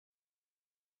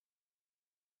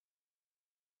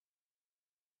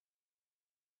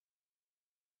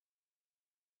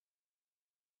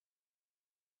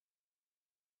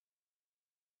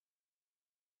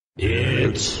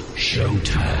It's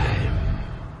showtime.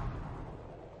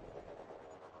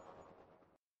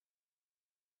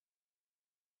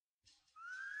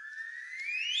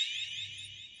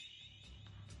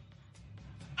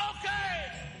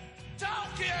 Okay,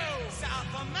 Tokyo,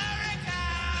 South America,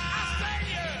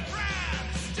 Australia,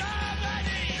 France,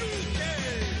 Germany,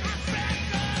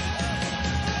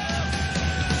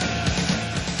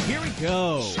 UK, Here we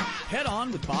go. Head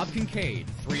On with Bob Kincaid.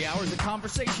 3 hours of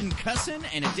conversation, cussing,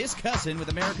 and a discussin' with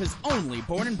America's only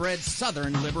born and bred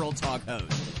Southern liberal talk host.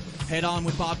 Head On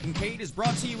with Bob Kincaid is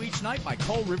brought to you each night by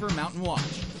Coal River Mountain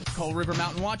Watch. Coal River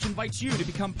Mountain Watch invites you to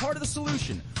become part of the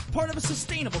solution, part of a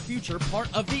sustainable future,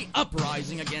 part of the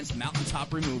uprising against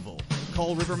mountaintop removal.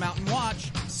 Coal River Mountain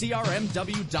Watch,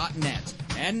 crmw.net.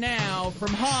 And now,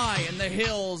 from high in the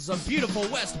hills of beautiful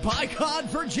West Bicod,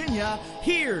 Virginia,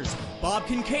 here's Bob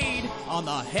Kincaid on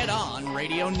the Head On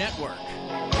Radio Network.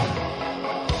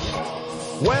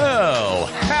 Well,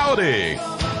 howdy.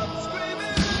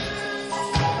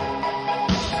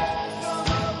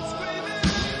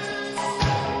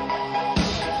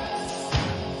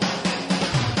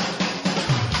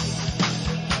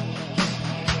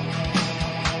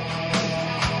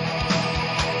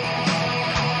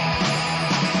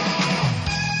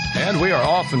 And we are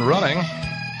off and running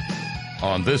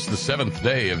on this, the 7th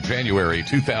day of January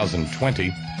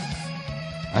 2020.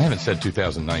 I haven't said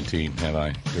 2019, have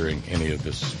I, during any of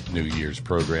this New Year's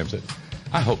programs?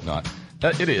 I hope not.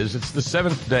 It is. It's the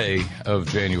 7th day of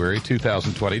January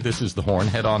 2020. This is The Horn.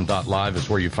 Headon.live is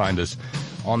where you find us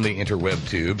on the interweb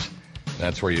tubes.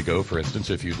 That's where you go, for instance,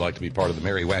 if you'd like to be part of the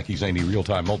merry, wacky, zany,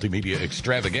 real-time multimedia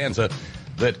extravaganza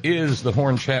that is the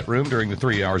Horn chat room during the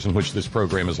 3 hours in which this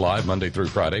program is live, Monday through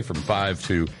Friday, from 5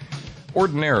 to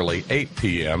ordinarily 8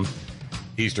 p.m.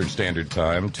 Eastern Standard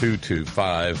Time, 2 to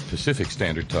 5 Pacific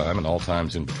Standard Time, and all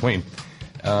times in between.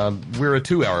 We're a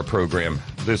 2-hour program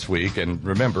this week, and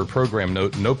remember, program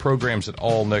note, no programs at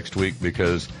all next week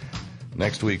because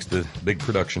next week's the big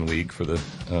production week for the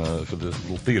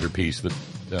little theater piece that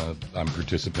I'm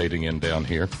participating in down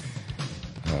here,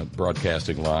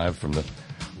 broadcasting live from the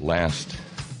last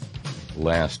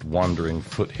wandering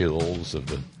foothills of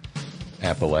the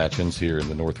Appalachians here in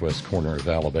the northwest corner of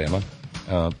Alabama.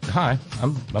 Hi,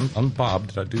 I'm Bob.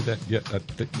 Did I do that yet?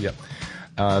 Yeah.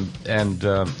 And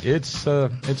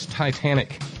it's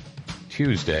Titanic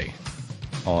Tuesday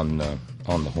on the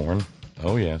Horn.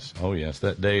 Oh yes,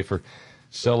 that day for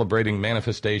celebrating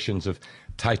manifestations of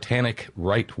Titanic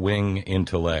right-wing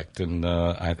intellect, and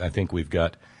I think we've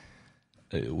got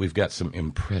some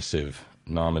impressive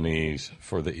nominees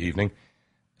for the evening.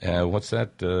 What's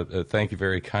that? Thank you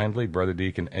very kindly, Brother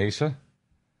Deacon Asa,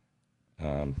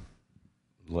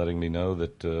 letting me know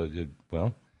that,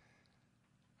 well,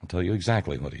 I'll tell you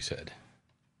exactly what he said.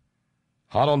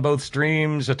 Hot on both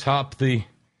streams atop the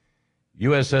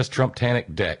USS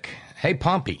Trumptanic deck. Hey,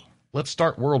 Pompey, let's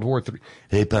start World War III.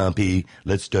 Hey, Pompey,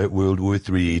 let's start World War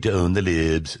III to own the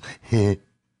libs.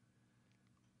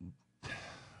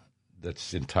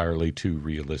 That's entirely too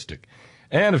realistic.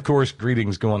 And, of course,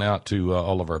 greetings going out to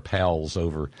all of our pals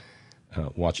over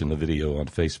watching the video on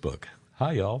Facebook.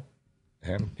 Hi, y'all.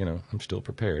 And, I'm still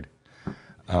prepared.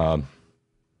 Wow.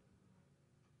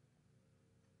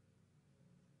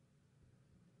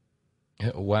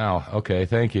 Okay,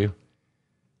 thank you.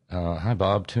 Hi,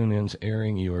 Bob. Tune-in's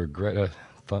airing your Greta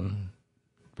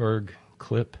Thunberg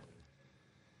clip.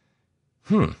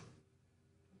 How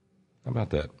about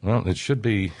that? Well, it should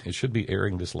be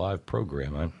airing this live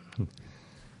program.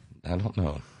 I don't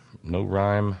know. No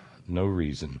rhyme, no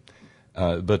reason.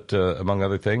 But among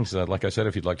other things, like I said,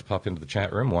 if you'd like to pop into the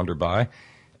chat room, wander by.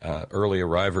 Early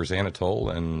arrivers Anatole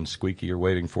and Squeaky are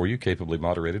waiting for you, capably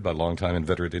moderated by longtime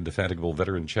inveterate, indefatigable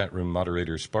veteran chat room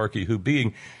moderator Sparky, who,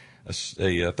 being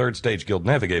a third stage guild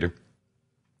navigator,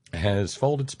 has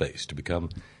folded space to become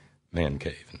man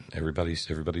cave. And everybody's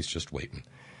just waiting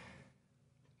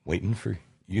for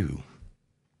you.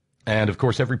 And, of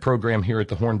course, every program here at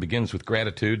the Horn begins with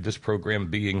gratitude, this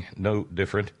program being no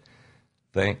different.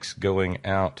 Thanks going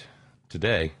out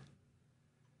today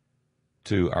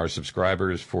to our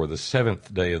subscribers for the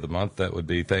 7th day of the month. That would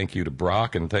be thank you to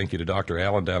Brock, and thank you to Dr.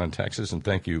 Allen down in Texas, and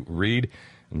thank you, Reed,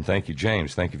 and thank you,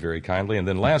 James. Thank you very kindly. And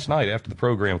then last night, after the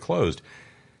program closed,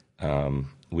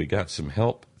 we got some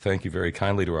help. Thank you very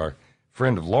kindly to our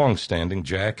friend of long standing,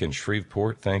 Jack in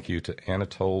Shreveport. Thank you to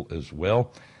Anatole as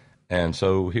well. And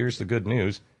so here's the good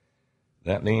news.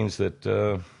 That means that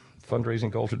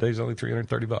fundraising goal today is only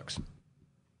 $330.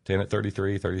 10 at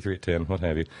 33, 33 at 10, what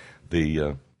have you.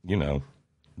 The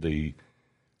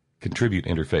contribute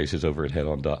interface is over at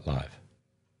headon.live.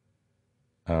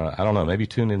 I don't know, maybe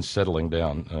TuneIn's settling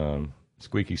down.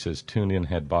 Squeaky says, tune in,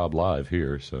 had Bob live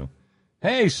here. So,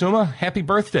 hey, Suma, happy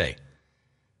birthday.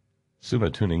 Suma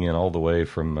tuning in all the way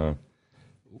from,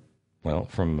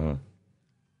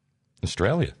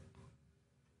 Australia.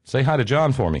 Say hi to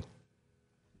John for me.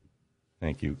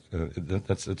 Thank you.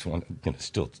 That's one.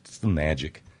 Still, it's the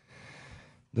magic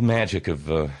of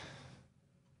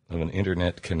an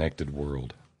internet-connected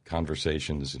world.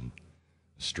 Conversations in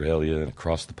Australia and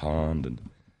across the pond, and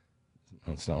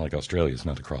it's not like Australia's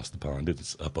not across the pond;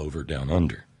 it's up, over, down,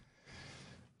 under.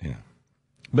 Yeah.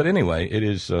 But anyway, it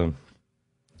is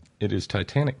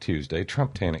Titanic Tuesday,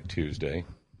 Trump-tanic Tuesday,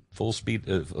 full speed,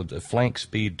 flank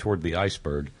speed toward the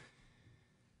iceberg,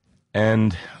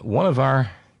 and one of our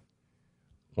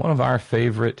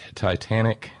favorite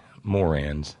Titanic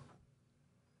morons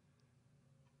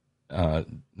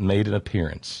made an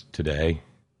appearance today.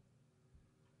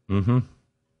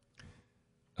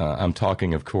 I'm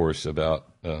talking, of course, about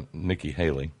Nikki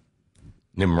Haley,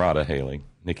 Nimrata Haley.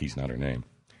 Nikki's not her name.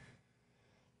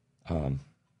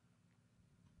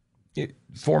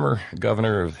 Former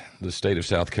governor of the state of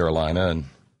South Carolina and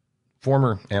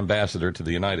former ambassador to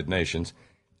the United Nations.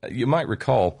 You might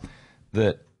recall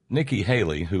that Nikki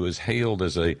Haley, who is hailed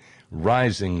as a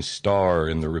rising star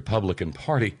in the Republican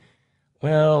Party,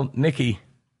 well, Nikki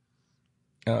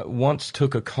once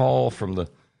took a call from the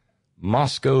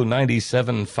Moscow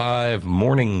 97.5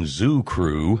 morning zoo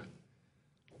crew,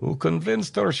 who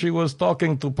convinced her she was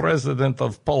talking to President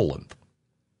of Poland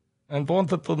and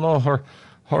wanted to know her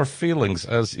feelings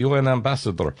as UN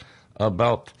ambassador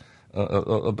about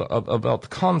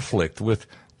conflict with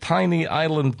tiny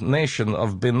island nation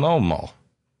of Bonomo.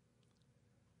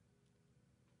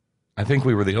 I think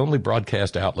we were the only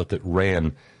broadcast outlet that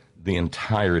ran the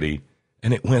entirety,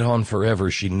 and it went on forever.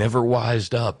 She never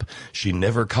wised up. She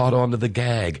never caught on to the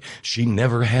gag. She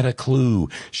never had a clue.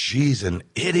 She's an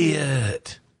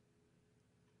idiot.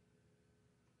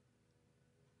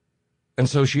 And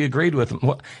so she agreed with him.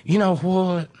 Well, you know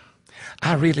what?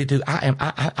 I really do.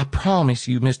 I promise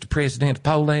you, Mr. President of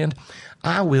Poland,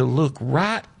 I will look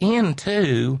right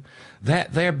into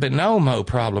that there Bonomo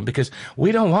problem, because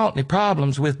we don't want any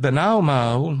problems with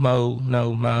Bonomo.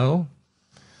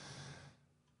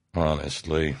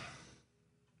 Honestly.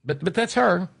 But that's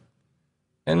her.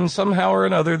 And somehow or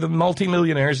another, the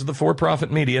multimillionaires of the for-profit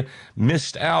media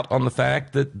missed out on the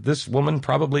fact that this woman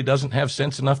probably doesn't have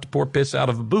sense enough to pour piss out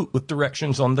of a boot with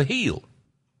directions on the heel.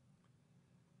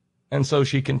 And so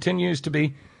she continues to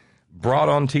be brought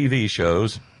on TV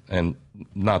shows, and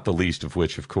not the least of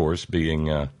which, of course,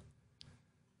 being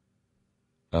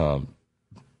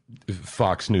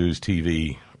Fox News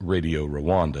TV, Radio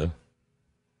Rwanda.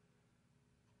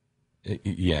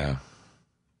 Yeah.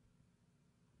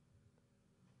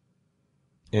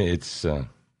 It's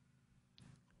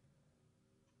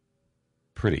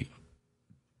pretty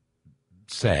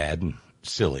sad and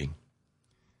silly.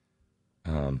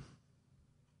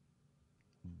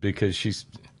 Because she's,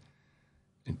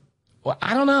 well,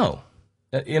 I don't know,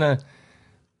 in a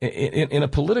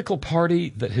political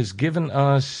party that has given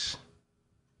us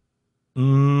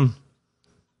Caribou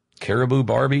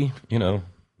Barbie,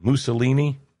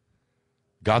 Mussolini,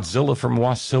 Godzilla from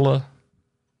Wasilla,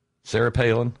 Sarah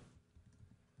Palin,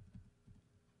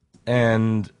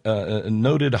 and a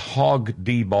noted hog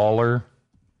deballer,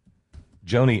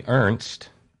 Joni Ernst,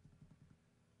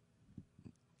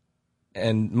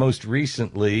 and most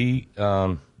recently,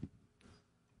 Trump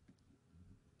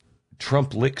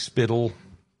lickspittle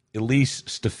Elise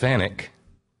Stefanik.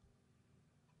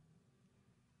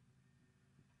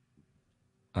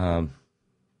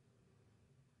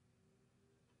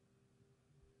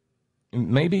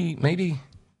 Maybe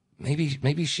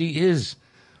she is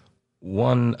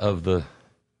one of the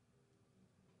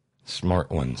smart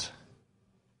ones.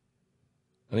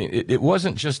 I mean, it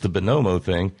wasn't just the Bonomo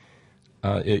thing.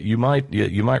 You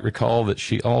might recall that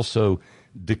she also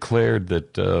declared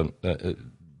that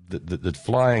that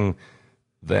flying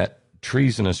that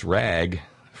treasonous rag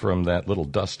from that little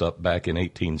dust-up back in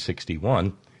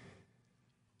 1861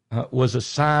 was a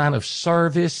sign of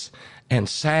service and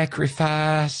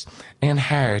sacrifice and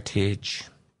heritage.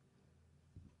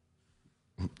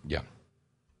 Yeah.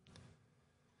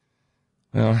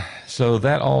 Well, so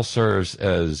that all serves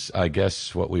as, I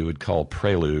guess, what we would call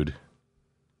prelude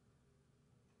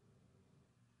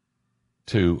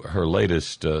to her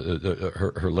latest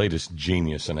her latest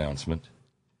genius announcement.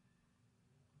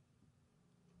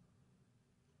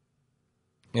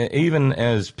 Even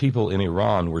as people in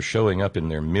Iran were showing up in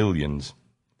their millions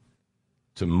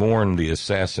to mourn the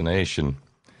assassination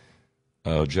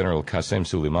of General Qasem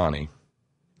Soleimani,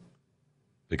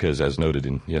 because as noted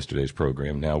in yesterday's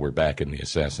program, now we're back in the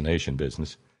assassination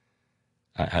business.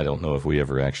 I don't know if we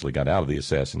ever actually got out of the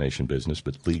assassination business,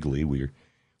 but legally we're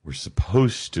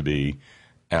supposed to be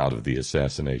out of the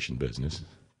assassination business.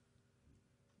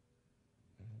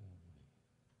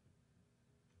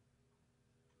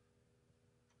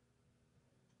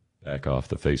 Back off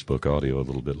the Facebook audio a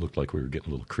little bit. Looked like we were getting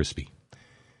a little crispy.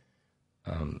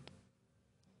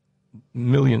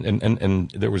 Million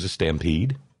and there was a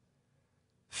stampede.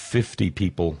 50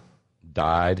 people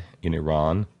died in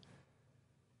Iran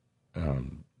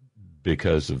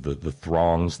because of the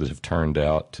throngs that have turned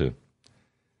out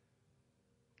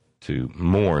to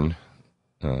mourn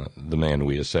the man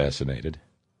we assassinated.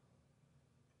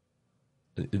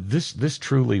 This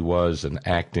truly was an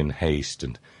act in haste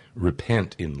and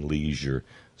repent in leisure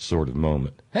sort of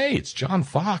moment. Hey, it's John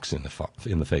Fox in the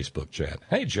Facebook chat.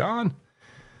 Hey, John.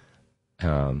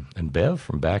 And Bev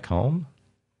from back home.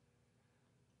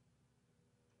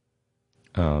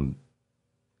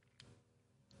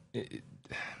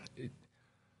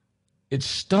 It's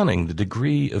stunning the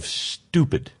degree of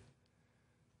stupid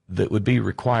that would be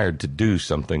required to do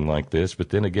something like this. But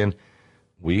then again,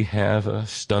 we have a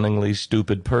stunningly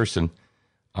stupid person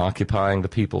occupying the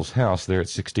people's house there at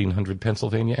 1600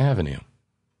 Pennsylvania Avenue.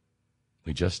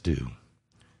 We just do.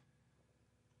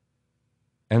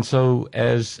 And so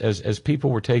as people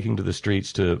were taking to the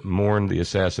streets to mourn the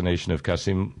assassination of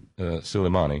Qasem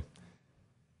Soleimani,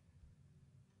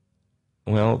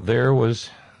 well, there was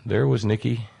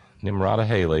Nikki Nimrata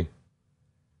Haley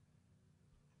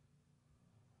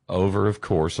over, of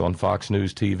course, on Fox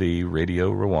News TV,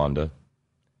 Radio Rwanda,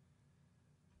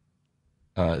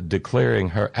 declaring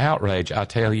her outrage. I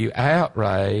tell you,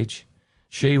 outrage.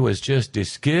 She was just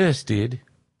disgusted.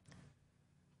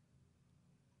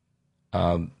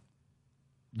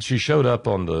 She showed up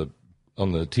on the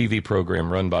TV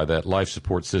program run by that life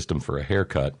support system for a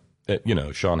haircut, that,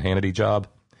 Sean Hannity job,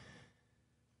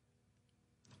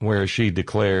 where she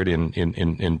declared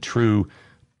in true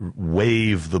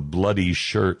wave the bloody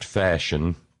shirt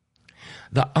fashion,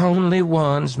 the only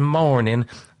ones mourning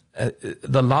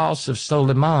the loss of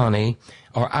Soleimani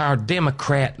are our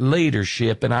Democrat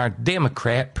leadership and our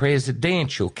Democrat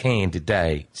presidential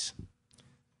candidates.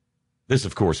 This,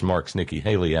 of course, marks Nikki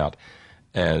Haley out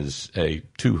as a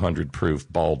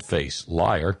 200-proof bald-faced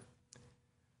liar,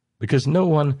 because no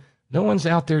one's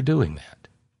out there doing that.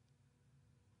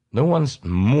 No one's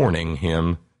mourning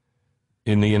him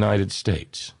in the United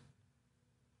States.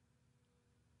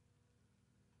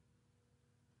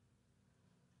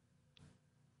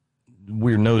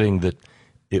 We're noting that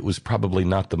it was probably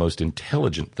not the most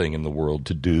intelligent thing in the world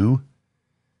to do.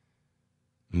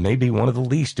 Maybe one of the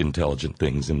least intelligent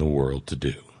things in the world to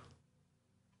do.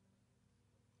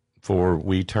 For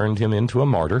we turned him into a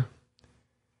martyr.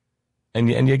 And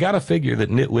you got to figure that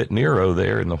nitwit Nero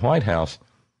there in the White House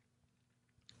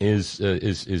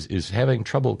is having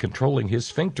trouble controlling his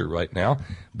sphincter right now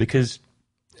because,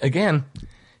 again,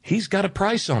 he's got a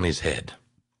price on his head.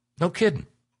 No kidding.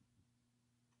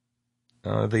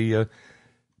 The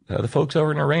folks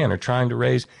over in Iran are trying to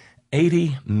raise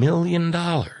 $80 million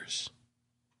to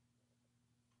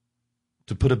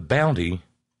put a bounty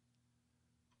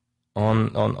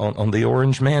on the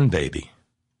orange man baby.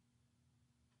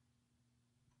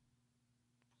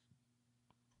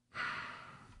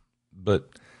 But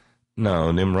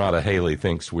no, Nimrata Haley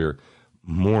thinks we're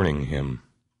mourning him.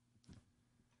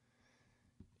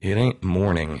 It ain't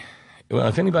mourning. Well,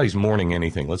 if anybody's mourning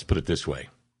anything, let's put it this way.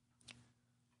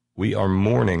 We are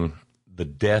mourning the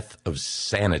death of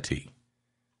sanity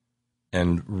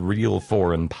and real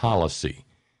foreign policy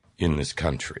in this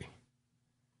country.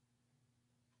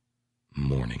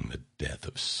 Mourning the death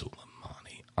of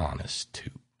Soleimani. Honest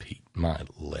to Pete, my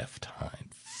left hind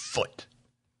foot.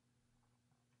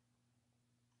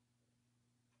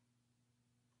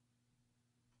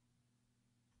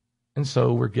 And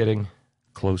so we're getting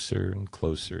closer and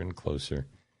closer and closer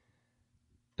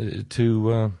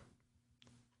to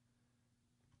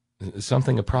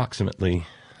something approximating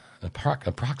the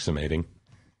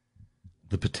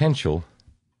potential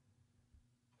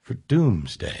for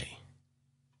doomsday.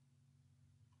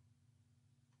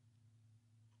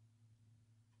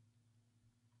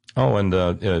 Oh, and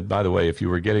by the way, if you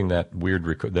were getting that weird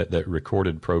that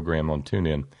recorded program on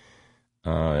TuneIn,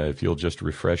 if you'll just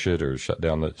refresh it or shut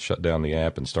down the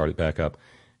app and start it back up,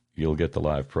 you'll get the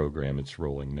live program. It's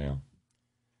rolling now.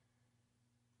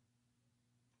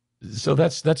 So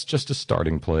that's just a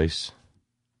starting place.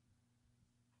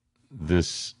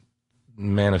 This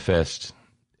manifest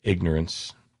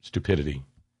ignorance, stupidity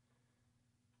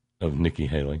of Nikki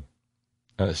Haley.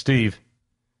 Steve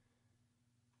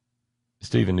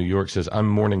in New York says, I'm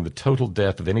mourning the total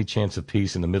death of any chance of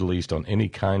peace in the Middle East on any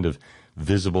kind of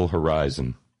visible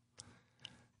horizon.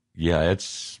 Yeah,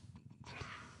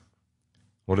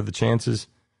 what are the chances?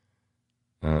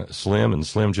 Slim, and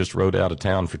Slim just rode out of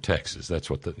town for Texas. That's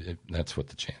what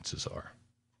the chances are.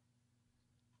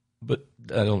 But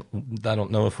I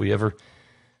don't know if we ever.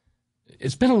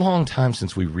 It's been a long time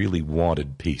since we really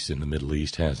wanted peace in the Middle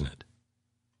East, hasn't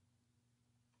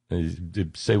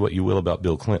it? Say what you will about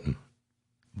Bill Clinton,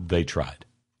 they tried.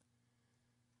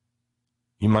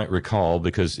 You might recall,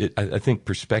 because I think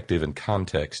perspective and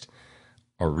context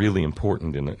are really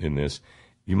important in this.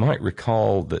 You might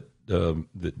recall that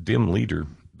Dem leader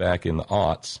back in the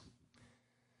aughts,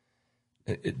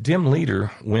 Dem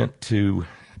leader went to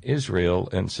Israel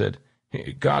and said,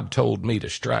 God told me to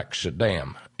strike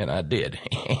Saddam, and I did.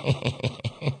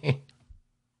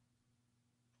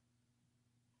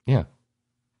 Yeah.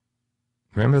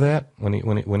 Remember that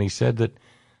when he said that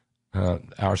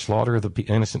our slaughter of the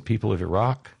innocent people of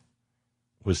Iraq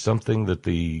was something that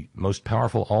the most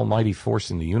powerful almighty force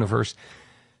in the universe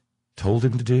told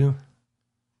him to do?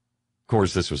 Of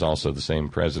course, this was also the same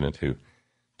president who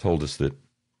told us that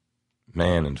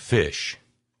man and fish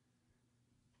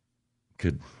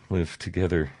could live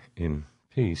together in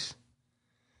peace.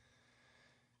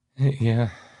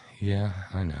 Yeah,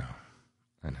 I know.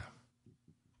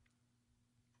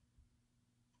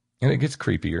 And it gets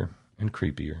creepier and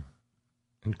creepier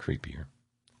and creepier.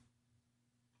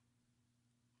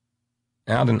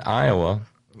 Out in Iowa,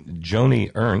 Joni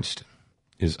Ernst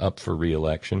is up for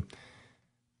re-election,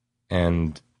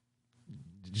 and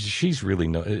it's really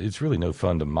no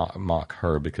fun to mock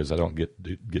her, because I don't get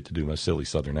to do my silly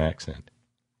Southern accent,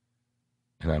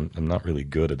 and I'm not really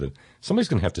good at it. Somebody's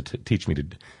going to have to teach me to.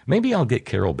 Maybe I'll get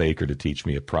Carol Baker to teach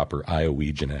me a proper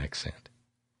Iowegian accent.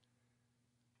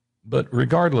 But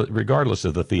regardless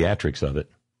of the theatrics of it,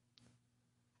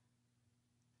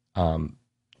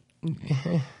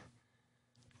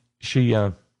 she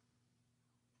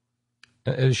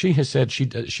has said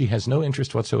she has no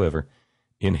interest whatsoever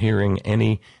in hearing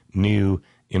any new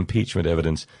impeachment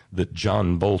evidence that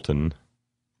John Bolton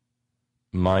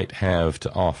might have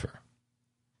to offer.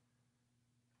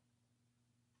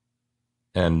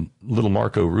 And little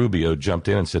Marco Rubio jumped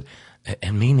in and said,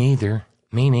 and me neither.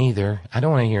 I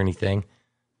don't want to hear anything.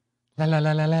 La, la,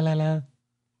 la, la, la, la, la.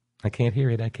 I can't hear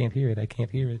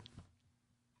it.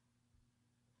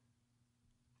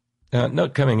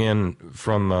 Note coming in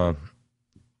from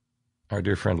our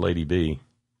dear friend Lady B,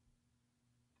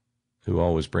 who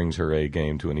always brings her A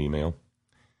game to an email.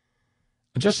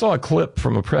 I just saw a clip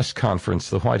from a press conference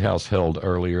the White House held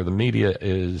earlier. The media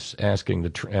is asking the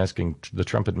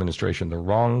Trump administration the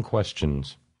wrong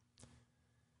questions.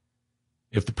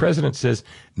 If the president says,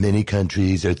 many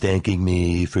countries are thanking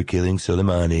me for killing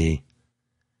Soleimani,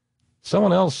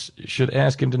 someone else should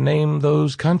ask him to name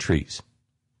those countries.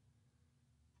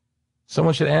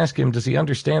 Someone should ask him, does he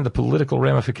understand the political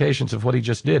ramifications of what he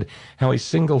just did, how he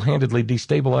single-handedly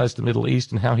destabilized the Middle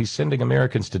East, and how he's sending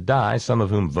Americans to die, some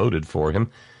of whom voted for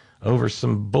him, over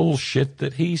some bullshit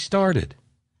that he started?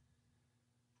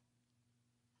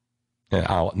 And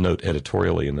I'll note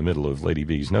editorially in the middle of Lady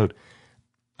B's note,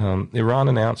 Iran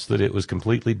announced that it was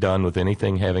completely done with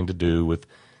anything having to do with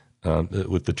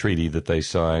the treaty that they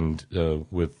signed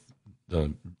with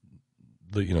the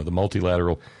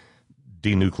multilateral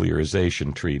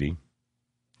denuclearization treaty.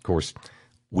 Of course,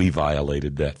 we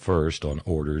violated that first on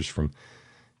orders from,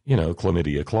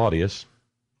 Chlamydia Claudius.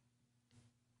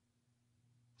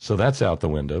 So that's out the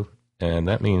window, and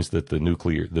that means that the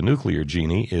nuclear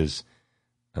genie is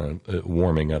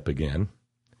warming up again.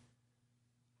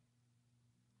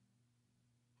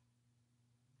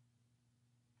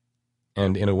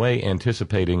 And in a way,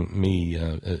 anticipating me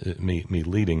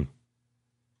leading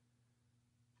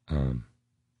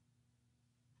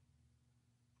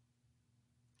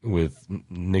with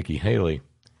Nikki Haley,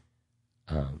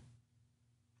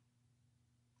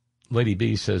 Lady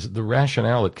B says the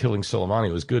rationale at killing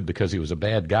Soleimani was good because he was a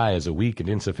bad guy as a weak and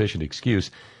insufficient excuse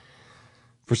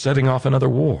for setting off another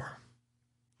war.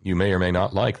 You may or may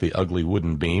not like the ugly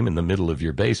wooden beam in the middle of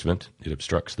your basement. It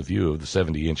obstructs the view of the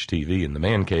 70-inch TV in the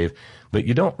man cave, but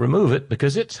you don't remove it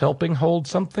because it's helping hold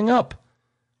something up.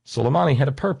 Soleimani had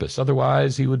a purpose.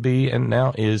 Otherwise, he would be, and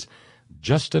now is,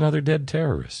 just another dead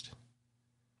terrorist.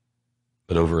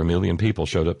 But over 1 million people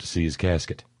showed up to see his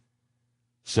casket.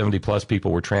 70-plus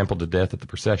people were trampled to death at the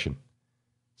procession.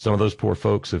 Some of those poor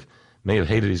folks may have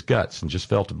hated his guts and just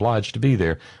felt obliged to be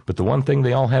there, but the one thing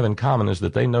they all have in common is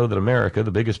that they know that America, the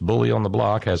biggest bully on the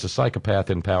block, has a psychopath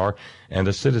in power and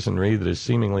a citizenry that is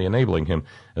seemingly enabling him.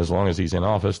 As long as he's in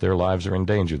office, their lives are in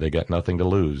danger. They got nothing to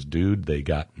lose. Dude, they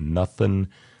got nothing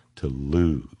to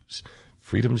lose.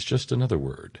 Freedom's just another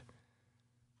word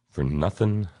for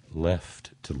nothing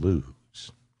left to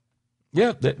lose.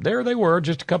 Yeah, there they were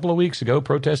just a couple of weeks ago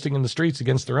protesting in the streets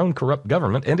against their own corrupt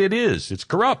government, and it's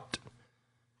corrupt.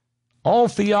 All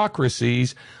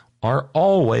theocracies are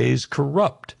always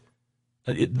corrupt.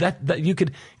 That you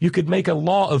could make a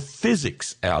law of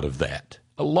physics out of that,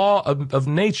 a law of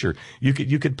nature. You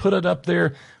could put it up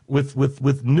there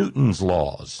with Newton's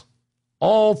laws.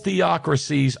 All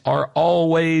theocracies are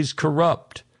always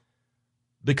corrupt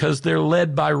because they're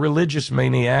led by religious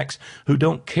maniacs who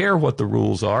don't care what the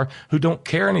rules are, who don't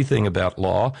care anything about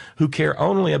law, who care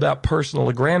only about personal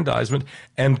aggrandizement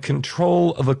and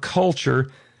control of a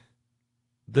culture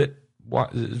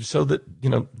so that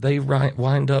they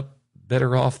wind up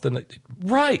better off than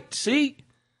right. See,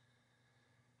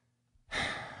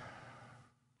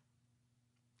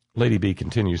 Lady B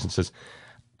continues and says,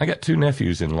 I got 2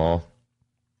 nephews-in-law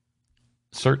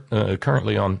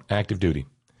currently on active duty.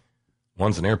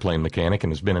 One's an airplane mechanic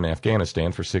and has been in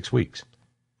Afghanistan for 6 weeks.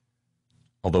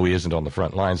 Although he isn't on the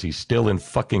front lines, he's still in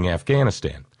fucking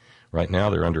Afghanistan. Right now,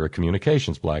 they're under a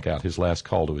communications blackout. His last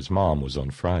call to his mom was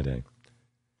on Friday.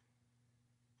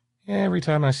 Every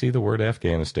time I see the word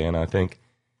Afghanistan, I think,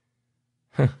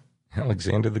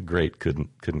 Alexander the Great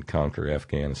couldn't conquer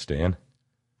Afghanistan.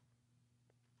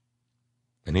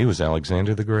 And he was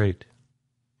Alexander the Great.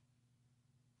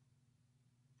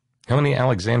 How many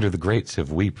Alexander the Greats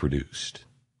have we produced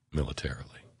militarily?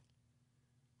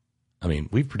 I mean,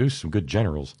 we've produced some good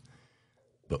generals,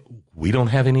 but we don't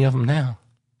have any of them now.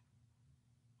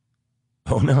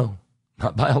 Oh, no,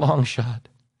 not by a long shot.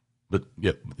 But,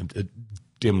 yeah,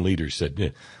 dim leaders said,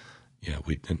 do you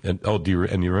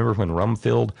remember when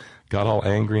Rumfield got all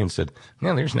angry and said,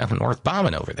 no, there's nothing worth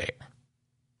bombing over there?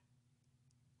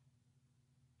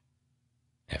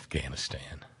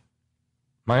 Afghanistan.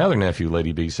 My other nephew,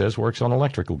 Lady B says, works on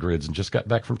electrical grids and just got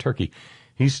back from Turkey.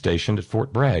 He's stationed at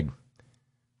Fort Bragg.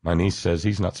 My niece says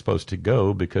he's not supposed to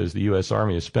go because the U.S.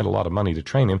 Army has spent a lot of money to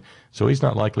train him, so he's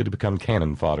not likely to become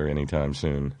cannon fodder anytime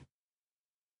soon.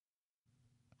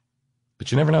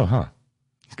 But you never know, huh?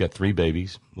 He's got 3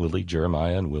 babies, Lily,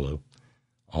 Jeremiah, and Willow,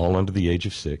 all under the age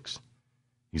of 6.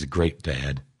 He's a great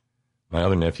dad. My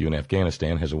other nephew in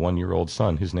Afghanistan has a 1-year-old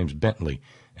son. His name's Bentley,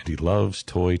 and he loves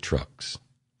toy trucks.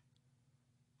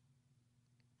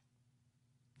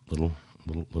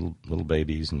 Little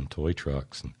babies and toy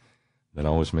trucks, and that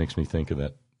always makes me think of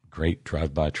that great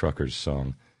Drive-By Truckers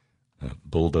song,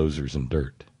 Bulldozers and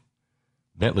Dirt.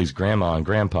 Bentley's grandma and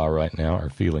grandpa right now are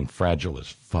feeling fragile as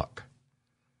fuck.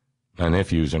 My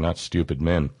nephews are not stupid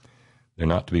men. They're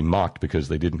not to be mocked because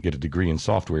they didn't get a degree in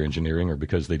software engineering or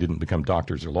because they didn't become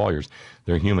doctors or lawyers.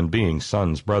 They're human beings,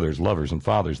 sons, brothers, lovers, and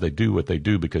fathers. They do what they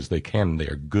do because they can, and they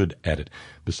are good at it.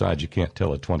 Besides, you can't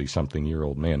tell a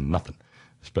 20-something-year-old man nothing,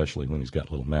 especially when he's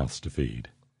got little mouths to feed.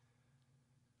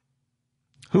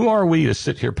 Who are we to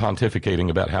sit here pontificating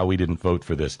about how we didn't vote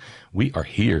for this? We are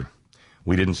here.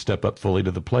 We didn't step up fully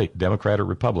to the plate, Democrat or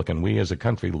Republican. We as a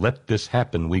country let this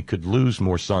happen. We could lose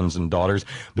more sons and daughters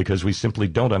because we simply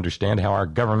don't understand how our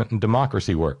government and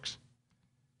democracy works.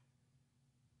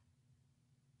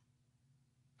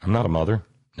 I'm not a mother,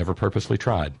 never purposely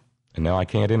tried, and now I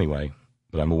can't anyway.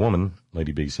 But I'm a woman,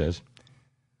 Lady B says.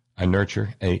 I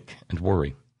nurture, ache, and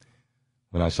worry.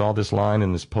 When I saw this line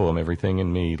in this poem, everything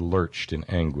in me lurched in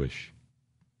anguish.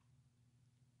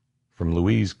 From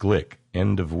Louise Glick,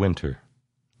 End of Winter.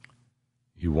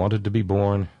 You wanted to be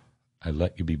born, I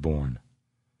let you be born.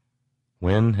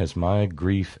 When has my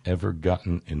grief ever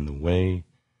gotten in the way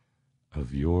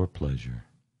of your pleasure?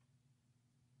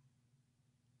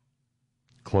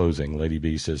 Closing, Lady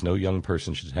B says, no young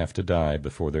person should have to die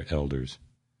before their elders,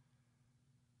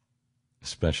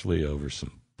 especially over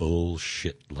some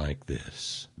bullshit like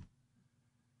this.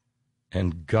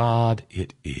 And God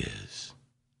it is.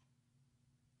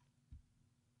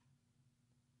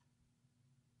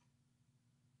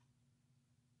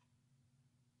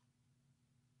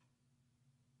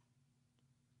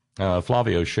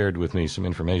 Flavio shared with me some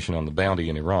information on the bounty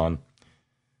in Iran.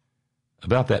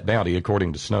 About that bounty,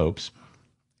 according to Snopes,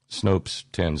 Snopes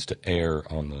tends to err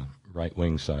on the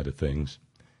right-wing side of things.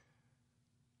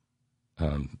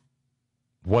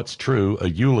 What's true, a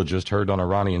eulogist heard on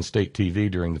Iranian state TV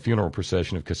during the funeral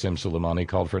procession of Qasem Soleimani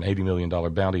called for an $80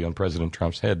 million bounty on President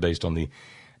Trump's head based on the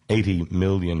 80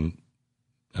 million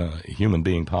human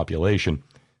being population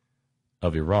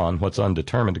of Iran. What's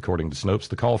undetermined, according to Snopes,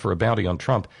 the call for a bounty on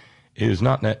Trump is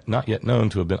not yet known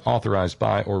to have been authorized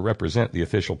by or represent the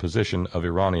official position of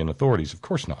Iranian authorities. Of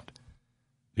course not.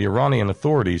 The Iranian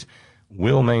authorities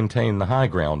will maintain the high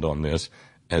ground on this,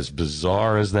 as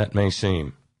bizarre as that may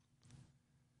seem.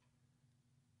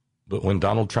 But when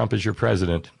Donald Trump is your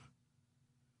president,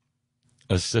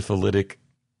 a syphilitic,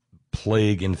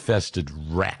 plague-infested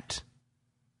rat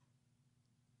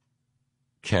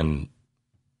can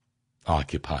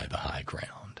occupy the high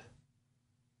ground.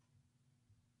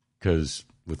 Because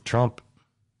with Trump,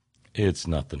 it's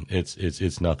nothing.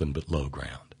 It's nothing but low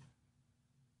ground.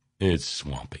 It's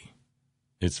swampy.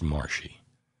 It's marshy.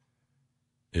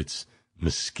 It's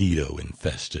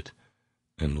mosquito-infested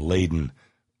and laden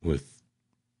with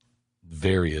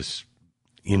various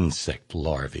insect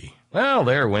larvae. Well,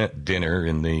 there went dinner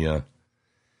in the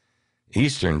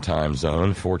Eastern time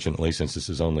zone. Fortunately, since this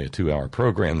is only a 2-hour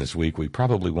program this week, we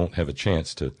probably won't have a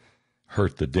chance to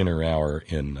hurt the dinner hour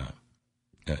in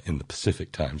the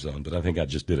Pacific time zone. But I think I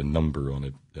just did a number on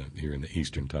it here in the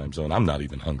Eastern time zone. I'm not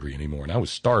even hungry anymore, and I was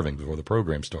starving before the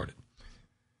program started.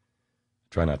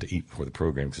 Try not to eat before the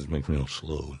program because it makes me a little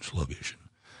slow and sluggish.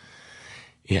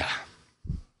 Yeah.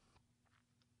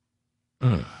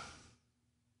 We're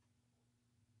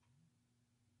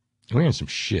in some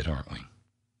shit, aren't we?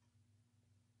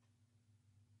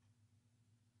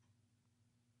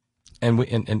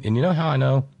 And you know how I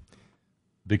know?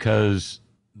 Because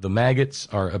the maggots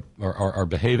are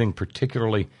behaving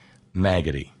particularly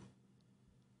maggoty.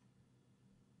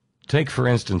 Take, for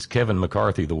instance, Kevin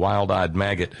McCarthy, the wild-eyed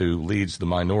maggot who leads the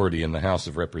minority in the House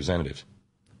of Representatives.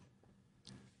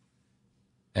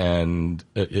 And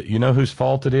you know whose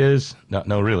fault it is?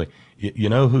 No, really. You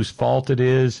know whose fault it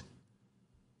is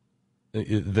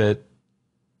that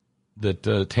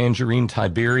Tangerine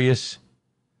Tiberius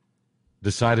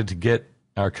decided to get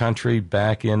our country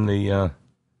back in the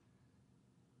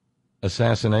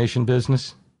assassination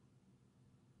business?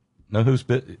 Know whose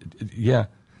yeah.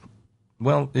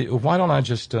 Well, why don't I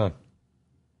just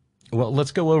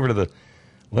let's go over to the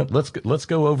let's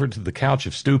go over to the couch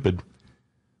of stupid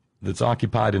that's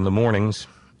occupied in the mornings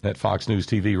at Fox News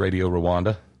TV Radio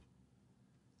Rwanda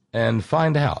and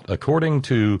find out, according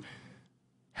to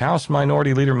House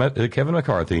Minority Leader Kevin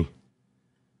McCarthy,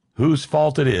 whose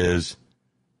fault it is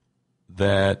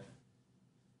that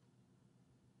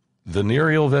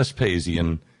Venereal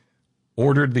Vespasian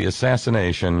ordered the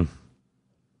assassination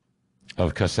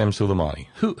of Qasem Soleimani.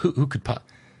 Who could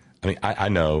I mean, I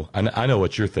know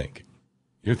what you're thinking.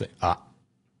 You're thinking,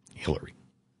 Hillary.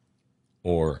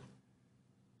 Or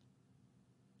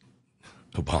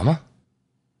Obama?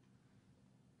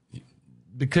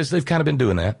 Because they've kind of been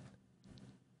doing that.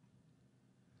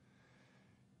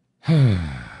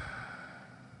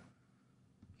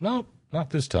 No,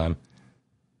 not this time.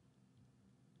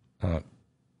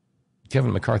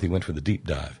 Kevin McCarthy went for the deep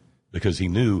dive because he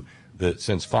knew that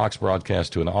since Fox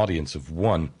broadcast to an audience of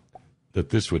one, that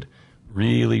this would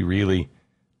really, really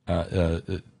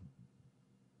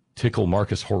tickle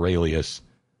Marcus Aurelius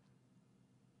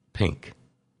pink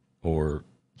or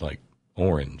like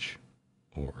orange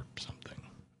or something,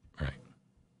 right?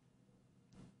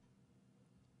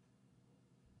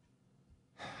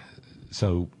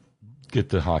 So get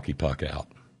the hockey puck out.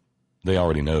 They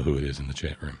already know who it is in the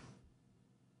chat room.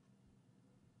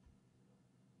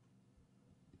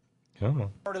 Come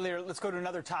on. Let's go to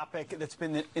another topic that's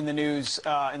been in the news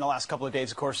in the last couple of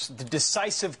days, of course, the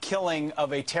decisive killing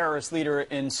of a terrorist leader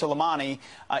in Soleimani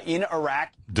in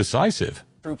Iraq. Decisive?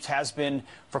 Troops has been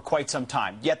for quite some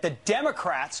time. Yet the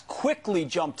Democrats quickly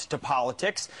jumped to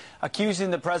politics,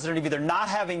 accusing the president of either not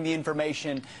having the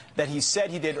information that he said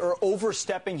he did or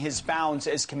overstepping his bounds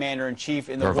as commander-in-chief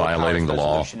in the or violating the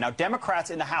law. Now,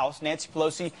 Democrats in the House, Nancy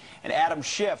Pelosi and Adam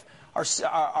Schiff,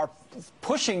 are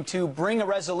pushing to bring a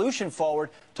resolution forward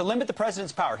to limit the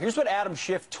president's power. Here's what Adam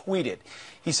Schiff tweeted.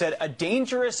 He said, a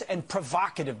dangerous and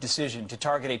provocative decision to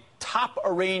target a top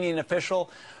Iranian official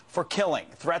for killing,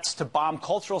 threats to bomb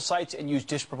cultural sites and use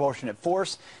disproportionate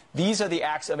force. These are the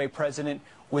acts of a president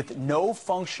with no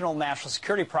functional national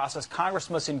security process. Congress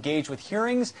must engage with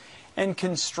hearings and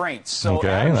constraints. So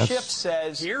Adam Schiff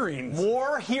says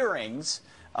more hearings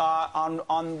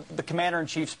on the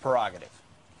commander-in-chief's prerogative.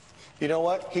 You know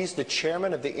what? He's the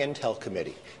chairman of the Intel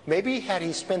Committee. Maybe had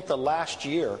he spent the last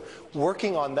year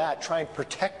working on that, trying to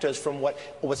protect us from what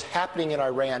was happening in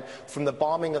Iran, from the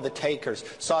bombing of the takers,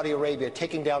 Saudi Arabia,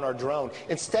 taking down our drone,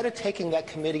 instead of taking that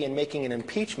committee and making an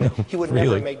impeachment, he would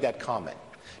never make that comment.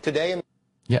 Today,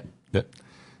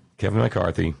 Kevin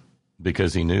McCarthy,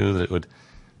 because he knew that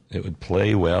it would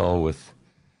play well with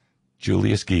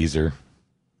Julius Geezer,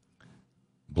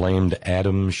 blamed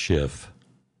Adam Schiff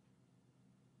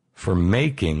for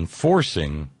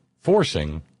forcing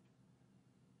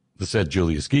the said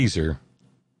Julius Geezer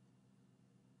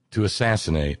to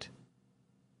assassinate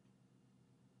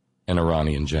an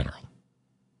Iranian general.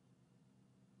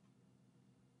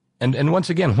 And once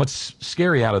again, what's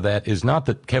scary out of that is not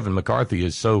that Kevin McCarthy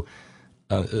is so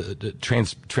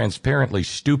transparently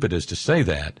stupid as to say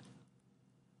that.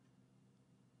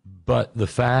 But the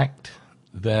fact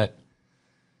that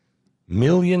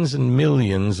millions and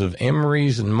millions of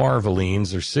Emerys and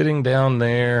Marvelines are sitting down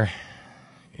there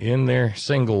in their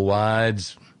single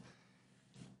wides,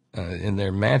 in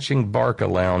their matching Barca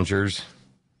loungers,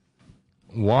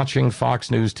 watching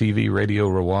Fox News TV Radio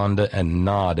Rwanda and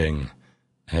nodding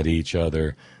at each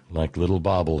other like little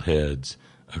bobbleheads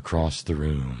across the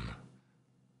room.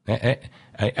 At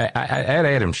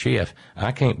Adam Schiff,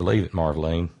 I can't believe it,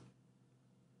 Marveline.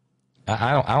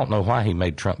 I don't know why he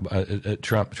made Trump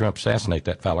assassinate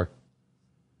that feller.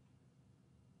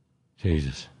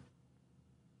 Jesus.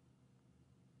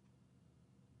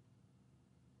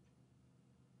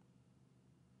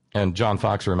 And John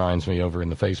Fox reminds me over in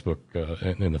the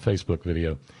Facebook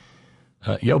video,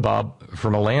 yo, Bob,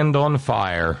 from a land on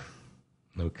fire.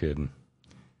 No kidding.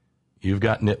 You've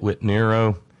got Nitwit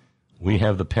Nero. We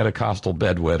have the Pentecostal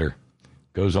bedwetter.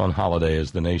 Goes on holiday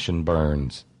as the nation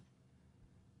burns.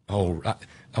 Oh,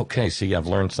 okay. See, I've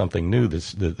learned something new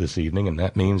this evening, and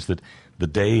that means that the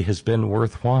day has been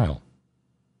worthwhile.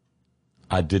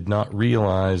 I did not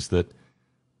realize that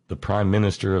the Prime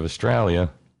Minister of Australia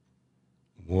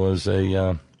was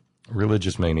a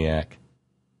religious maniac.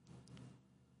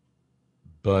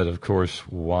 But, of course,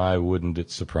 why wouldn't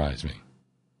it surprise me?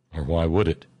 Or why would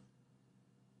it?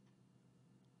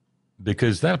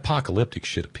 Because that apocalyptic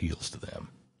shit appeals to them.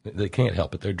 They can't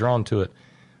help it. They're drawn to it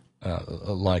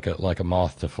like a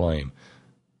moth to flame.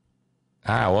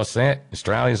 What's that?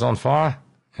 Australia's on fire?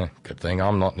 Good thing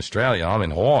I'm not in Australia. I'm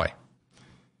in Hawaii.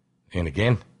 And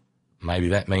again, maybe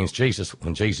that means Jesus,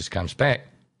 when Jesus comes back,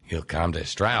 he'll come to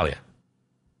Australia.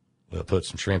 We'll put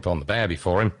some shrimp on the babby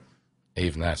for him,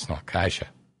 even though it's not kosher.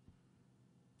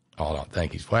 I don't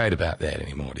think he's worried about that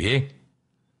anymore, do you?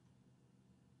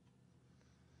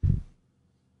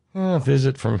 A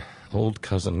visit from old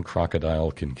cousin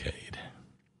Crocodile Kincaid.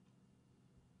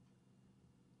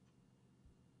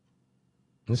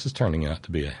 This is turning out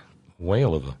to be a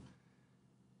whale of a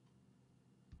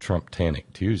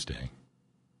Titanic Tuesday.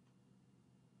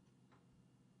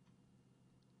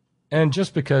 And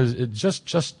just because it just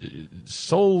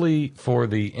solely for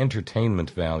the entertainment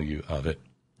value of it,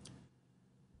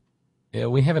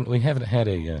 we haven't had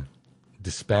a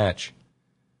dispatch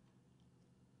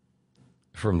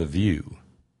from The View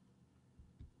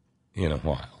in a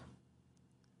while.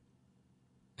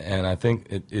 And I think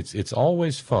it's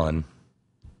always fun.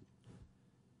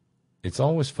 It's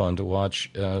always fun to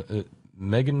watch Meghan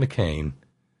McCain,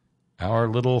 our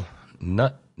little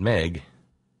nutmeg,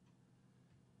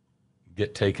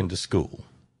 get taken to school.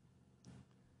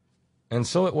 And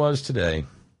so it was today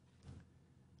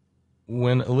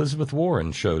when Elizabeth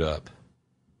Warren showed up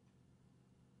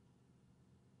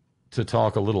to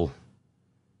talk a little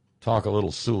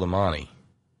Soleimani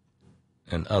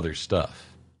and other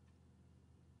stuff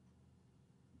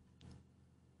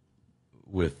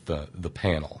with the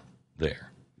panel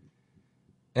there.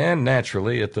 And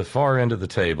naturally, at the far end of the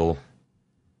table,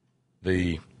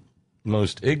 the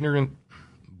most ignorant,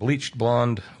 bleached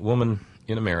blonde woman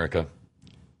in America,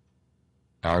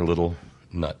 our little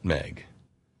nutmeg.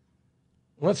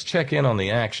 Let's check in on the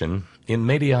action in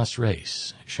medias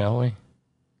res, shall we?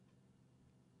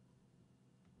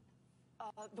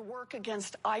 The work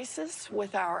against ISIS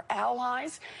with our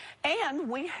allies, and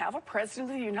we have a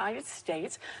president of the United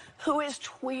States who is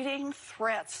tweeting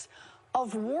threats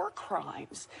of war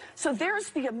crimes. So there's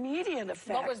the immediate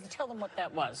effect. Tell them what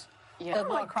that was. Yeah. The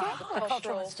war crime, the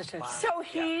Cultural Institute. So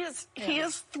he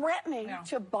is threatening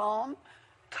to bomb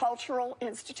cultural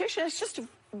institutions. It's just a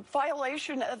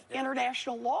violation of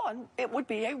international law, and it would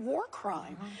be a war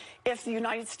crime if the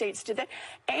United States did that.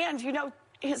 And, you know,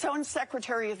 his own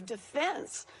Secretary of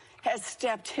Defense has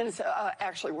stepped in and said,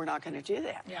 actually, we're not going to do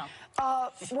that. Yeah.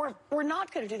 We're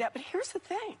not going to do that. But here's the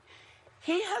thing.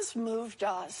 He has moved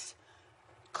us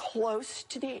close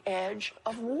to the edge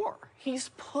of war. He's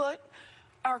put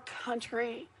our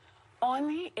country on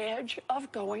the edge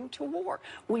of going to war.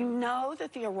 We know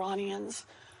that the Iranians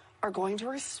are going to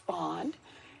respond.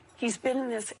 He's been in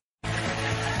this.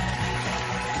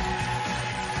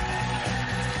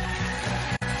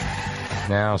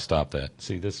 Now stop that.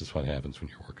 See, this is what happens when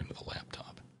you're working with a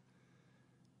laptop.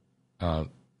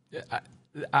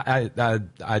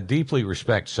 I deeply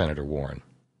respect Senator Warren.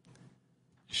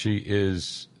 She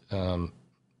is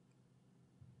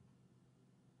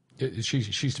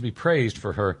she's to be praised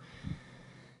for her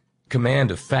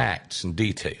command of facts and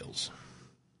details.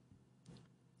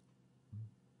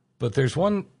 But there's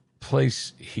one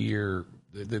place here,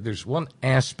 there's one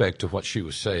aspect of what she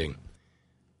was saying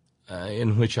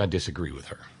in which I disagree with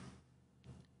her.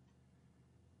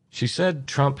 She said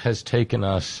Trump has taken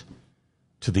us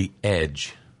to the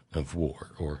edge of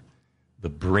war, or the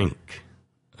brink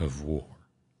of war.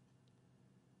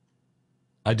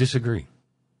 I disagree.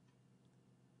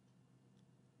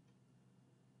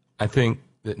 I think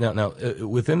that now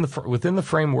within the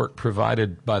framework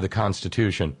provided by the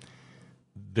Constitution,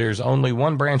 there's only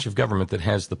one branch of government that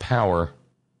has the power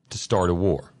to start a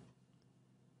war,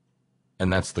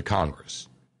 and that's the Congress.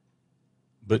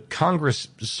 But Congress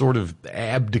sort of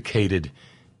abdicated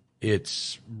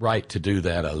its right to do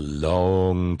that a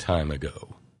long time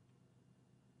ago.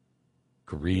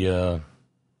 Korea,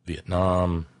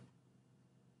 Vietnam.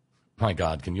 My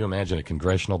God, can you imagine a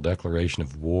congressional declaration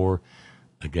of war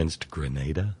against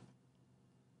Grenada?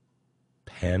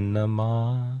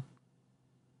 Panama?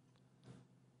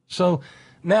 So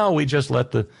now we just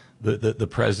let the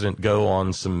president go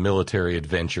on some military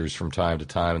adventures from time to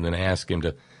time and then ask him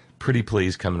to pretty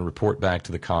please come and report back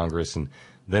to the Congress, and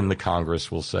then the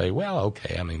Congress will say, well,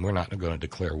 okay, I mean, we're not going to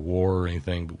declare war or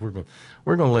anything, but we're going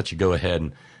to let you go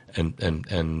ahead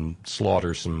and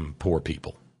slaughter some poor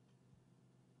people.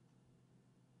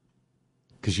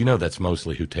 Because you know that's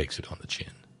mostly who takes it on the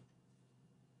chin.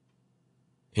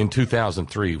 In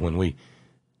 2003, when we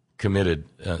committed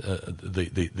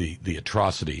the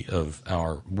atrocity of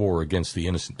our war against the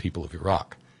innocent people of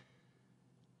Iraq,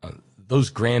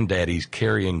 those granddaddies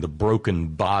carrying the broken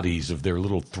bodies of their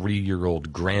little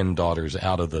 3-year-old granddaughters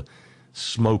out of the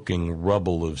smoking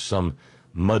rubble of some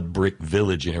mud brick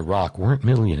village in Iraq weren't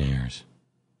millionaires.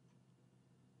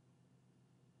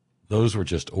 Those were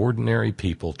just ordinary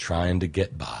people trying to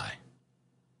get by,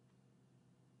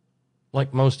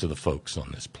 like most of the folks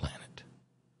on this planet.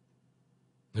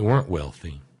 They weren't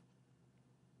wealthy.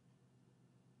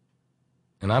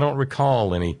 And I don't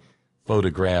recall any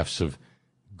photographs of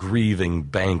grieving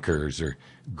bankers or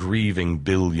grieving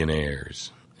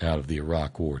billionaires out of the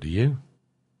Iraq War. Do you?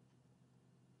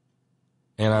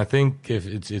 And I think if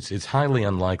it's highly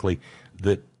unlikely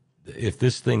that if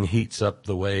this thing heats up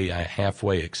the way I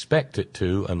halfway expect it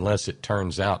to, unless it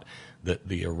turns out that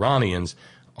the Iranians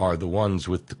are the ones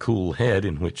with the cool head,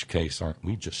 in which case aren't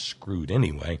we just screwed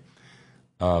anyway?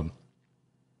 I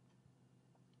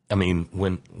mean,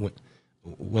 when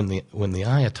the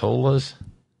Ayatollahs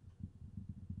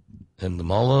and the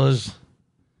mullahs,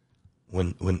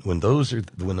 when those are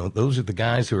the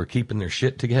guys who are keeping their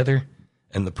shit together,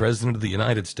 and the president of the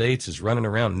United States is running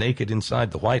around naked inside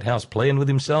the White House playing with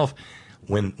himself,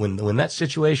 when that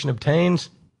situation obtains,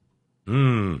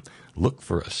 look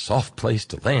for a soft place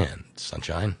to land,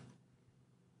 sunshine.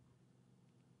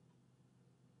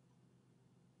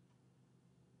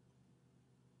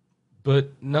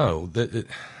 But no,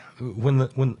 when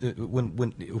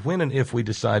and if we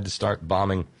decide to start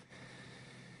bombing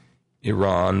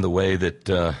Iran the way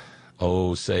that,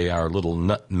 say our little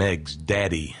nutmeg's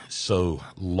daddy so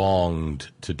longed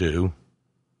to do,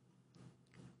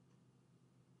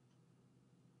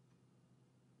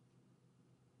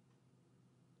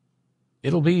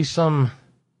 it'll be some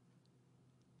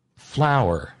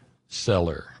flower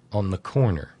seller on the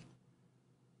corner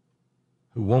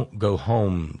who won't go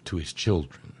home to his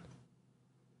children.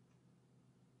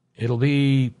 It'll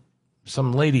be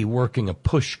some lady working a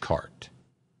push cart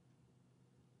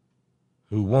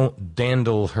who won't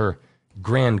dandle her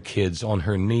grandkids on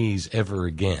her knees ever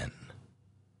again.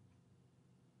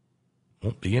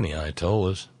 Won't be any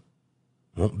Ayatollahs.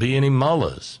 Won't be any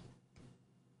mullahs.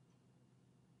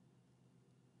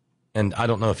 And I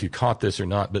don't know if you caught this or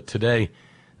not, but today,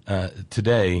 the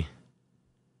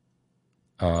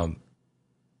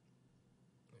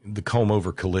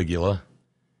comb-over Caligula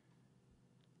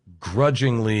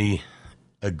grudgingly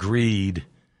agreed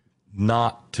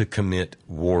not to commit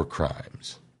war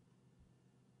crimes.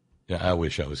 Yeah, I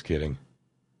wish I was kidding.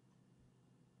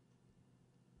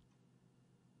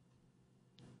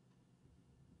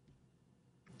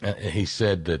 He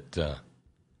said that,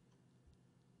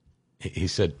 he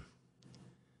said,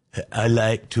 I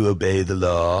like to obey the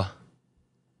law.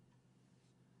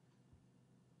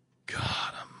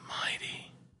 God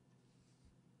almighty.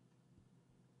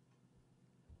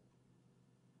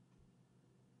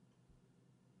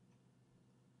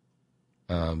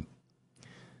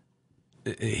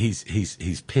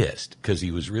 He's pissed because he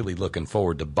was really looking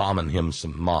forward to bombing him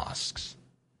some mosques.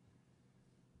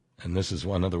 And this is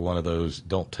another one of those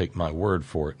don't take my word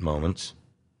for it moments.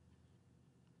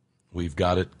 We've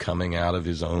got it coming out of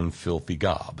his own filthy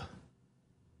gob.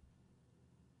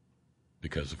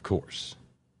 Because, of course.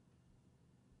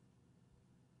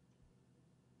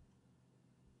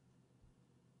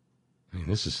 I mean,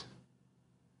 this is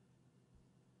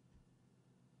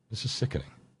sickening.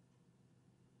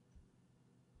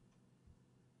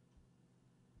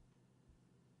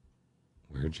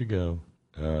 Where'd you go?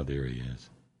 Oh, there he is.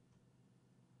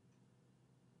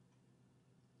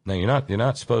 Now, you're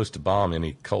not supposed to bomb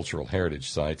any cultural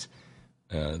heritage sites.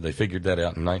 They figured that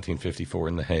out in 1954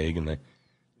 in The Hague, and the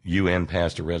UN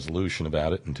passed a resolution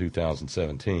about it in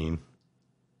 2017.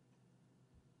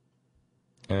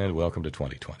 And welcome to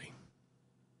 2020.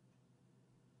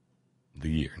 The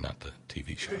year, not the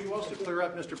TV show. Could you also clear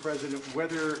up, Mr. President,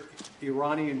 whether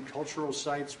Iranian cultural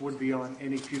sites would be on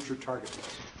any future target list?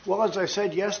 Well, as I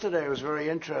said yesterday, it was very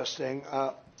interesting.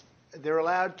 They're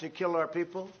allowed to kill our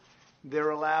people.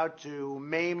 They're allowed to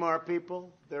maim our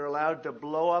people. They're allowed to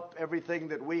blow up everything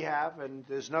that we have, and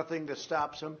there's nothing that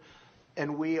stops them.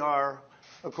 And we are,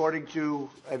 according to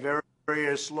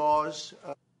various laws.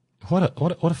 What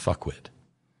a fuckwit.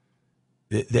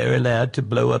 They're allowed to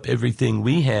blow up everything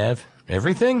we have.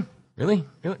 Everything? Really,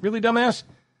 dumbass?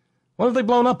 What have they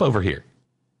blown up over here?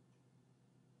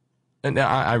 And now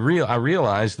I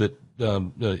realize that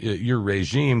your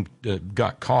regime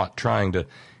got caught trying to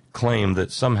claim that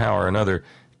somehow or another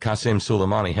Qasem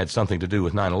Soleimani had something to do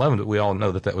with 9/11, but we all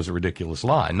know that was a ridiculous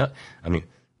lie. No, I mean,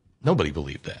 nobody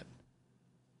believed that.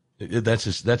 That's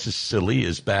as silly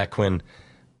as back when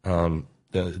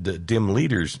the dim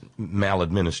leaders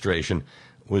maladministration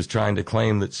was trying to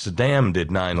claim that Saddam did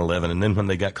 9/11, and then when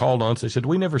they got called on it, they said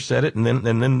we never said it, and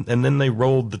then they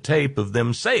rolled the tape of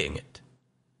them saying it.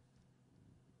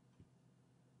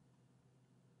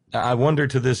 I wonder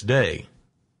to this day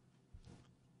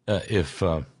if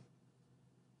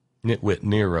nitwit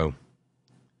Nero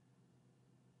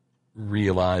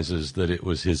realizes that it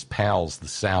was his pals, the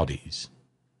Saudis,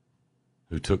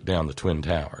 who took down the Twin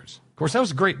Towers. Of course, that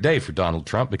was a great day for Donald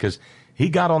Trump because he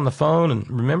got on the phone, and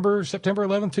remember September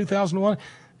 11th, 2001?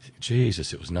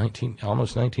 Jesus, it was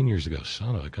almost 19 years ago.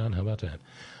 Son of a gun, how about that?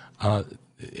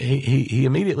 He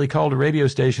immediately called a radio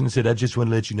station and said, I just want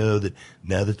to let you know that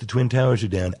now that the Twin Towers are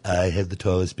down, I have the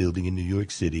tallest building in New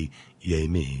York City. Yay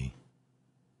me.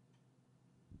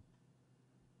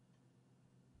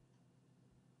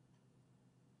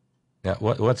 Now,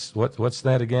 what's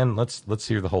that again? Let's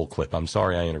hear the whole clip. I'm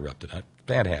sorry I interrupted.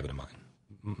 Bad habit of mine.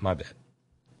 My bad.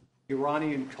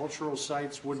 Iranian cultural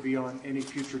sites would be on any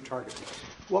future target list.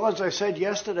 Well, as I said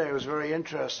yesterday, it was very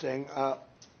interesting.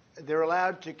 They're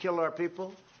allowed to kill our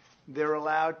people. They're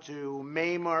allowed to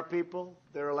maim our people.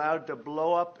 They're allowed to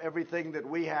blow up everything that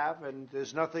we have, and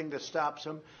there's nothing that stops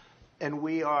them. And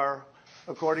we are,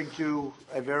 according to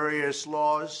various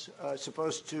laws,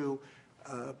 supposed to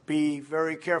be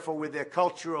very careful with their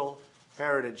cultural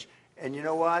heritage. And you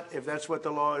know what? If that's what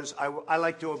the law is, I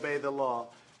like to obey the law.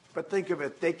 But think of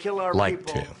it. They kill our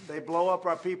people. They blow up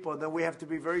our people. And then we have to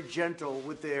be very gentle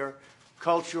with their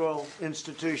cultural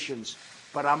institutions.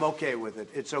 But I'm okay with it.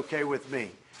 It's okay with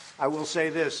me. I will say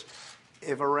this.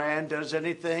 If Iran does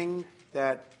anything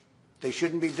that they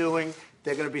shouldn't be doing,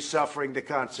 they're going to be suffering the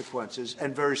consequences,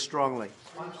 and very strongly.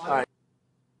 All right.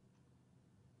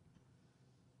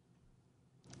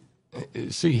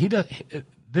 See, he does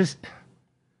this.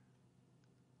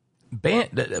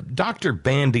 Dr.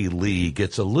 Bandy Lee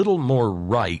gets a little more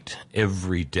right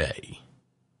every day,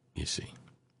 you see.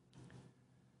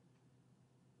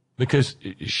 Because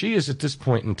she is at this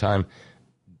point in time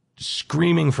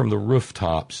screaming from the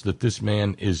rooftops that this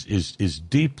man is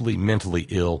deeply mentally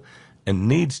ill and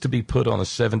needs to be put on a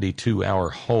 72-hour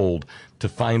hold to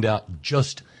find out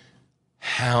just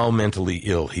how mentally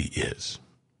ill he is.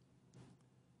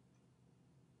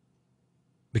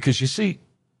 Because, you see,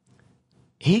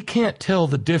 he can't tell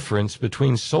the difference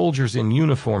between soldiers in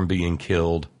uniform being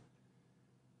killed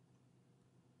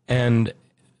and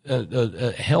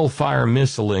hellfire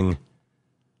missiling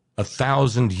a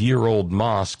 1,000-year-old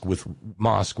mosque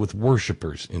with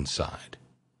worshipers inside.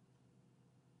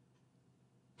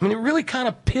 I mean, it really kind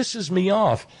of pisses me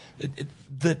off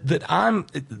that I'm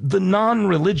the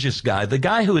non-religious guy, the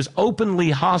guy who is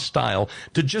openly hostile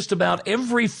to just about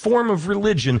every form of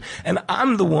religion, and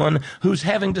I'm the one who's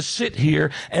having to sit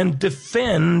here and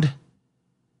defend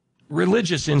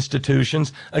religious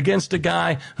institutions against a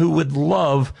guy who would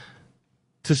love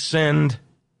to send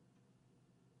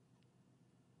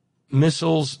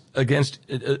missiles against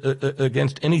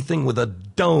anything with a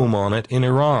dome on it in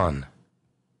Iran.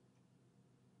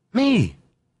 Me.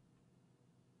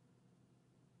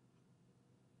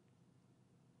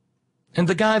 And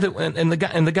the guy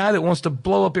that wants to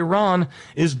blow up Iran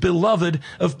is beloved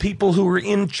of people who are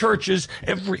in churches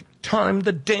every time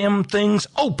the damn thing's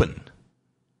open.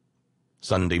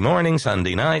 Sunday morning,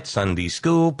 Sunday night, Sunday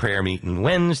school, prayer meeting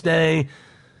Wednesday.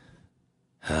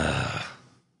 And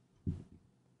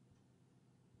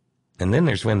then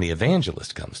there's when the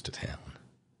evangelist comes to town.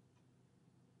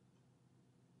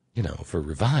 You know, for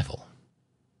revival.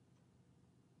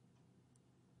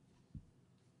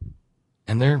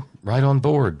 And they're right on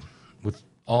board with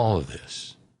all of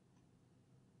this.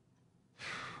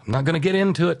 I'm not going to get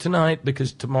into it tonight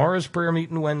because tomorrow's prayer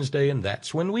meeting Wednesday, and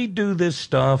that's when we do this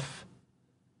stuff.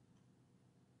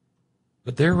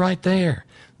 But they're right there.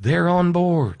 They're on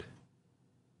board.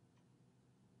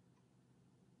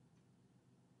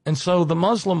 And so the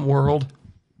Muslim world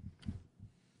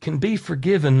can be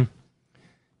forgiven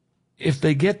if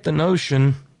they get the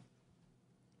notion,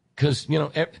 because, you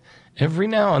know, every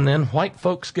now and then white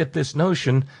folks get this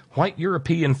notion, white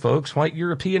European folks, white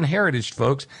European heritage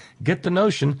folks get the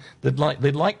notion that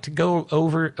they'd like to go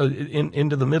over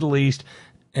into the Middle East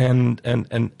and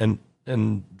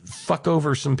fuck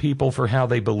over some people for how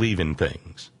they believe in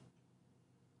things.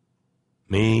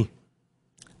 Me,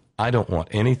 I don't want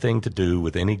anything to do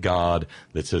with any god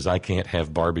that says I can't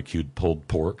have barbecued pulled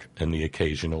pork and the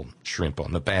occasional shrimp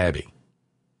on the babby.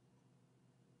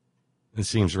 It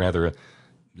seems rather a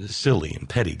silly and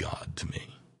petty god to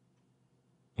me.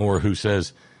 Or who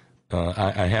says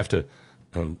I have to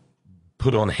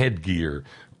put on headgear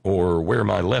or wear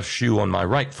my left shoe on my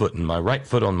right foot and my right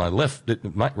foot on my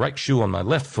right shoe on my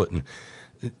left foot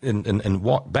and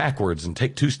walk backwards and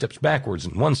take 2 steps backwards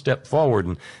and 1 step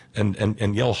forward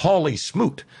and yell Hawley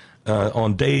Smoot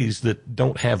on days that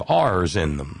don't have R's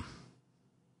in them.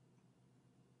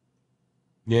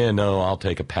 Yeah, no, I'll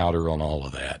take a powder on all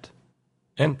of that.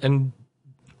 And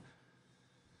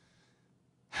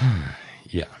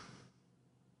yeah.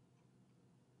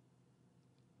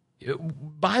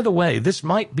 By the way, this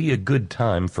might be a good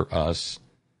time for us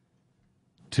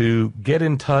to get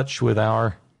in touch with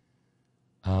our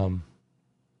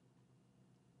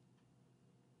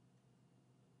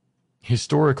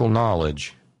historical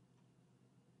knowledge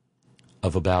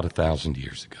of about 1,000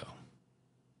 years ago.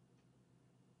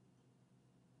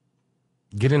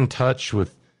 Get in touch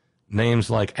with names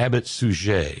like Abbot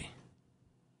Suger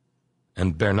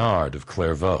and Bernard of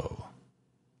Clairvaux,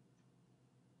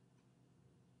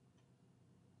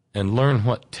 and learn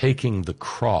what taking the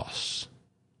cross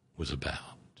was about.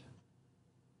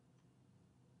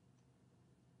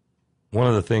 One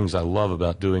of the things I love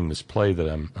about doing this play that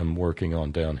I'm working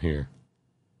on down here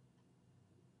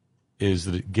is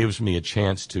that it gives me a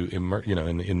chance to in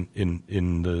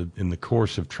the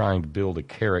course of trying to build a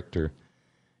character,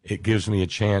 it gives me a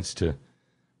chance to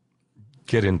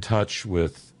get in touch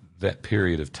with that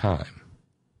period of time.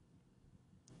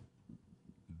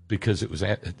 Because it was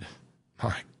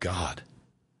my God,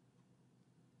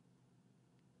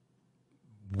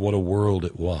 what a world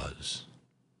it was.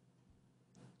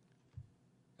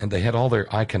 And they had all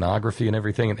their iconography and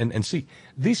everything. And see,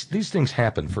 these things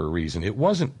happen for a reason. It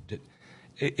wasn't,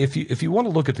 if you want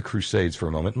to look at the Crusades for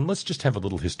a moment, and let's just have a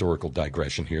little historical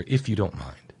digression here, if you don't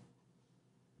mind.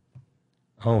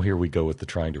 Oh, here we go with the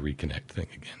trying to reconnect thing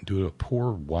again. Do a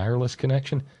poor wireless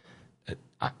connection?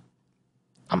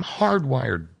 I'm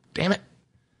hardwired, damn it.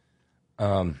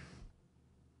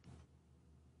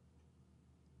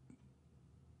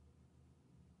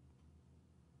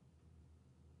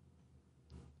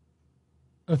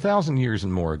 1,000 years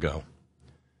and more ago,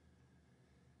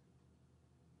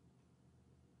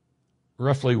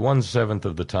 roughly 1/7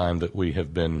 of the time that we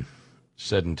have been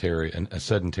sedentary and a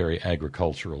sedentary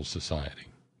agricultural society,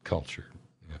 culture,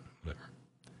 whatever.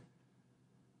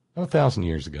 1,000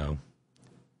 years ago,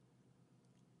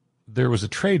 there was a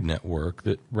trade network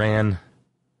that ran,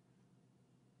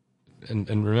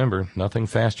 and remember, nothing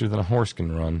faster than a horse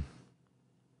can run.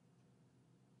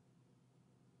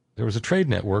 There was a trade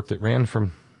network that ran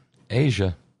from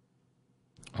Asia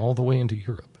all the way into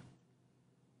Europe.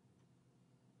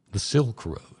 The Silk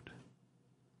Road.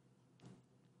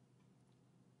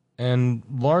 And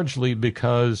largely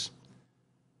because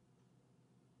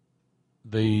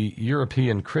the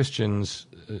European Christians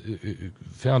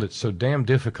found it so damn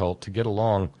difficult to get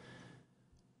along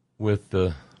with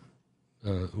the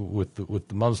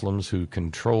Muslims who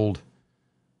controlled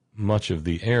much of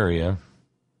the area.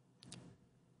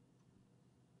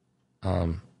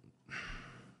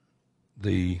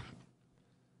 The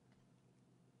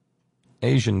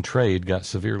Asian trade got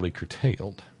severely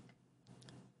curtailed.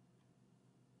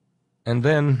 And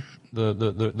then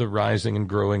the rising and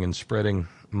growing and spreading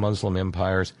Muslim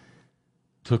empires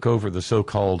took over the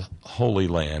so-called Holy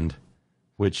Land,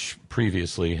 which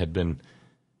previously had been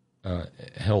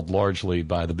held largely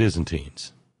by the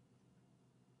Byzantines.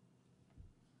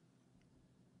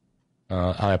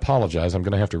 I apologize. I'm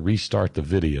going to have to restart the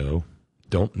video.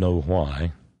 Don't know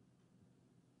why,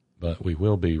 but we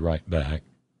will be right back.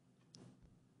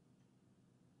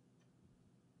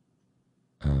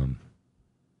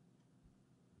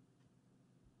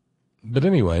 But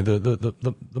anyway, the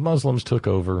Muslims took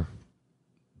over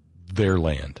their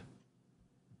land.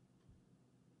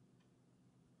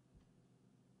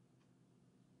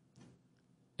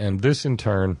 And this, in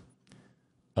turn,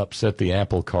 upset the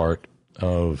apple cart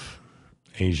of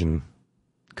Asian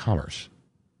commerce.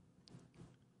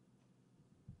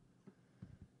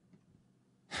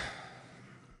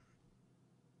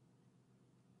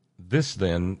 This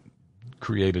then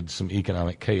created some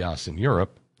economic chaos in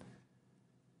Europe.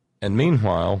 And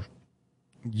meanwhile,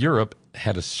 Europe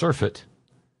had a surfeit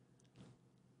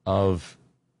of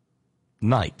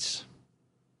knights,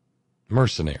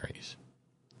 mercenaries.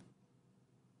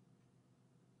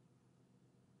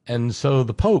 And so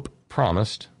the Pope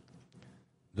promised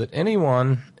that any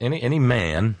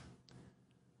man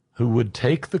who would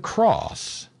take the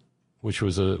cross, which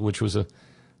was a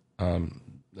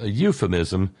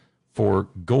euphemism for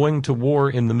going to war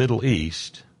in the Middle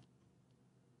East,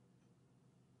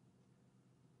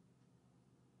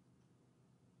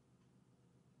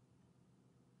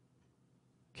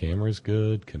 camera's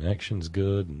good, connection's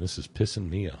good, and this is pissing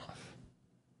me off.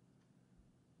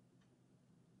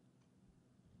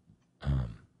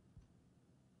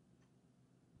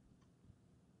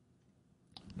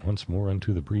 Once more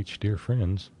unto the breach, dear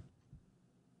friends.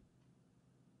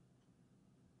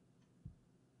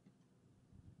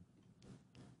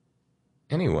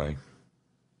 Anyway,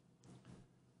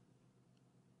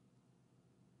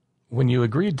 when you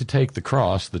agreed to take the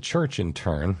cross, the church in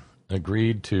turn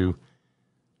agreed to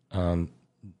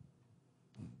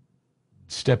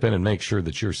step in and make sure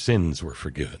that your sins were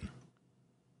forgiven.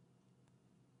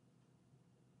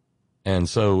 And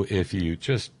so if you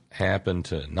just happen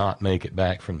to not make it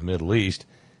back from the Middle East,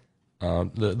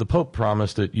 the Pope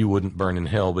promised that you wouldn't burn in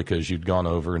hell because you'd gone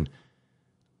over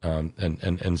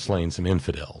and slain some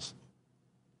infidels.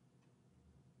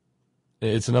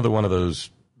 It's another one of those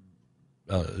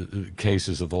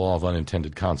cases of the law of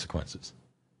unintended consequences.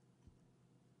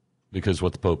 Because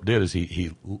what the Pope did is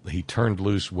he turned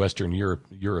loose Western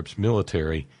Europe's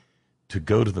military to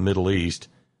go to the Middle East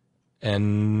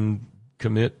and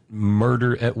commit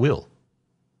murder at will,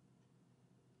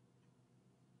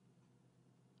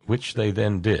 which they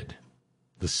then did.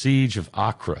 The siege of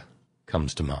Acre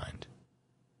comes to mind.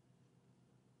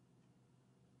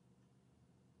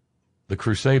 The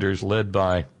Crusaders, led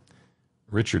by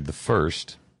Richard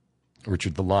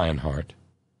the Lionheart,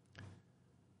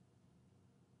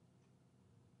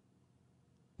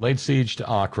 laid siege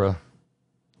to Acre,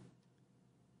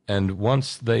 and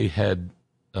once they had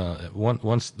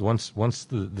once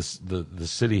the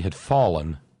city had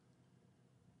fallen,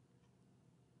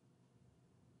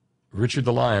 Richard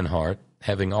the Lionheart,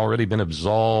 having already been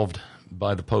absolved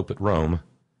by the Pope at Rome,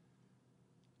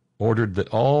 ordered that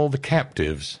all the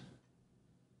captives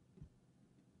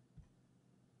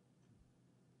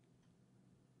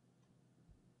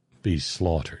be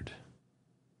slaughtered.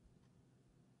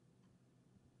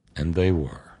 And they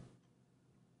were.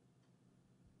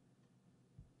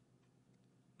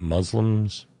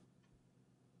 Muslims,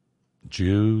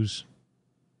 Jews,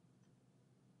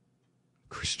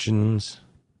 Christians.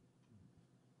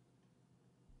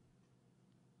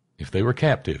 If they were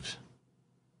captives,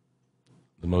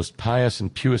 the most pious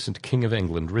and puissant King of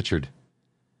England, Richard,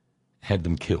 had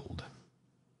them killed.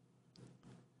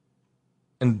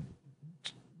 And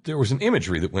there was an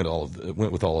imagery that went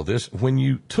with all of this. When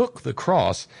you took the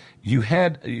cross, you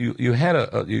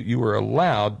were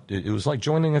allowed. It was like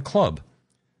joining a club,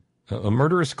 a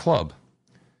murderous club,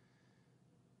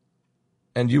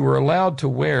 and you were allowed to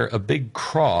wear a big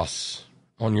cross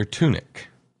on your tunic,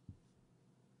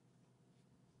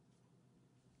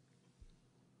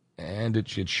 and it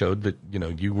showed that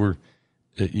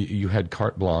you had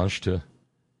carte blanche to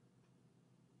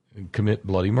commit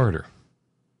bloody murder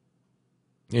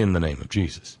in the name of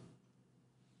Jesus.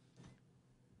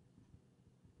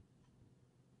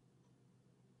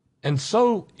 And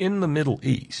so in the Middle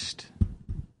East,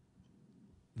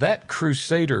 that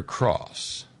crusader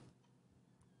cross,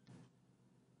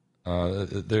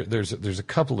 there's a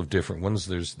couple of different ones.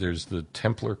 There's the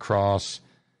Templar cross,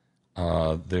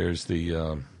 there's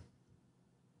the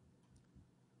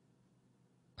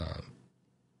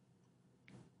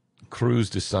Cruz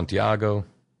de Santiago.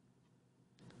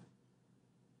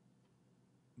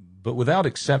 But without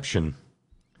exception,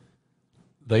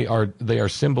 they are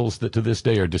symbols that to this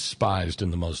day are despised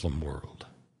in the Muslim world,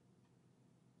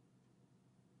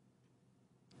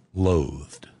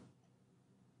 loathed,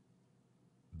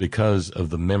 because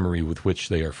of the memory with which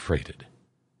they are freighted.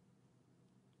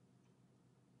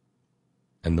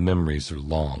 And the memories are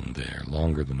long there,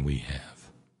 longer than we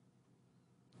have.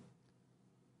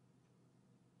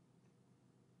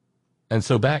 And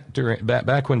so back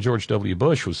when George W.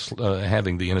 Bush was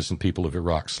having the innocent people of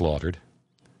Iraq slaughtered,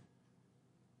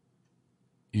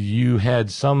 you had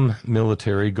some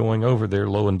military going over there,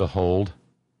 lo and behold,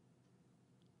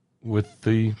 with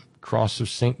the cross of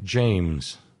St.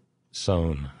 James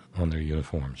sewn on their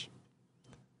uniforms.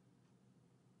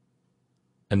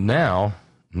 And now,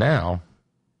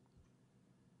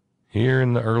 here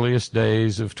in the earliest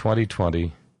days of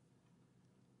 2020,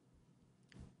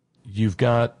 you've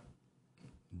got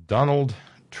Donald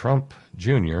Trump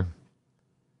Jr.,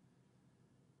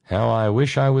 how I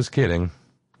wish I was kidding,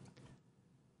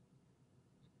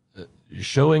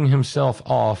 showing himself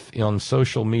off on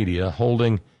social media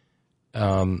holding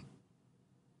an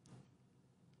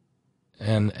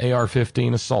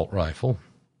AR-15 assault rifle.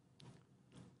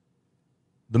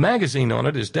 The magazine on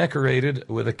it is decorated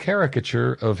with a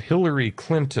caricature of Hillary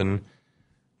Clinton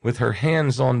with her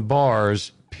hands on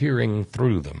bars peering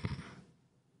through them.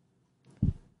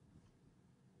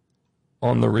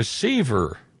 On the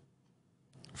receiver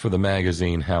for the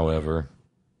magazine, however,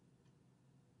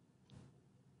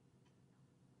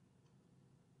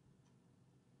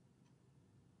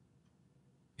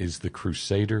 is the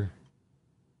Crusader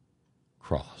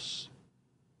cross.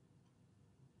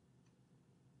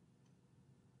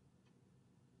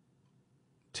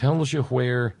 Tells you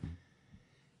where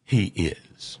he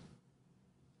is.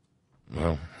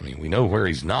 Well, I mean, we know where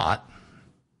he's not.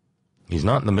 He's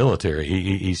not in the military.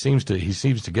 He seems to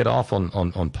get off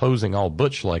on posing all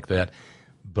butch like that.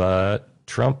 But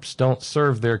Trumps don't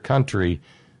serve their country.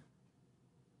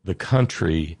 The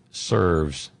country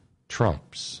serves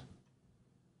Trumps.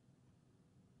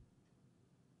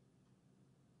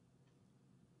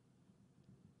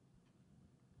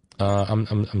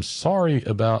 I'm sorry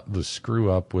about the screw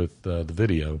up with the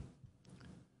video.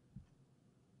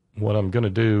 What I'm going to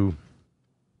do,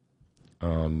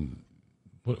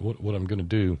 what I'm going to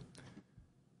do,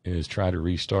 is try to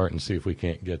restart and see if we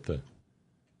can't get the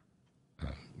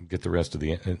rest of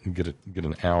the get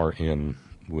an hour in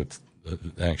with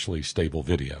actually stable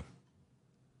video.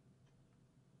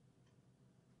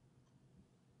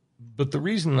 But the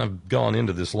reason I've gone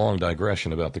into this long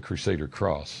digression about the Crusader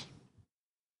cross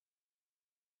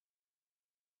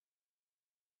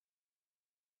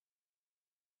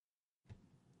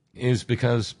is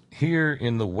because here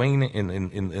in the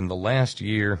in the last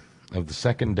year of the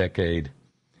second decade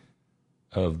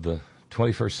of the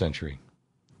 21st century,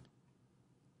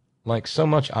 like so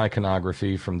much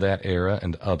iconography from that era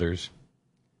and others,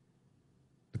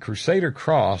 the Crusader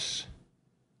cross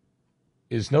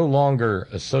is no longer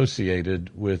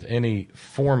associated with any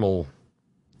formal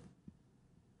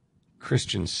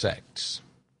Christian sects.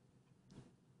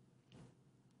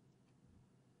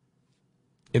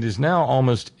 It is now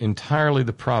almost entirely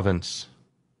the province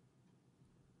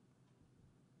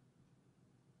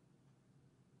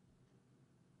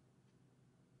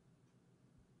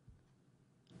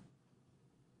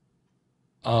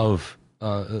of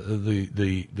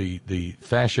the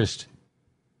fascist,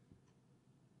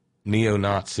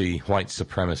 neo-Nazi, white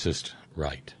supremacist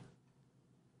right.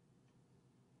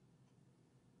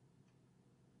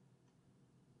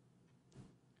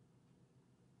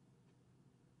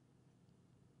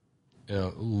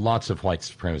 Lots of white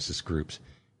supremacist groups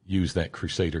use that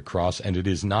Crusader cross, and it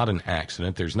is not an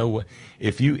accident. There's no way.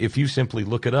 If you simply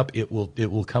look it up, it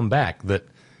will come back that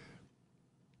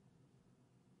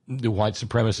the white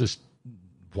supremacist,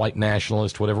 white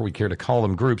nationalist, whatever we care to call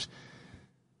them, groups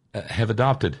have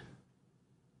adopted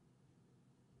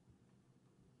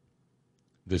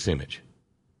this image.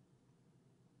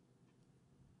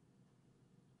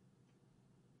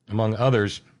 Among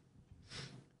others,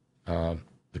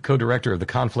 the co-director of the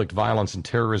Conflict, Violence, and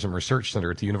Terrorism Research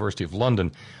Center at the University of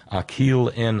London,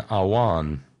 Akil N.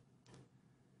 Awan,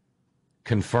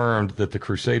 confirmed that the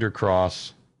Crusader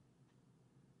cross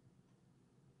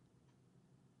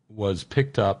was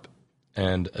picked up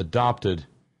and adopted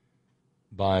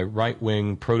by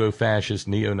right-wing, proto-fascist,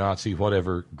 neo-Nazi,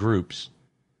 whatever groups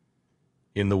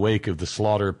in the wake of the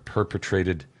slaughter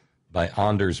perpetrated by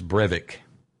Anders Breivik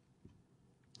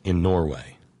in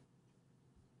Norway.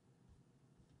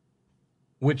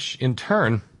 Which, in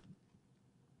turn,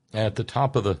 at the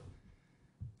top of the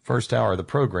first hour of the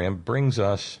program, brings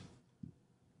us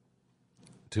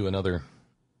to another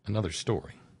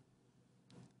story.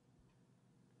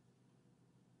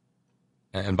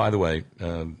 And by the way,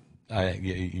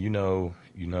 you know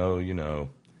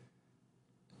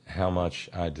how much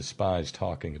I despise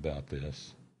talking about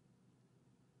this,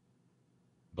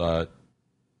 but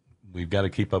we've got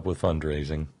to keep up with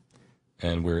fundraising,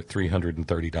 and we're at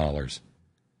 $330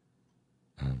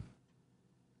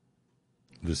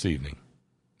 this evening.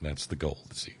 That's the goal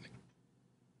this evening.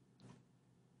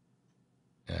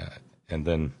 And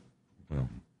then, well,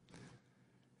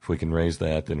 if we can raise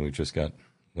that, then we've just got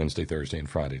Wednesday, Thursday, and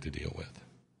Friday to deal with.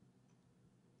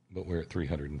 But we're at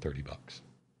 $330.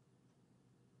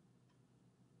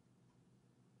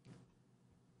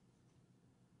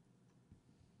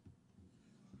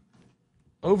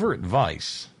 Over at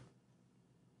Vice,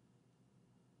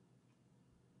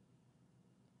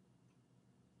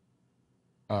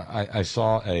 I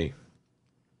saw a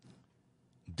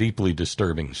deeply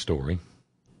disturbing story.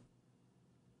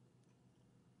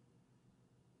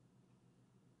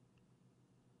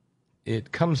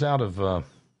 It comes out of,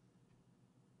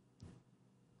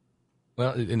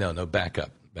 back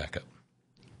up.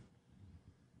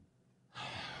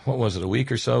 What was it, a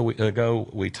week or so ago,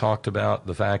 we talked about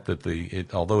the fact that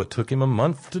although it took him a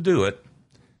month to do it,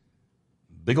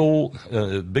 big old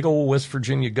West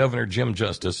Virginia Governor Jim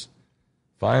Justice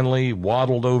finally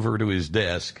waddled over to his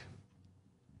desk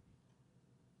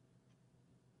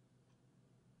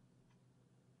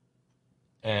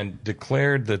and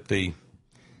declared that the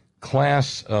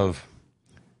class of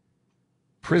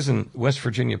West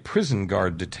Virginia prison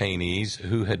guard detainees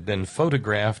who had been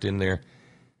photographed in their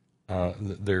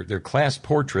class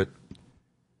portrait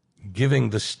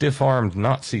giving the stiff-armed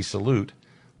Nazi salute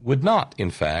would not, in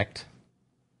fact,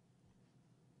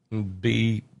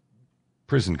 be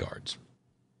prison guards,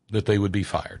 that they would be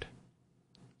fired.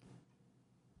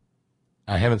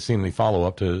 I haven't seen any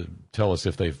follow-up to tell us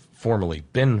if they've formally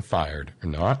been fired or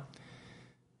not.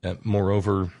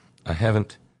 Moreover,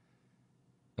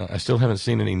 I still haven't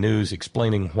seen any news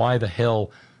explaining why the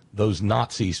hell those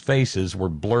Nazis' faces were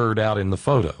blurred out in the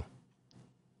photo.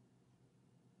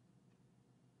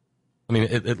 I mean,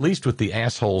 at least with the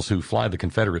assholes who fly the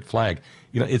Confederate flag,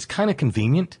 it's kind of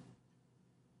convenient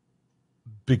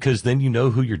because then you know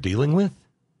who you're dealing with.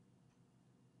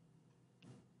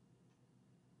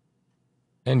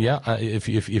 And yeah, if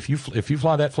you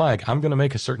fly that flag, I'm going to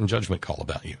make a certain judgment call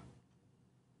about you.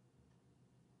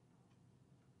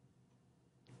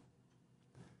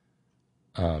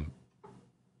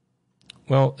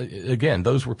 Well, again,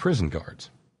 those were prison guards.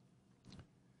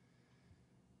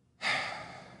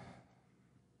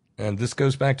 And this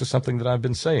goes back to something that I've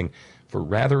been saying for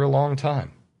rather a long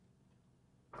time.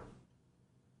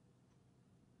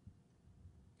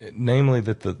 Namely,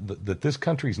 that this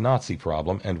country's Nazi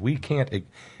problem, and we can't,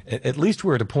 at least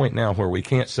we're at a point now where we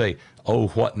can't say, oh,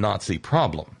 what Nazi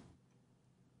problem?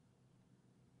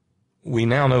 We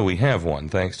now know we have one,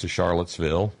 thanks to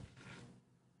Charlottesville,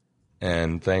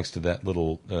 and thanks to that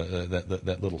little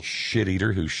that little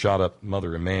shit-eater who shot up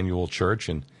Mother Emanuel Church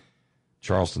in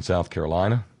Charleston, South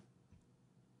Carolina.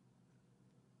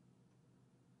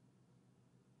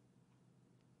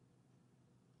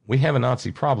 We have a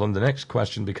Nazi problem. The next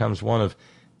question becomes one of,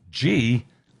 gee,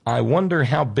 I wonder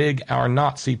how big our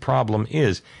Nazi problem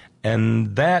is.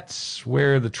 And that's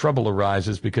where the trouble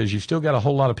arises, because you've still got a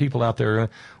whole lot of people out there.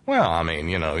 Well, I mean,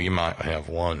 you might have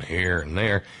one here and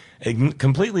there,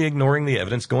 completely ignoring the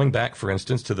evidence. Going back, for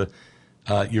instance, to the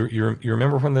you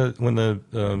remember when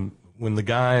the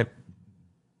guy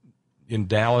in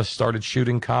Dallas started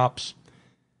shooting cops,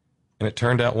 and it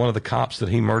turned out one of the cops that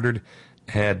he murdered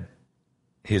had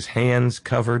his hands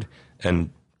covered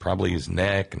and probably his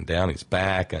neck and down his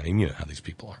back. I mean, you know how these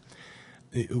people are,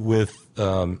 with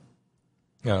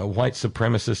white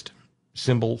supremacist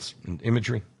symbols and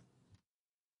imagery.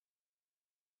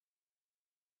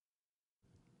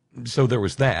 So there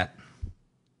was that.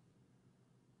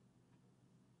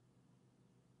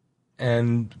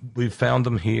 And we've found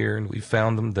them here and we've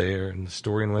found them there, and the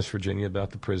story in West Virginia about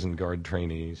the prison guard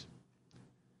trainees.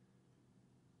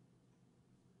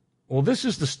 Well, this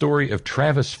is the story of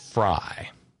Travis Fry.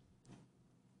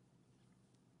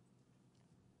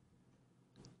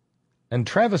 And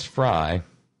Travis Fry,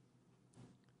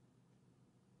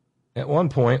 at one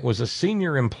point, was a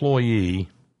senior employee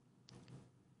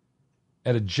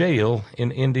at a jail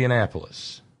in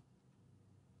Indianapolis.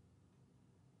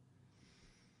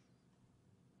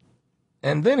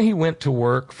 And then he went to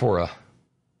work for a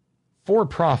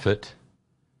for-profit,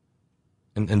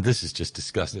 and this is just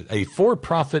disgusting, a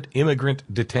for-profit immigrant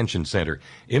detention center.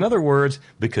 In other words,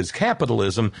 because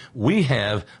capitalism, we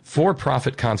have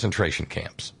for-profit concentration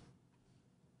camps.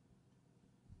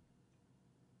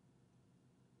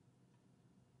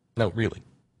 No, really.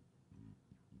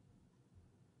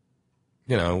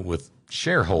 You know, with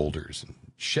shareholders and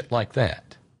shit like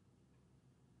that.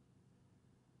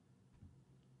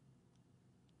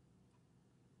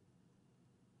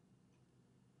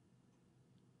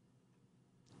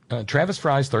 Travis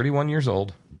Fry's 31 years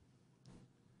old,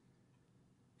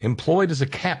 employed as a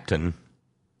captain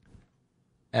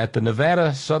at the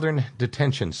Nevada Southern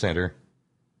Detention Center,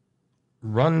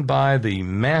 run by the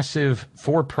massive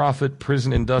for-profit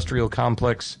prison industrial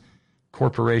complex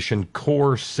corporation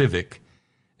Core Civic,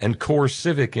 and Core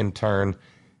Civic, in turn,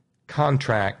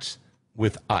 contracts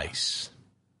with ICE.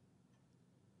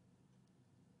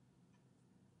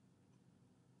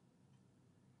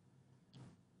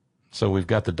 So we've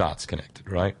got the dots connected,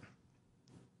 right?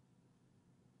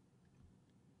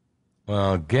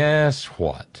 Well, guess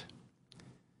what?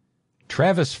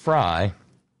 Travis Fry,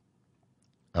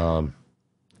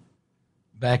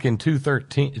 back in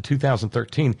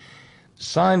 2013,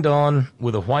 signed on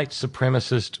with a white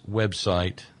supremacist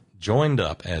website, joined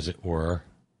up, as it were,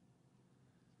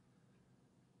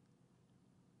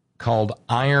 called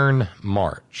Iron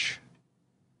March.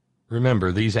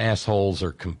 Remember, these assholes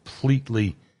are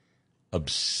completely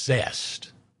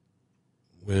obsessed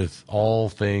with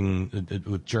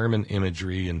with German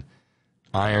imagery and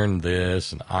iron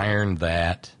this and iron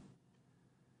that.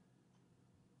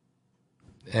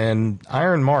 And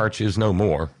Iron March is no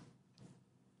more.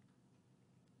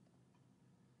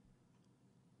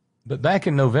 But back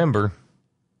in November,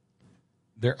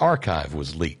 their archive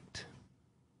was leaked.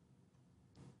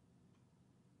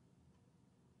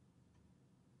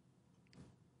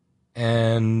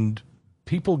 And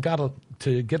people got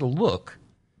to get a look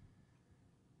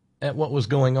at what was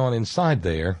going on inside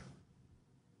there.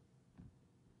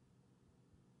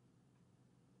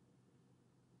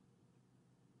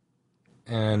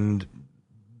 And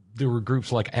there were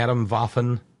groups like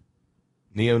Atomwaffen,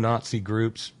 neo-Nazi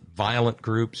groups, violent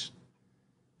groups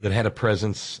that had a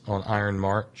presence on Iron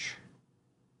March.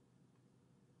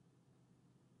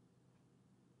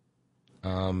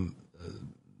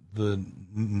 The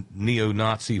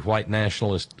neo-Nazi white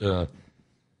nationalist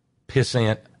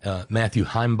pissant Matthew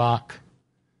Heimbach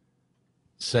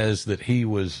says that he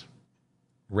was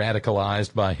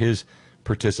radicalized by his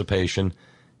participation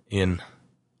in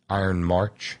Iron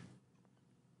March.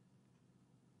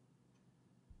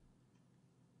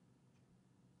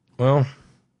 Well,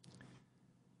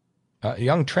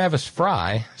 young Travis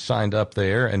Fry signed up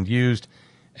there and used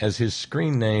as his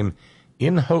screen name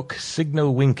In Hoc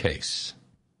Signo Vinces.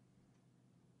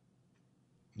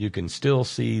 You can still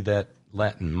see that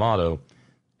Latin motto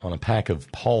on a pack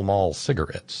of Pall Mall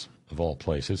cigarettes, of all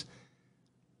places.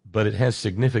 But it has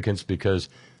significance because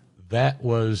that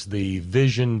was the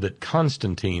vision that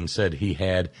Constantine said he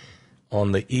had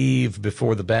on the eve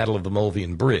before the Battle of the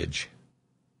Milvian Bridge.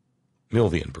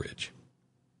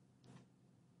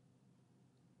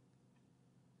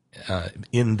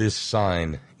 In this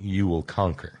sign you will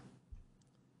conquer.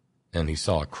 And he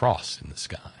saw a cross in the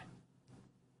sky.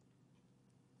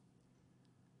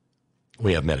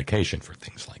 We have medication for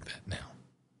things like that now.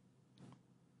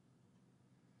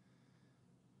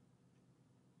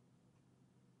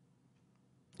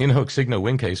 In Hoc Signo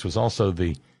Vinces was also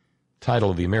the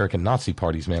title of the American Nazi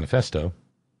Party's manifesto.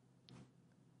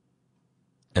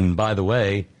 And by the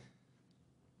way,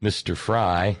 Mr.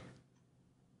 Fry,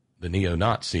 the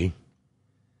neo-Nazi,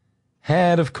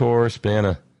 had, of course, been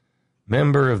a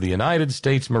member of the United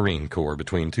States Marine Corps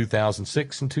between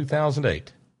 2006 and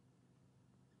 2008.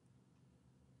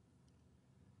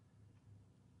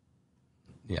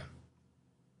 Yeah.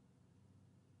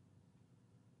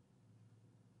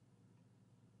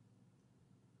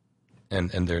 And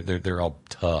they're all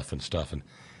tough and stuff. And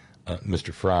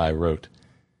Mr. Fry wrote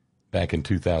back in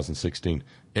 2016,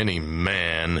 any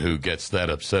man who gets that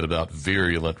upset about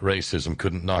virulent racism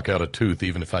couldn't knock out a tooth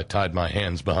even if I tied my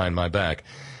hands behind my back.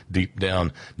 Deep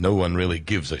down, no one really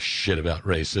gives a shit about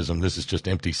racism. This is just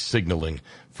empty signaling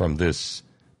from this,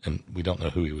 and we don't know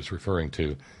who he was referring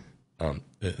to,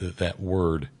 that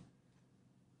word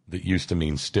that used to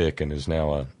mean stick and is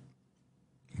now a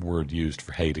word used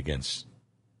for hate against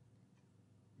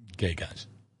gay guys.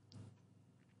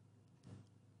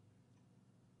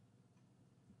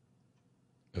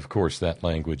 Of course, that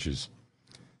language is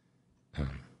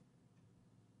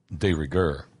de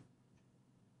rigueur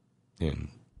in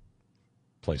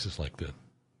places like the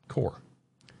Corps.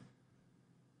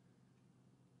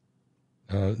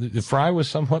 Fry was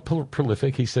somewhat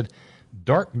prolific. He said,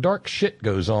 dark shit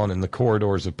goes on in the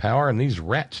corridors of power, and these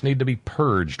rats need to be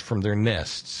purged from their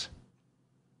nests.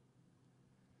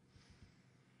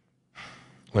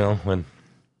 Well, when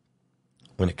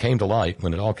it came to light,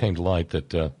 when it all came to light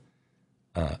that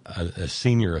a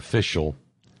senior official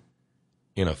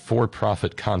in a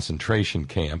for-profit concentration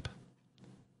camp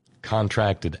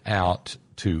contracted out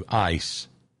to ICE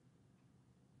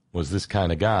was this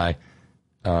kind of guy,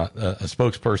 a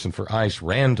spokesperson for ICE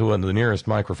ran to the nearest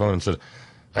microphone and said,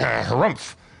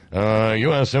 "Harumph,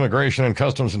 U.S. Immigration and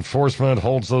Customs Enforcement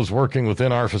holds those working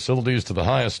within our facilities to the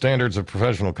highest standards of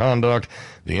professional conduct.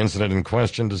 The incident in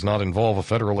question does not involve a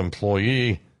federal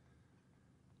employee.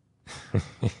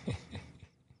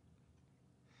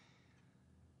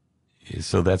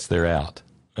 So that's their out.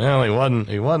 Well,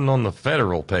 he wasn't on the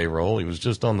federal payroll. He was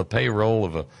just on the payroll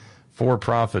of a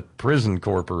for-profit prison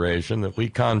corporation that we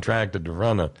contracted to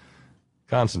run a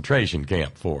concentration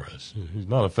camp for us. He's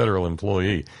not a federal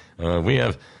employee. We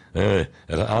have, at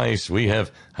ICE, we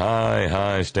have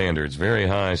high standards, very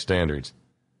high standards.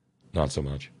 Not so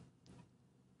much.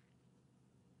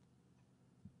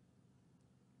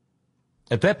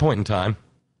 At that point in time,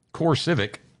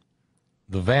 CoreCivic,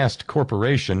 the vast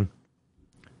corporation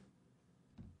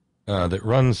that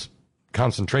runs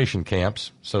concentration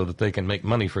camps so that they can make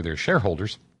money for their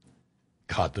shareholders.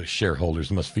 God, those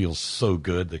shareholders must feel so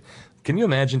good. Can you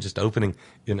imagine just opening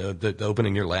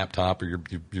your laptop or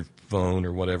your phone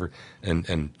or whatever,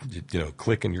 and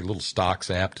clicking your little stocks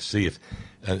app to see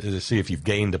if you've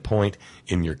gained a point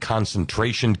in your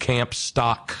concentration camp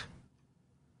stock?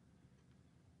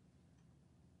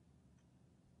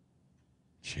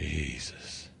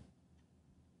 Jesus,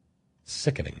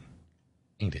 sickening,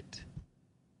 ain't it?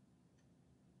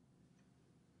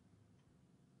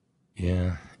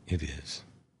 Yeah, it is.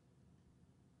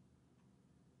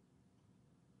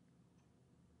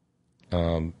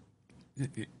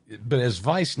 But as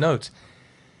Vice notes,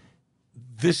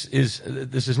 this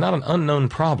is not an unknown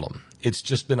problem. It's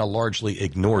just been a largely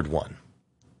ignored one.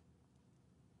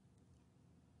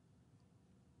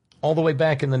 All the way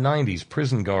back in the 90s,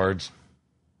 prison guards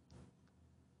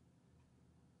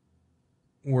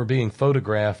were being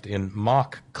photographed in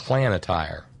mock Klan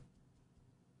attire.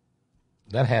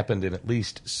 That happened in at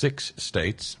least 6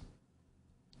 states.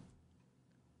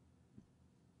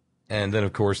 And then,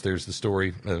 of course, there's the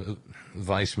story,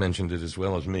 Vice mentioned it as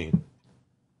well as me,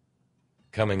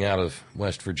 coming out of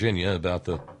West Virginia about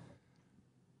the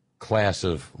class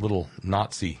of little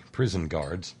Nazi prison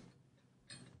guards.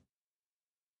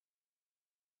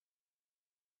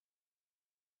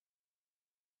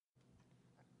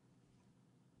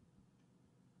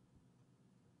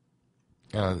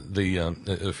 For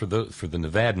the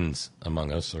Nevadans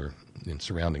among us, or in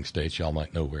surrounding states, y'all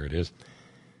might know where it is.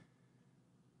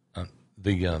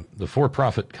 The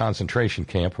for-profit concentration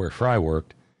camp where Fry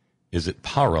worked is at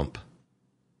Pahrump,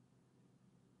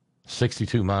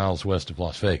 62 miles west of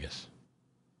Las Vegas.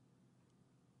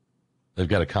 They've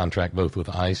got a contract both with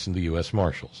ICE and the U.S.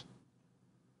 Marshals.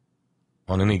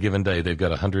 On any given day, they've got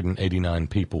 189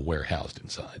 people warehoused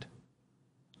inside.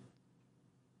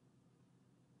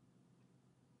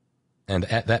 And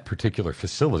at that particular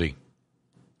facility,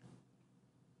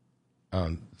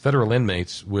 federal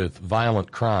inmates with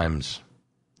violent crimes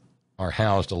are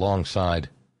housed alongside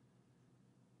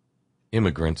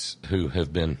immigrants who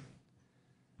have been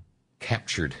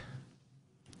captured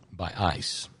by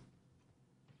ICE.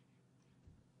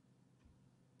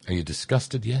 Are you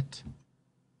disgusted yet?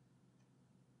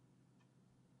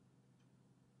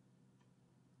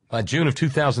 By June of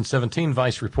 2017,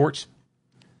 Vice reports,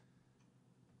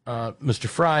 Mr.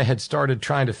 Fry had started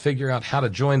trying to figure out how to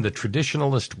join the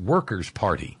Traditionalist Workers'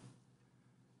 Party.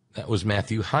 That was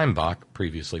Matthew Heimbach,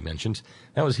 previously mentioned.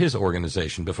 That was his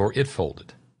organization before it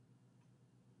folded.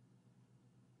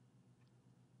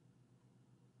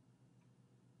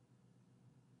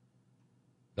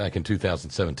 Back in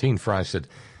 2017, Fry said,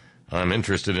 I'm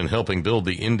interested in helping build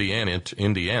the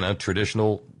Indiana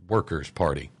Traditional Workers'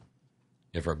 Party.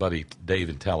 If our buddy Dave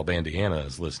in Talibandiana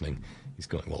is listening, he's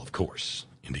going, well, of course,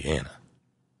 Indiana.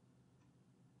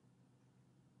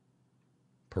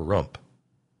 Pahrump,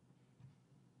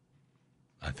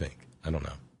 I think. I don't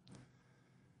know.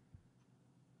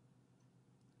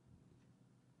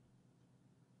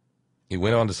 He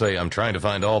went on to say, I'm trying to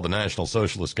find all the National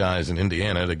Socialist guys in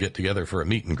Indiana to get together for a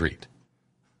meet and greet.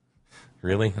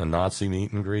 Really? A Nazi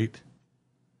meet and greet?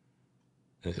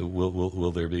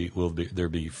 Will there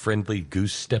be friendly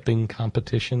goose-stepping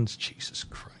competitions? Jesus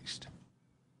Christ.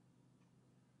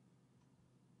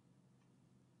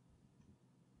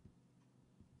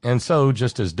 And so,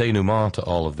 just as denouement to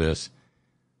all of this,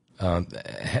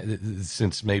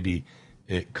 since maybe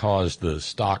it caused the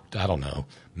stock, I don't know,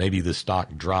 maybe the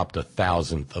stock dropped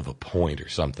 1,000th of a point or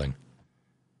something.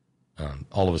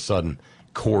 All of a sudden,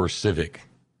 CoreCivic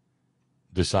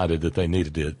decided that they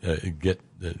needed to get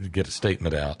a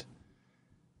statement out,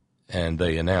 and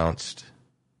they announced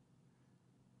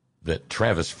that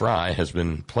Travis Fry has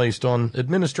been placed on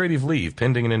administrative leave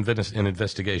pending an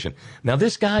investigation. Now,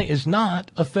 this guy is not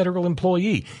a federal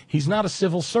employee. He's not a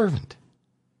civil servant.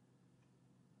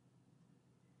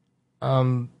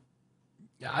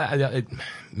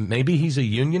 Maybe he's a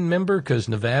union member because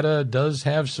Nevada does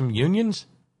have some unions.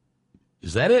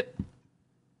 Is that it?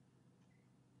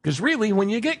 Because really, when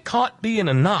you get caught being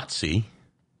a Nazi,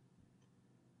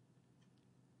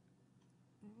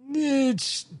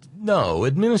 it's no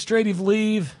administrative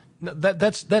leave.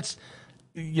 That's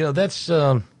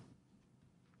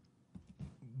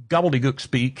gobbledygook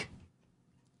speak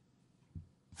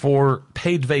for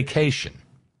paid vacation.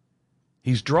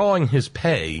 He's drawing his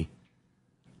pay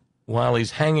while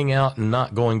he's hanging out and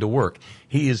not going to work.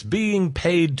 He is being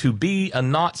paid to be a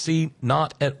Nazi,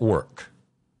 not at work.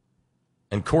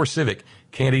 And CoreCivic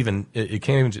can't even,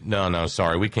 no,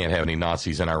 sorry, we can't have any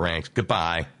Nazis in our ranks.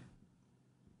 Goodbye.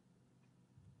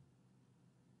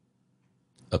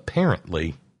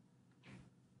 Apparently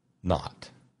not.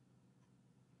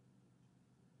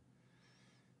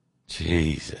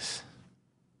 Jesus.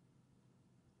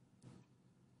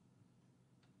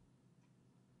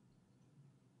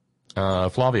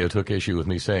 Flavio took issue with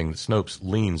me saying that Snopes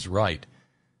leans right.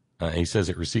 He says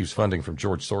it receives funding from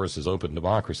George Soros's Open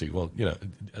Democracy. Well,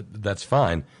 that's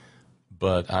fine,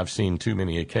 but I've seen too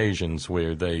many occasions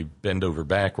where they bend over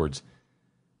backwards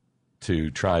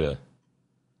to try to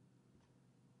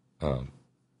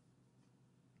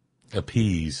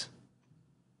appease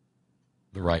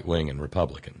the right wing and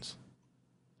Republicans.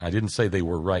 I didn't say they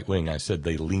were right wing. I said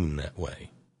they lean that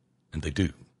way, and they do.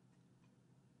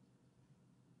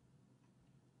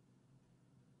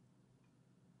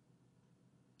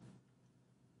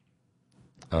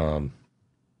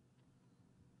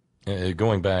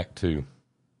 Going back to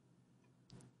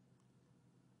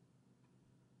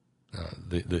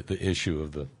the issue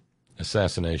of the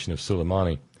assassination of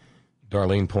Soleimani,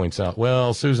 Darlene points out,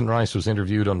 well, Susan Rice was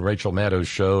interviewed on Rachel Maddow's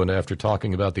show, and after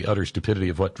talking about the utter stupidity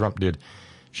of what Trump did,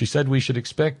 she said we should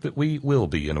expect that we will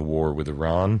be in a war with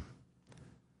Iran.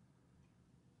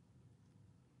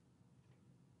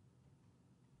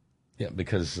 Yeah,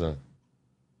 because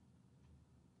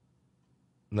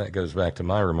that goes back to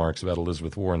my remarks about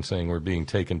Elizabeth Warren saying we're being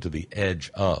taken to the edge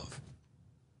of.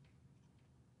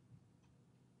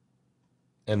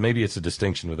 And maybe it's a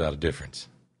distinction without a difference.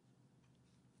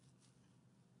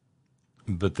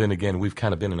 But then again, we've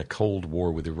kind of been in a Cold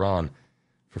War with Iran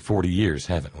for 40 years,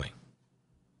 haven't we?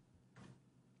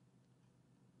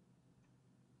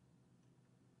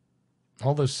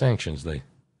 All those sanctions, they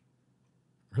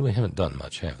really haven't done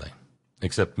much, have they?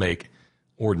 Except make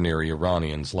ordinary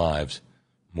Iranians' lives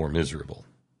more miserable.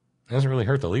 It hasn't really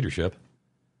hurt the leadership.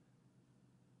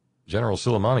 General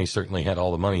Soleimani certainly had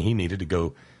all the money he needed to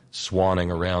go swanning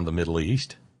around the Middle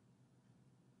East.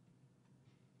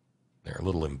 They're a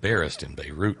little embarrassed in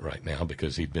Beirut right now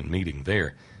because he'd been meeting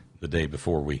there the day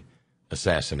before we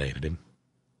assassinated him.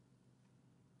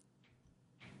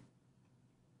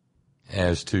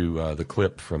 As to the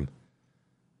clip from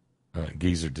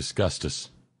Geezer Disgustus,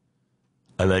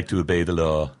 I like to obey the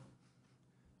law.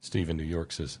 Steve in New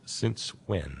York says, since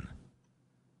when?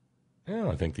 Well,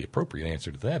 I think the appropriate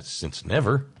answer to that is since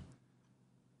never.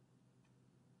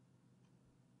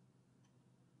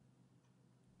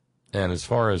 And as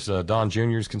far as Don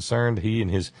Jr. is concerned, he and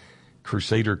his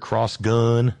Crusader cross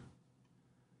gun.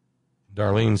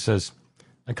 Darlene says,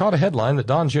 I caught a headline that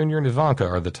Don Jr. and Ivanka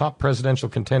are the top presidential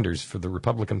contenders for the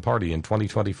Republican Party in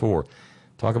 2024.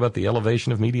 Talk about the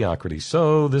elevation of mediocrity.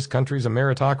 So this country's a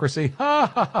meritocracy? Ha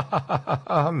ha ha ha ha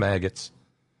ha, maggots.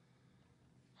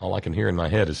 All I can hear in my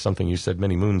head is something you said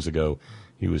many moons ago.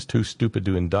 He was too stupid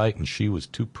to indict and she was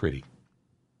too pretty.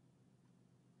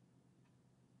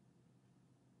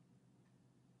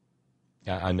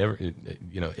 I never,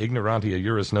 ignorantia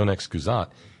juris non excusat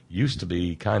used to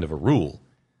be kind of a rule,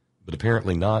 but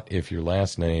apparently not if your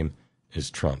last name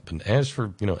is Trump. And as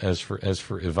for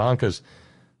Ivanka's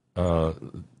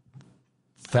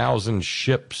 1,000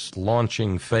 ships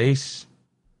launching face,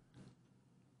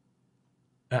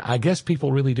 I guess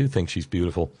people really do think she's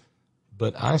beautiful.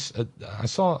 But I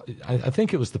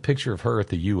think it was the picture of her at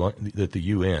the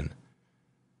UN.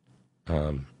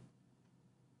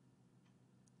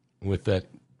 With that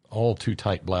all too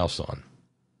tight blouse on.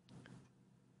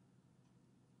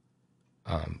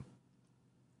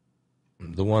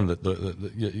 The one that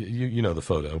you know the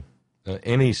photo.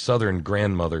 Any Southern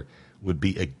grandmother would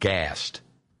be aghast,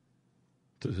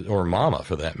 or mama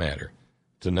for that matter,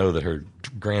 to know that her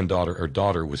granddaughter or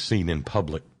daughter was seen in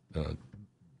public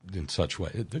in such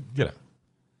way.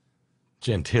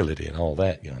 Gentility and all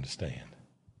that, you understand.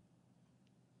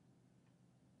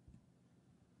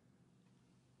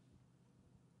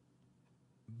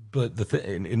 But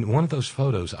in one of those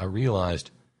photos, I realized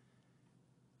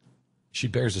she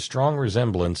bears a strong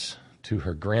resemblance to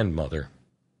her grandmother,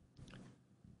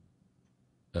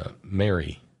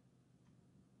 Mary.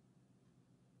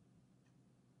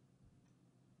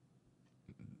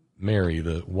 Mary,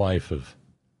 the wife of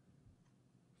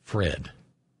Fred.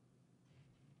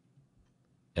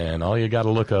 And all you got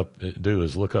to do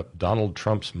is look up Donald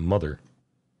Trump's mother,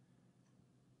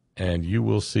 and you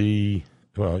will see.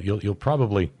 Well, you'll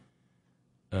probably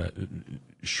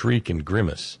shriek and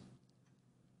grimace,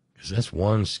 because that's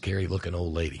one scary-looking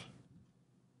old lady.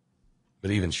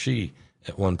 But even she,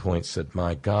 at one point, said,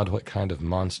 "My God, what kind of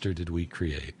monster did we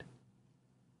create?"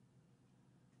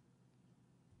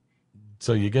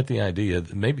 So you get the idea.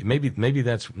 Maybe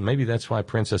that's why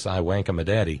Princess I wank my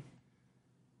daddy,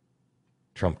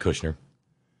 Trump Kushner.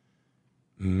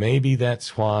 Maybe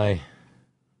that's why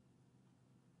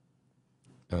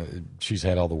she's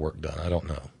had all the work done. I don't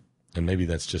know. And maybe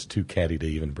that's just too catty to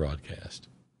even broadcast.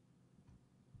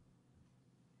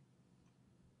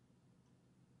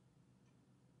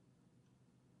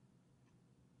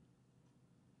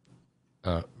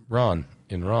 Ron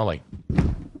in Raleigh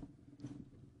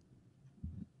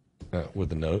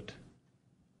with a note.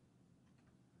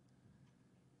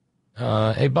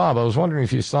 Hey, Bob, I was wondering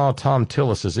if you saw Tom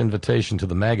Tillis's invitation to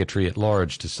the maggotry at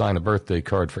large to sign a birthday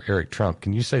card for Eric Trump.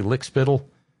 Can you say lickspittle,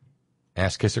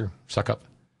 ass kisser, suck up?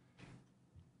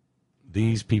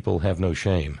 These people have no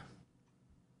shame.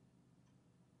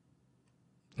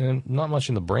 And not much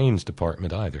in the brains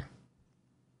department either.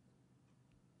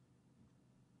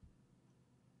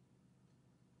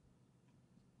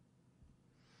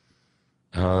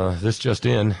 This just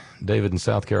in. David in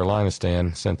South Carolina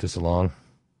sent this along.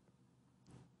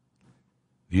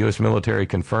 The U.S. military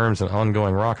confirms an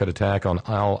ongoing rocket attack on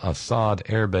al-Assad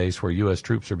air base where U.S.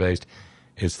 troops are based.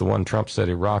 It's the one Trump said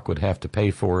Iraq would have to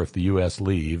pay for if the U.S.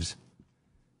 leaves.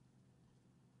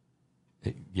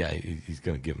 Yeah, he's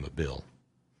going to give him a bill.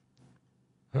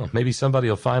 Well, maybe somebody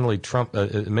will finally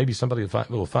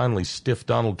will finally stiff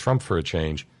Donald Trump for a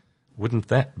change. Wouldn't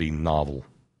that be novel?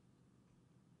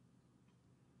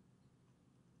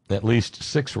 At least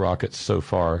 6 rockets so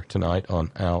far tonight on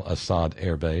al-Assad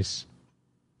air base.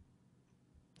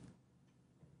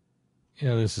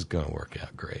 Yeah, this is going to work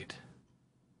out great.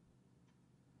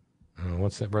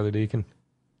 What's that, Brother Deacon?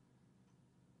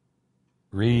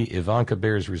 Ivanka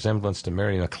bears resemblance to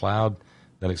Mary McLeod.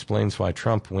 That explains why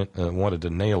Trump wanted to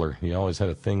nail her. He always had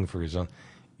a thing for his own.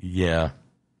 Yeah,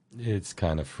 it's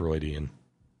kind of Freudian.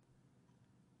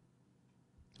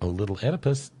 Oh, little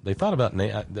Oedipus. They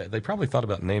probably thought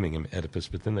about naming him Oedipus,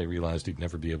 but then they realized he'd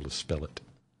never be able to spell it.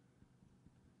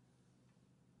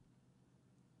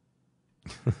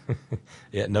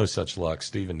 Yeah, no such luck.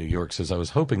 Steve in New York says, I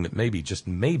was hoping that maybe, just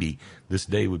maybe, this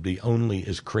day would be only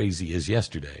as crazy as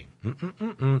yesterday.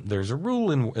 There's a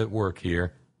rule at work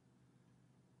here.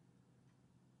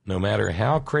 No matter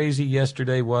how crazy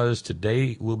yesterday was,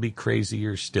 today will be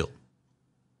crazier still.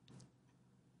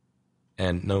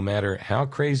 And no matter how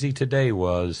crazy today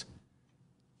was,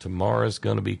 tomorrow's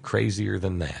going to be crazier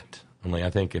than that. Only I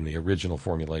think in the original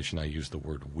formulation I used the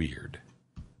word weird.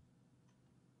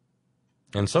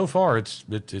 And so far it's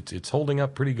holding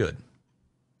up pretty good.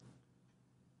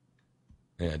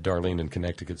 Yeah, Darlene in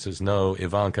Connecticut says, no,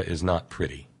 Ivanka is not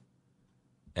pretty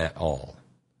at all.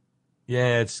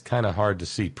 Yeah, it's kind of hard to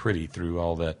see pretty through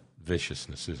all that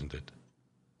viciousness, isn't it?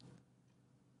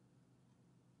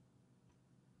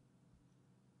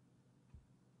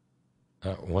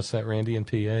 What's that, Randy in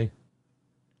PA?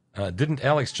 Didn't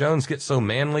Alex Jones get so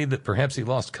manly that perhaps he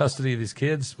lost custody of his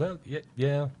kids? Well,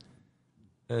 yeah.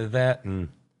 That and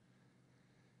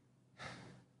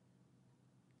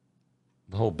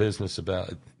the whole business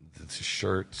about the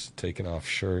shirts, taking off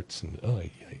shirts, and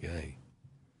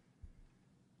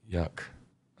yuck.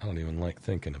 I don't even like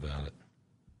thinking about it.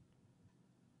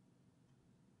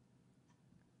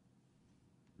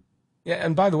 Yeah,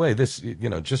 and by the way, this,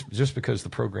 just because the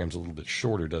program's a little bit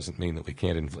shorter doesn't mean that we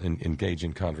can't engage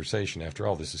in conversation. After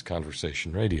all, this is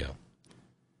conversation radio.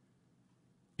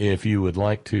 If you would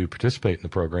like to participate in the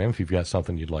program, if you've got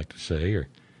something you'd like to say, or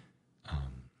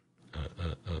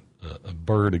a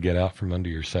burr to get out from under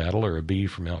your saddle, or a bee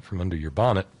out from under your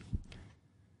bonnet,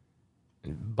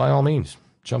 by all means,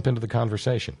 jump into the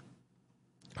conversation.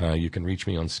 You can reach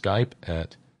me on Skype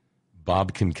at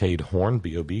Bob Kincaid Horn,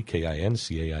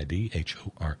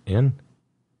 BobKincaidHorn,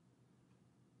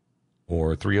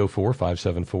 or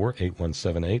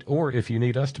 304-574-8178, or if you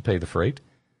need us to pay the freight,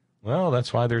 well,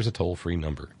 that's why there's a toll-free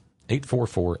number,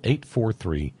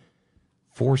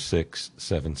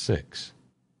 844-843-4676.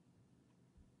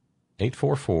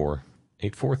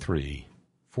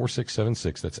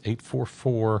 844-843-4676. That's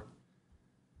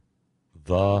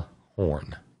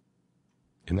 844-THE-HORN.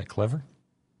 Isn't that clever?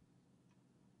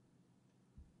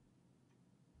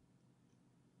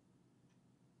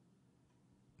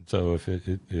 So if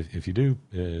you do,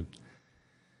 if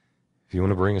you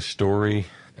want to bring a story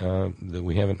that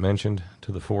we haven't mentioned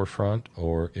to the forefront,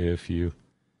 or if you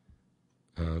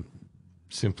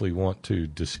simply want to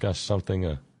discuss something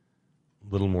a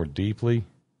little more deeply,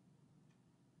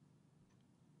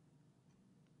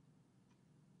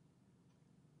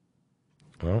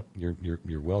 well, you're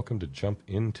welcome to jump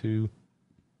into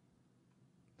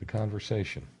the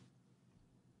conversation.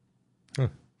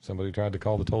 Somebody tried to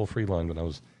call the toll-free line, but I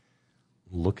was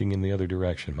looking in the other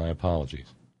direction. My apologies.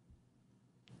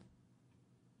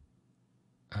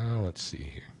 Let's see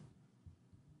here.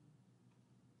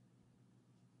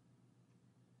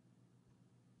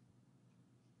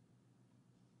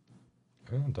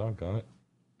 Oh, doggone it.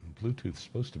 Bluetooth's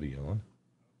supposed to be on.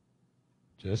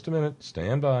 Just a minute.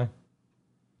 Stand by.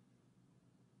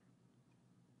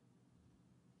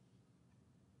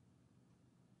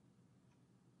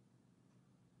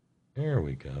 There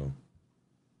we go.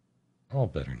 All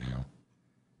better now.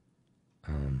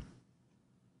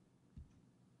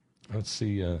 Let's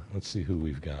see who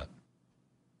we've got.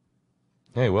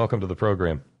 Hey, welcome to the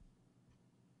program.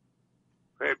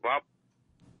 Hey, Bob.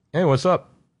 Hey, what's up?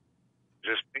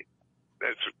 Just me.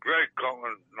 That's Greg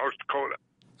calling North Dakota.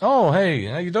 Oh, hey,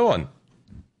 how you doing?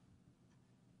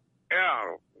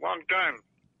 Yeah, long time.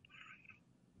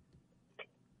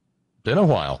 Been a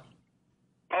while.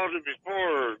 Called it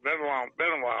before. Been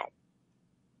a while.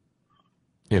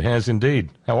 It has indeed.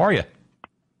 How are you?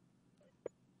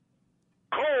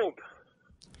 Cold.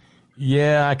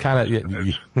 Yeah, I kind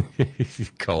of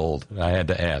cold. I had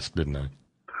to ask, didn't I?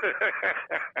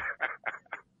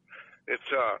 It's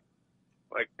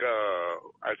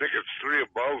I think it's 3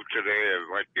 above today,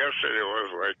 and like yesterday it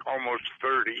was like almost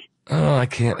 30. Oh, I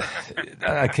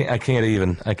can't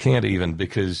even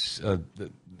because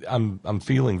I'm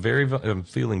feeling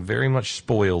very much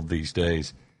spoiled these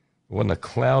days. There wasn't a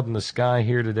cloud in the sky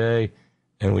here today,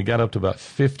 and we got up to about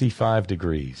 55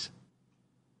 degrees.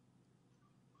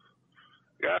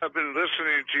 Yeah, I've been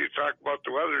listening to you talk about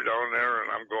the weather down there,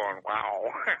 and I'm going,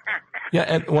 wow. Yeah,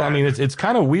 and well, I mean, it's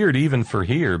kind of weird even for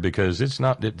here because it's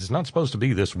not supposed to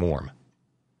be this warm.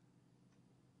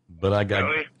 But I got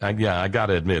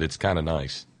to admit, it's kind of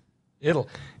nice. It'll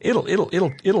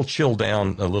chill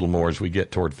down a little more as we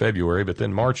get toward February, but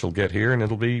then March will get here and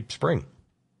it'll be spring.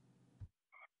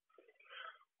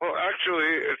 Well, actually,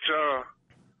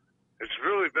 it's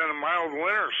really been a mild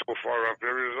winter so far up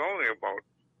here. There's only about,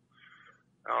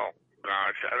 oh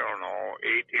gosh, I don't know,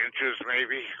 8 inches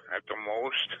maybe at the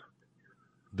most.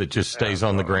 That just stays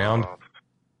on the ground?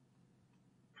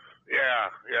 Yeah.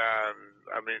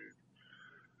 I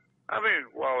mean,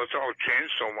 well, it's all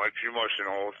changed so much. You must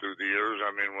know through the years.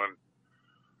 I mean,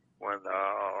 when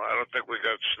I don't think we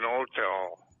got snow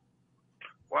till,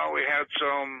 well, we had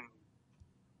some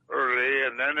early,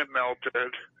 and then it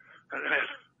melted. And then,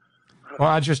 well,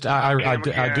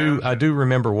 I do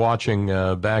remember watching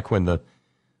back when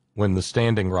the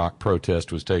Standing Rock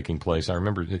protest was taking place. I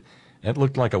remember it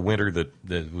looked like a winter that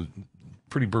was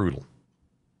pretty brutal.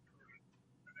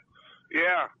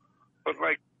 Yeah, but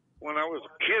like when I was a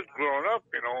kid growing up,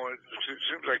 you know, it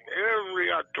seems like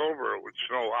every October it would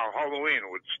snow. Halloween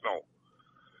it would snow,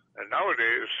 and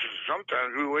nowadays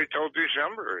sometimes we wait till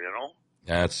December. You know.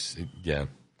 That's yeah.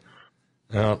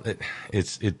 Well,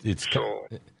 it's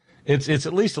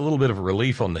at least a little bit of a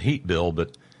relief on the heat bill,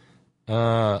 but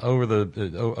over the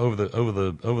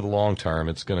long term,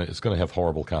 it's gonna have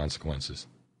horrible consequences.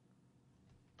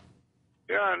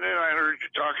 Yeah, and then I heard you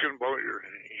talking about your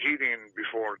heating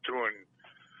before too, and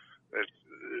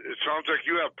it sounds like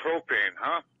you have propane,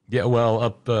 huh? Yeah,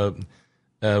 well,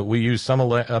 we use some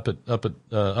up at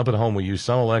home. We use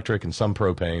some electric and some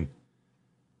propane.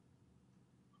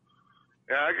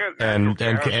 Yeah, I got and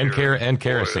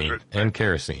kerosene.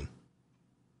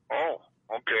 Oh,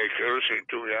 okay, kerosene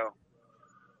too. Yeah,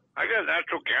 I got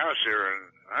natural gas here, and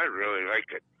I really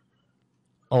like it.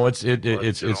 Oh, it's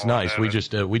nice. We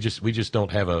just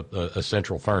don't have a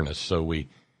central furnace, so we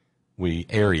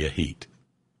area heat.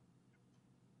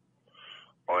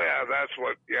 Oh yeah, that's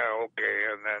what. Yeah, okay,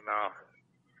 and then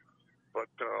but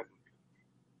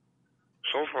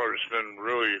so far it's been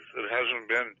really. It hasn't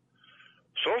been.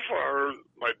 So far,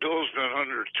 my bill's been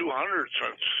under 200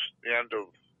 since the end of,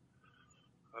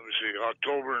 let me see,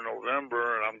 October,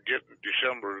 November, and I'm getting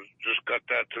December. Just got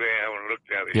that today. I haven't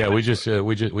looked at it yet.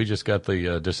 We just got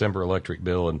the December electric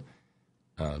bill, and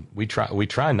we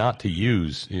try not to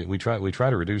use. We try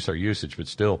to reduce our usage, but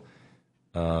still,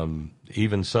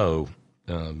 even so,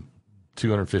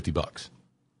 $250.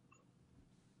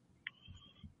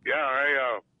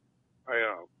 Yeah,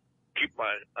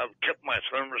 I've kept my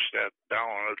thermostat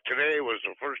down. Today was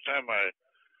the first time I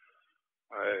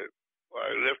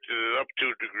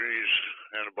degrees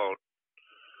since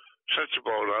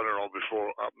about, I don't know,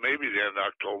 before, maybe the end of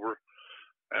October.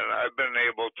 And I've been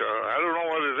able to, I don't know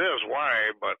what it is,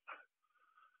 why, but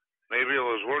maybe I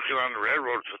was working on the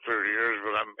railroad for 30 years,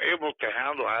 but I'm able to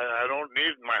handle, I don't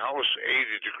need my house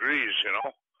 80 degrees, you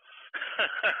know.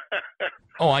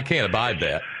 Oh, I can't abide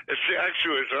that.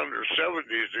 It's under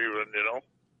 70s even, you know.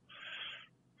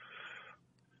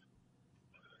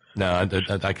 No,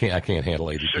 I can't handle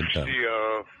 80. 60,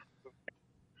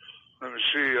 let me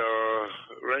see,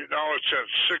 right now it's at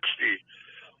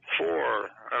 64,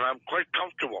 and I'm quite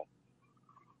comfortable.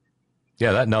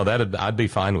 Yeah, I'd be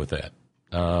fine with that.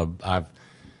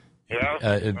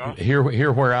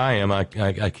 Here where I am, I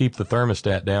keep the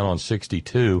thermostat down on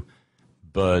 62,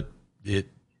 but it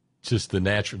just the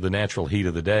natural heat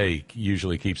of the day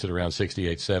usually keeps it around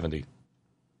 68, 70.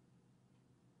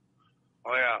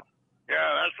 Oh yeah,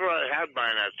 that's where I had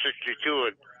mine at 62,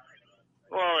 and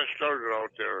well, I started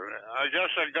out there. I guess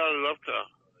I got it up to,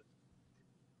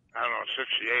 I don't know,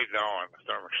 68 now on the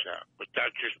thermostat, but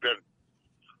that's just been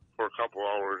for a couple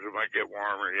hours. It might get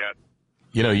warmer yet.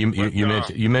 You know,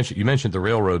 you mentioned the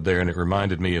railroad there, and it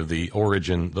reminded me of the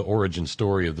origin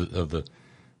story of that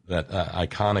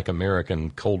iconic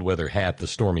American cold weather hat, the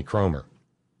Stormy Cromer.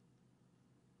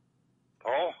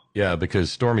 Oh. Yeah,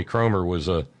 because Stormy Cromer was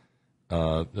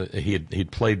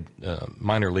he'd played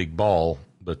minor league ball,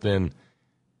 but then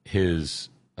his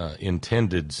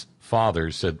intended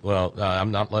father said, "Well,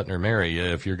 I'm not letting her marry you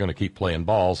if you're going to keep playing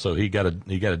ball." So he got a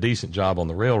decent job on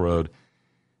the railroad,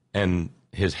 and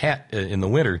his hat in the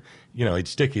winter, you know, he'd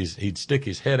stick his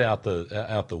head out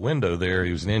the window there.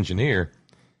 He was an engineer,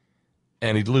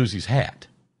 and he'd lose his hat.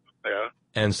 Yeah.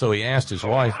 And so he asked his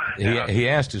wife. He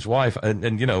asked his wife,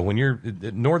 and you know, when you're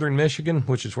in northern Michigan,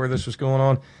 which is where this was going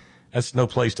on, that's no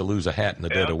place to lose a hat in the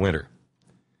dead of winter.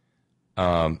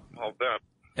 I'll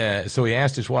bet. So he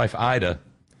asked his wife Ida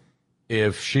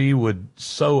if she would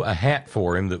sew a hat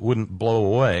for him that wouldn't blow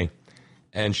away.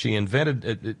 And she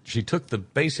she took the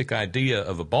basic idea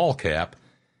of a ball cap,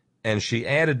 and she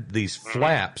added these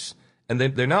flaps, and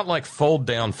they're not like fold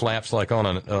down flaps like on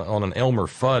an Elmer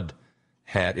Fudd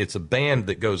hat. It's a band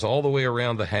that goes all the way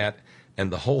around the hat,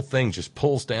 and the whole thing just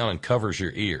pulls down and covers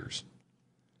your ears.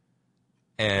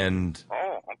 And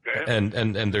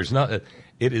and there's not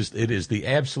it is the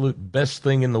absolute best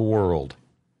thing in the world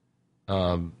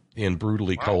in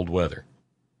brutally cold weather.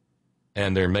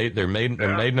 And they're made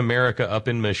in America up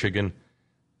in Michigan.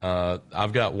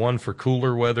 I've got one for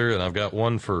cooler weather, and I've got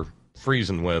one for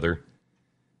freezing weather.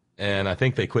 And I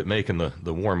think they quit making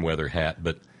the warm weather hat,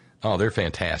 but they're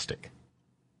fantastic.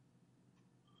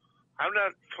 I'm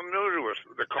not familiar with.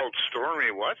 They're called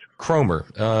Stormy what? Cromer.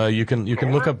 You can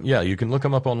look up. Yeah, you can look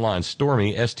them up online.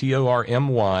 Stormy, STORMY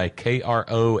KROMER.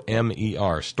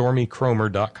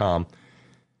 StormyCromer.com.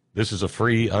 This is a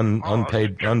free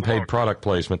unpaid product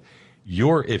placement.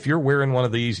 If you're wearing one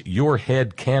of these, your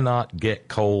head cannot get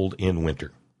cold in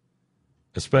winter.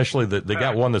 Especially they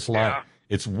got one that's lined.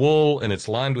 It's wool and it's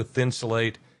lined with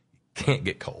Thinsulate. Can't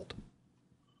get cold.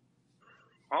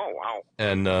 Oh wow!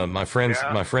 And my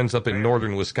friends up in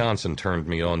northern Wisconsin turned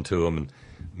me on to them, and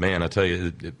man, I tell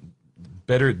you,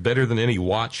 better than any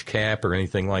watch cap or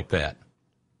anything like that.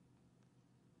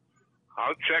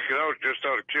 I'll check it out just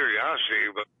out of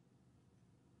curiosity, but.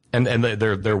 And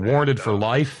they're warranted for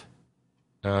life.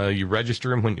 You register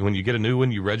them when you get a new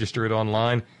one. You register it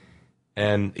online,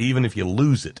 and even if you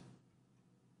lose it,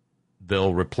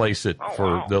 they'll replace it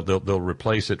they'll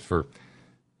replace it for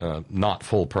not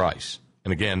full price.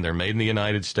 And again, they're made in the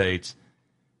United States,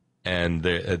 and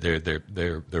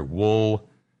they're wool.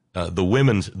 The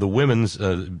women's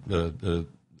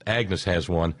Agnes has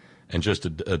one and just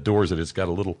adores it. It's got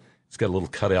a little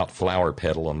cutout flower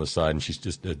petal on the side, and she's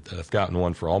just I've gotten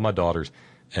one for all my daughters,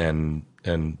 and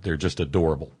they're just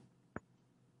adorable.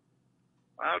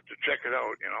 I'll have to check it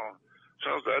out, you know.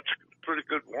 So that's a pretty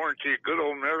good warranty, good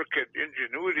old American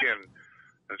ingenuity and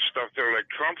stuff there like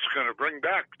Trump's going to bring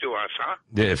back to us, huh?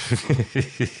 Yeah.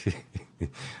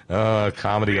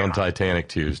 Comedy on Titanic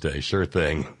Tuesday. Sure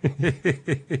thing. Well,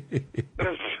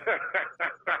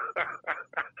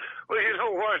 you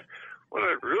know what? What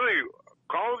I really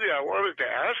called you, I wanted to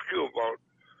ask you about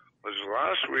was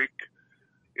last week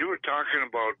you were talking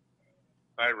about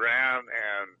Iran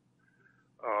and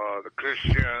the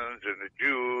Christians and the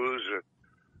Jews and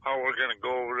how we're going to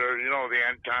go over there, you know, the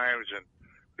end times. And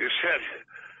you said,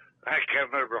 I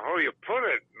can't remember how you put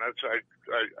it. And that's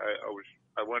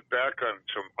I went back on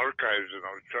some archives and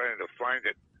I was trying to find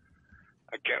it.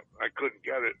 I couldn't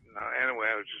get it. And anyway,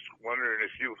 I was just wondering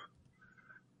if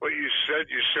what you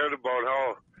said about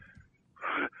how,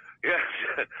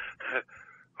 yeah,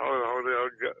 how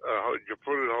how did you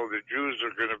put it? How the Jews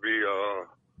are going to be,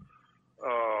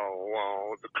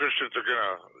 well, the Christians are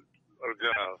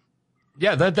gonna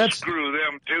Yeah, that's screw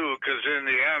them too, because in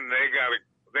the end they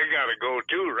gotta go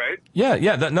too, right?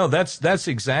 Yeah. That's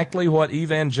exactly what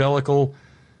evangelical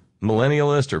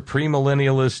millennialist or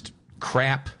premillennialist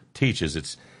crap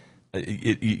teaches.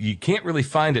 You can't really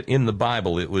find it in the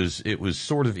Bible. It was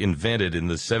sort of invented in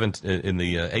the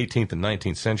 18th and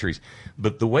 19th centuries.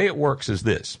 But the way it works is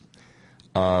this: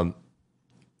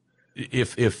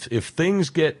 if things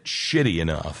get shitty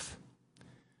enough,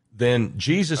 then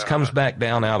Jesus comes back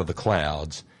down out of the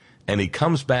clouds, and he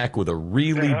comes back with a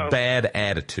really bad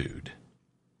attitude.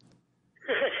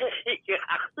 Yeah.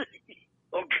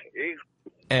 Okay.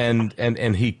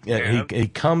 And he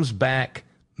comes back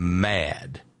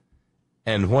mad.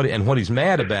 And what he's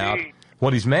mad about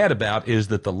is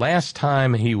that the last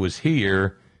time he was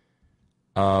here,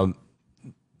 the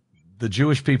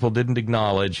Jewish people didn't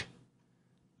acknowledge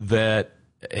that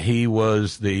he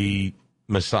was the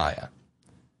Messiah.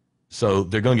 So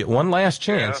they're going to get one last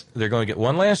chance. Yeah. They're going to get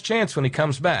one last chance when he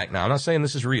comes back. Now, I'm not saying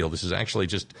this is real. This is actually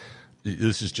just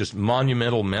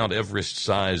monumental Mount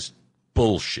Everest-sized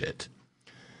bullshit.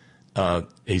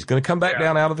 He's going to come back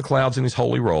down out of the clouds in his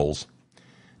holy rolls,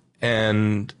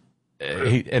 and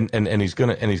he's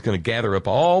going to gather up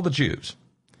all the Jews,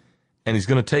 and he's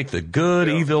going to take the good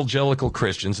evangelical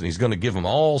Christians, and he's going to give them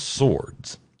all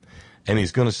swords, and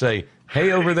he's going to say,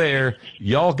 "Hey, over there,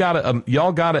 y'all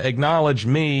gotta acknowledge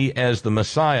me as the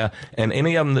Messiah." And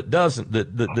any of them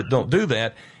that don't do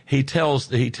that, he tells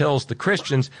the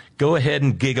Christians, "Go ahead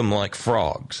and gig them like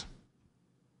frogs."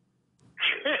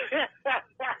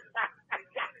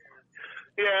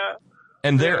 Yeah.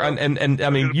 And I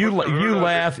mean, you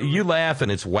laugh,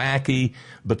 and it's wacky,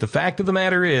 but the fact of the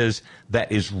matter is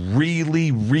that is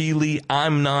really, really,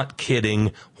 I'm not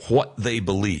kidding, what they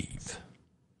believe.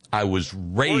 I was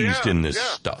raised in this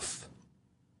stuff.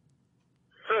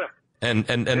 And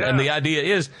the idea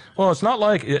is, well, it's not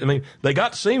like, I mean, they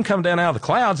got to see him come down out of the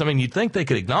clouds. I mean, you'd think they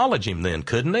could acknowledge him then,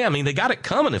 couldn't they? I mean, they got it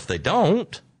coming if they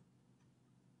don't.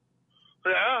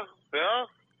 Yeah.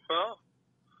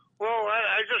 Well,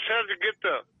 I just had to get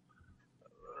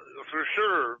for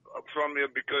sure from you,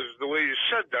 because the way you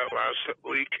said that last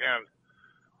weekend,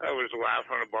 I was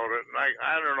laughing about it. And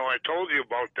I don't know, I told you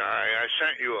about that. I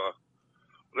sent you a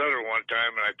letter one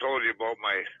time, and I told you about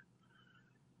my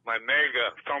mega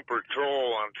thumper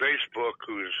troll on Facebook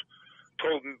who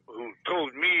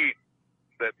told me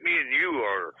that me and you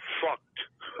are fucked.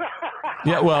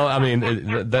 Yeah, well, I mean,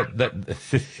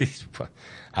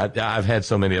 I've had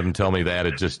so many of them tell me that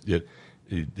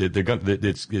they're going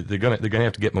to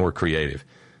have to get more creative.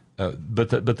 But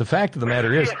the fact of the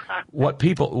matter is,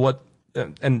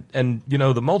 and you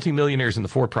know, the multimillionaires in the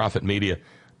for-profit media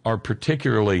are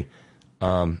particularly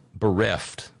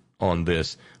bereft on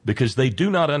this, because they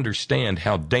do not understand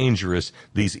how dangerous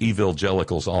these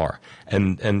evangelicals are,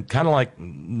 and kind of like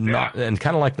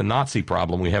the Nazi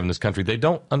problem we have in this country, they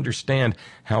don't understand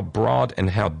how broad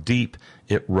and how deep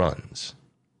it runs.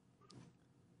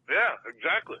 Yeah,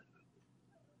 exactly.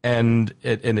 And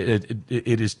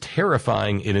it is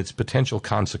terrifying in its potential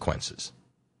consequences.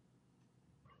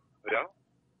 Yeah.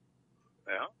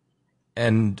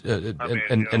 And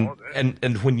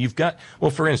when you've got,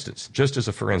 well, for instance,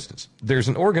 there's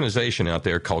an organization out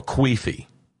there called QIFI.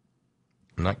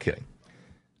 I'm not kidding.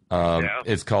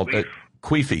 It's called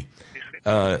QIFI,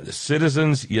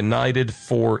 Citizens United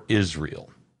for Israel.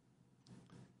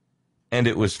 And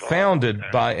it was founded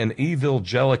by an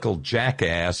evangelical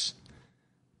jackass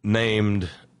named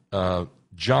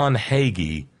John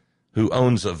Hagee, who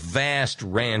owns a vast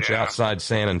ranch outside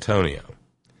San Antonio.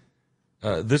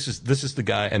 This is the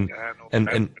guy, and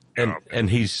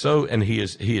he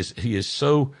is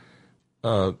so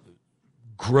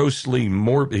grossly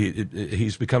morbid.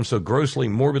 He's become so grossly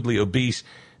morbidly obese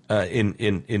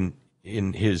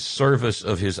in his service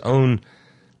of his own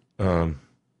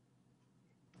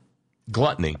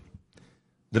gluttony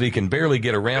that he can barely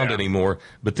get around anymore.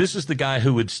 But this is the guy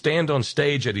who would stand on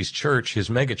stage at his church, his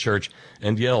mega church,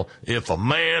 and yell, "If a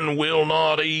man will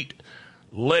not eat,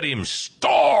 let him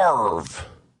starve."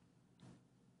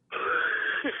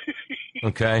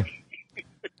 Okay.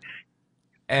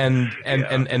 And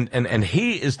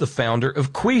he is the founder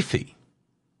of QIFI,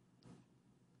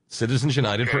 Citizens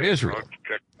United for Israel.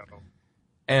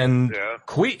 And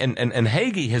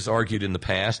Hagee has argued in the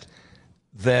past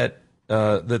that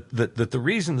that the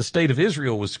reason the state of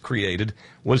Israel was created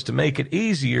was to make it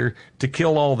easier to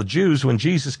kill all the Jews when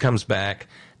Jesus comes back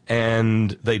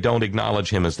and they don't acknowledge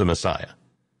him as the Messiah.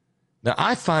 Now,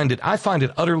 I find it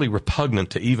utterly repugnant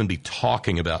to even be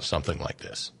talking about something like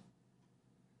this.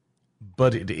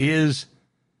 but it is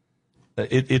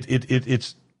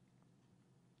it's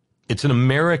an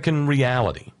American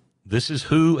reality. This is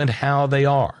who and how they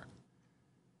are.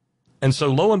 And so,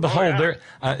 lo and behold,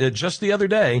 just the other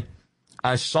day,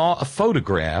 I saw a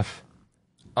photograph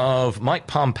of Mike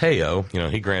Pompeo. You know,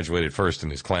 he graduated first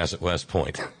in his class at West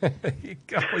Point.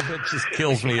 That just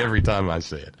kills me every time I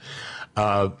say it.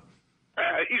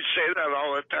 You say that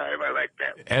all the time. I like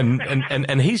that.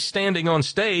 And he's standing on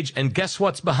stage, and guess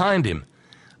what's behind him?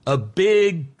 A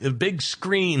big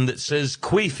screen that says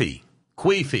Queefy,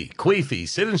 Queefy, Queefy,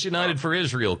 Citizens United for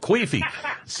Israel, Queefy.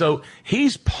 So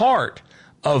he's part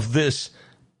of this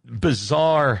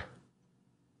bizarre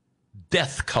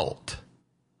death cult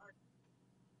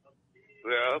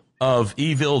of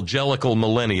evangelical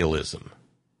millennialism.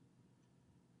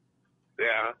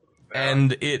 Yeah.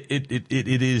 And it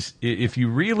is, if you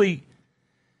really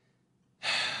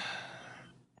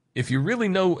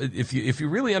know, if you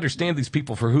really understand these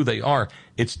people for who they are,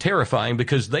 it's terrifying,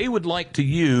 because they would like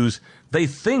to they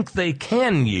think they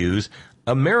can use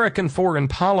American foreign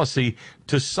policy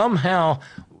to somehow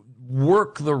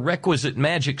work the requisite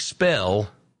magic spell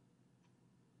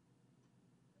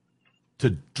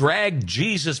to drag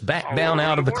Jesus back down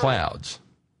out of the clouds.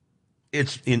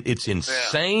 It's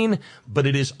insane, but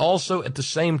it is also at the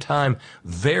same time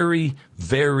very,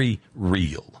 very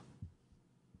real.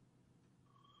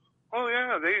 Oh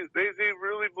yeah, they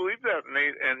really believe that,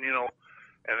 and you know,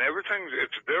 and everything's,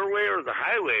 it's their way or the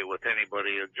highway with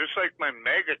anybody. Just like my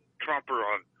mega Trumper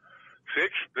on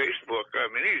Facebook,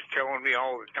 I mean, he's telling me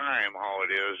all the time how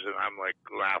it is, and I'm like,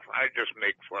 laugh. I just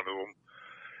make fun of him,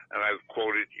 and I've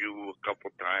quoted you a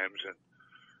couple times,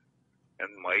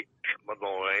 and Mike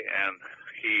Malloy, and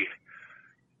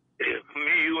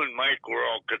me, you, and Mike were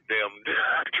all condemned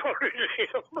toward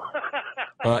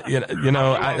him. You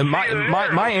know,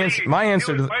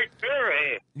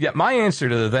 my answer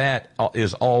to that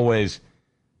is always,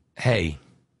 hey,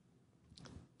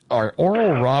 are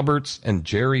Oral Roberts and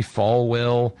Jerry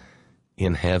Falwell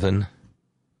in heaven?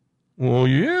 Well,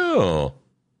 yeah.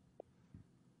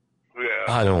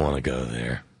 I don't want to go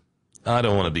there. I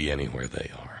don't want to be anywhere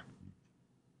they are.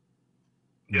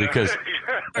 Because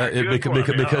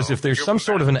if there's some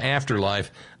sort of an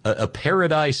afterlife, a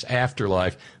paradise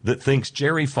afterlife that thinks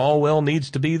Jerry Falwell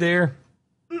needs to be there,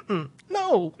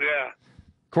 no. Yeah.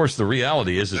 Of course, the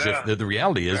reality is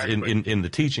in the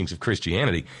teachings of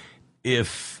Christianity,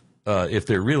 if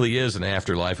there really is an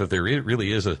afterlife, if there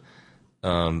really is if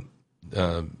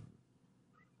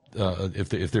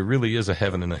there really is a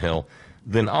heaven and a hell,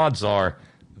 then odds are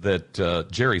that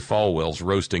Jerry Falwell's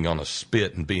roasting on a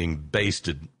spit and being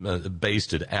basted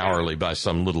hourly by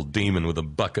some little demon with a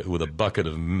bucket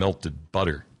of melted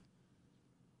butter.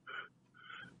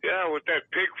 Yeah, with that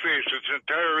pig face, it's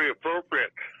entirely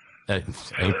appropriate.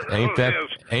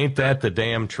 Ain't that the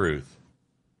damn truth?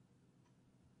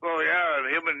 Well, yeah, and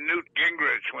him and Newt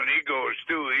Gingrich, when he goes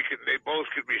too, they both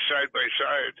could be side by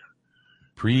side.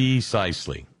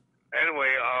 Precisely.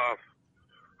 Anyway,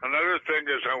 another thing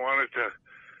is I wanted to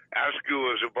ask you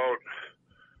was about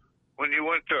when you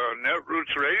went to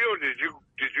Netroots Radio.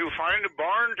 Did you find a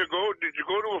barn to go? Did you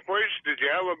go to a place? Did you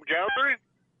have a gathering?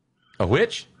 A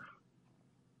which?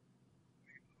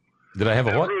 Did I have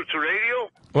a what? Netroots Radio.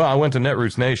 Well, I went to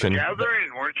Netroots Nation. A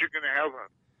gathering? Weren't you going to have a?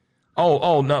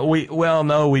 Oh no,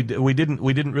 we didn't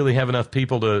really have enough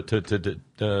people to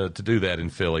do that in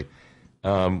Philly.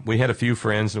 We had a few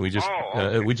friends, and we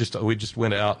just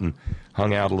went out and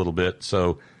hung out a little bit.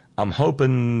 So I'm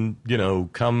hoping,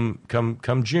 come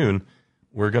June,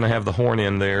 we're going to have the horn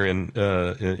in there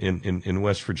in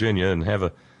West Virginia and have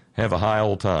a high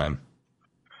old time.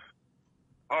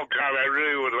 Oh God, I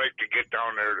really would like to get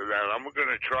down there to that. I'm going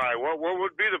to try. What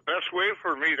would be the best way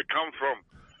for me to come from?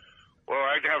 Well,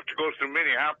 I'd have to go through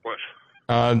Minneapolis.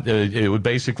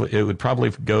 It would probably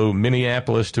go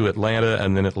Minneapolis to Atlanta,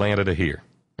 and then Atlanta to here,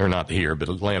 or not here, but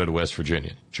Atlanta to West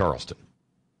Virginia, Charleston.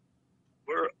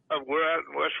 We're at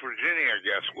West Virginia, I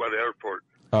guess. What airport?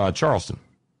 Charleston.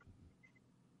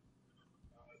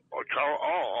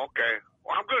 Oh, okay.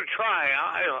 Well, I'm going to try.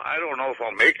 I don't know if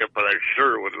I'll make it, but I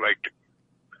sure would like to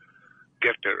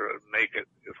get there and make it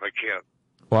if I can.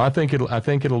 Well, I think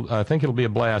it'll be a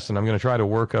blast, and I'm going to try to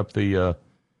work up the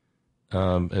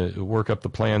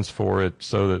plans for it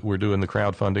so that we're doing the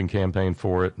crowdfunding campaign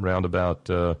for it around about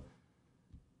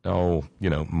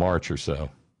March or so.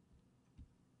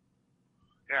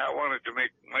 Yeah, I wanted to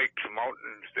make Mike's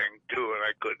mountain thing too, and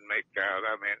I couldn't make that.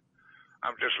 I mean,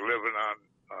 I'm just living on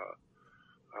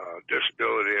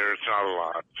disability, and it's not a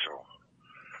lot. So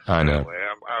I know. Anyway,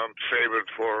 I'm saving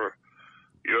for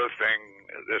your thing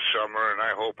this summer, and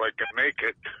I hope I can make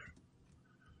it.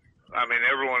 I mean,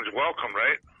 everyone's welcome,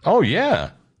 right? Oh,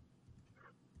 yeah.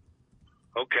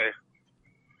 Okay.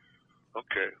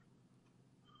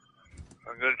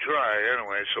 I'm going to try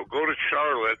anyway. So go to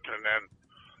Charlotte and then,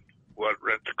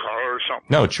 rent a car or something?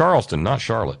 No, Charleston, not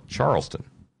Charlotte. Charleston.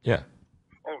 Yeah.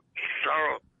 Oh,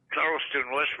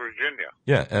 Charleston, West Virginia.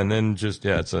 Yeah, and then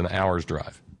it's an hour's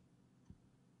drive.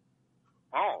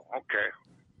 Oh, okay.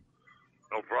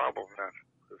 No problem then.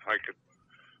 If I could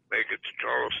make it to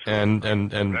Charleston.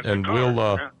 And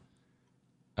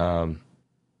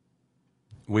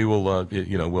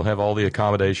we'll have all the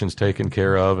accommodations taken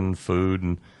care of and food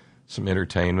and some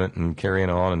entertainment and carrying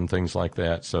on and things like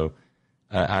that. So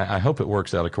I hope it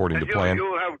works out according to plan.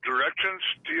 You'll have directions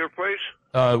to your place?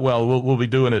 Well, we'll be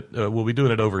doing it. We'll be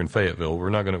doing it over in Fayetteville. We're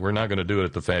not gonna do it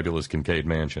at the fabulous Kincaid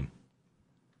Mansion.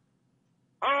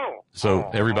 Oh. So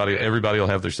everybody will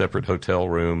have their separate hotel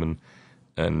room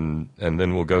and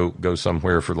then we'll go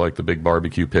somewhere for like the big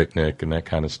barbecue picnic and that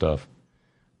kind of stuff.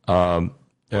 Doesn't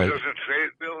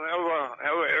Fayetteville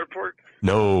have an airport?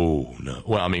 No.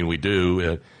 Well, I mean, we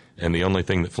do, and the only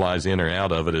thing that flies in or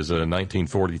out of it is a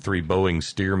 1943 Boeing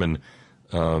Stearman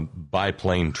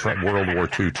biplane World War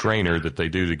II trainer that they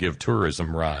do to give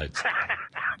tourism rides.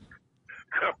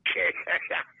 Okay.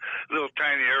 Little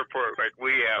tiny airport like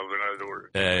we have, in other words.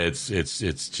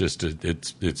 It's just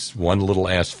it's one little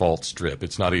asphalt strip.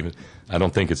 It's not even. I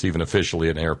don't think it's even officially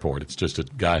an airport. It's just a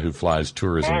guy who flies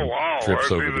tourism trips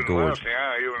over the gorge.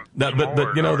 But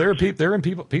there are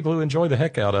people who enjoy the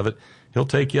heck out of it. He'll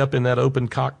take you up in that open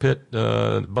cockpit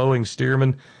Boeing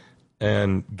Stearman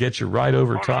and get you right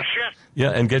over top. Yeah,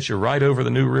 and get you right over the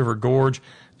New River Gorge.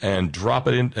 And drop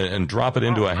it into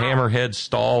a hammerhead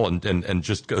stall and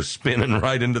just go spinning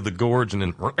right into the gorge and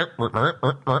then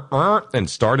and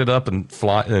start it up and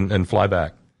fly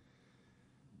back.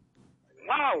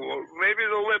 Wow, well, maybe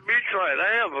they'll let me try it.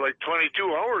 I have like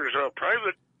 22 hours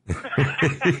private.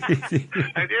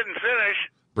 I didn't finish.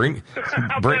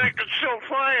 I bet I could still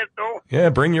fly it though. Yeah,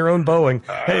 bring your own Boeing.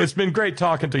 Hey, it's been great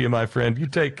talking to you, my friend. You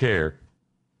take care.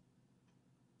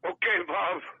 Okay,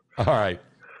 Bob. All right.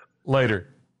 Later.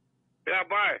 Yeah,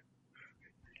 bye.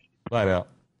 Bye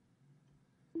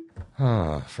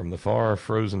now. From the far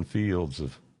frozen fields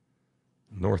of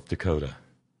North Dakota.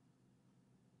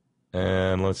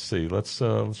 And let's see. Let's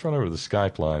run over to the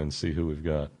Skype line and see who we've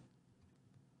got.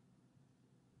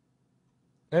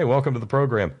 Hey, welcome to the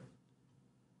program.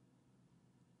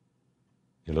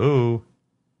 Hello.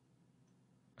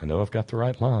 I know I've got the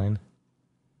right line.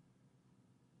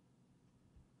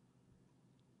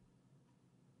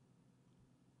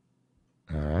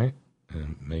 All right.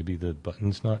 And maybe the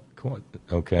button's not quite.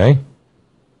 Okay.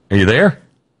 Are you there?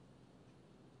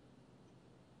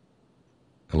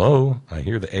 Hello? I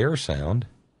hear the air sound.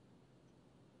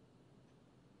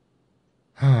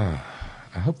 I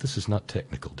hope this is not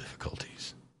technical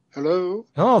difficulties. Hello?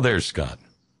 Oh, there's Scott.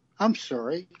 I'm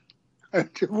sorry.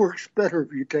 It works better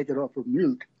if you take it off of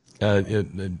mute.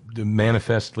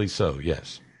 Manifestly so,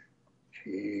 yes.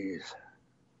 Jeez.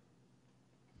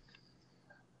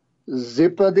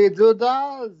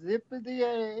 Zippity-doo-dah,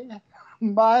 zippity-yay.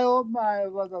 My, oh my,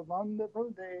 what a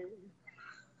wonderful day.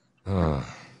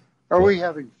 Are we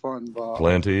having fun, Bob?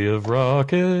 Plenty of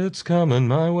rockets coming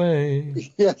my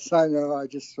way. Yes, I know. I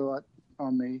just saw it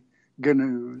on the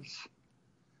GNews.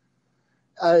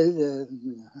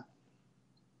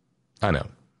 I know.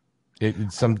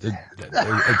 It's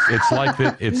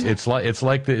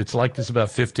like this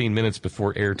about 15 minutes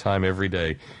before airtime every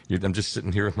day. I'm just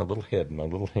sitting here with my little head and my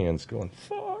little hands going,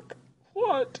 fuck,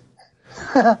 what?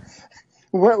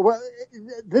 Well,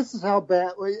 this is how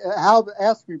bad.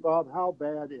 Ask me, Bob, how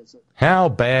bad is it? How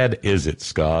bad is it,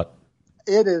 Scott?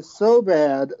 It is so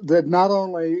bad that not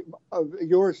only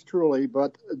yours truly,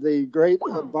 but the great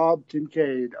Bob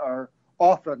Kincaid are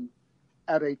often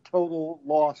at a total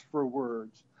loss for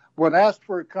words. When asked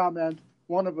for a comment,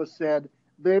 one of us said,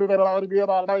 and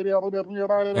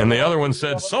the other one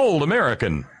said, sold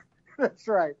American. That's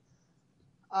right.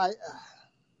 I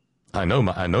know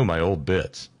my old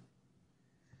bits.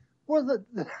 Well,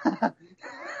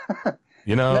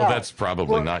 that's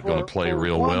probably not going to play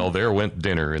real well. There went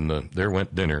dinner in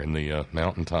the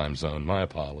Mountain Time Zone. My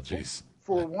apologies.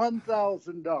 For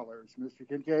 $1,000, Mr.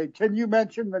 Kincaid, can you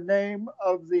mention the name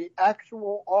of the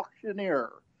actual auctioneer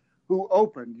who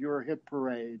opened your hit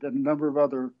parade and a number of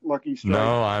other lucky strikes?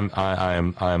 No, I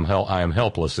am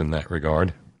helpless in that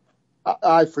regard.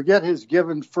 I forget his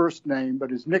given first name, but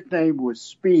his nickname was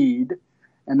Speed,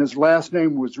 and his last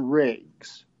name was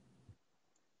Riggs.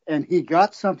 And he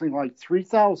got something like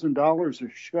 $3,000 a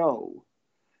show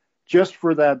just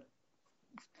for that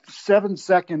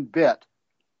 7-second bit.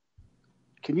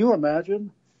 Can you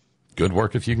imagine? Good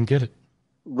work if you can get it.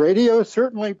 Radio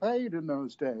certainly paid in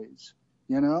those days,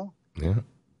 you know? Yeah.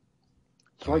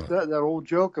 It's like that old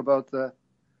joke about the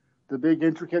big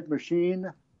intricate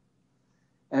machine,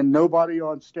 and nobody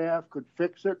on staff could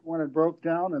fix it when it broke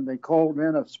down, and they called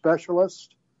in a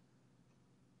specialist,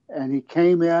 and he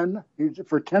came in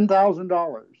for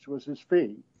 $10,000 was his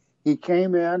fee. He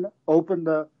came in, opened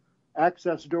the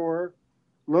access door,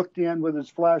 looked in with his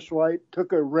flashlight,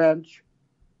 took a wrench,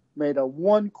 made a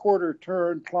 1/4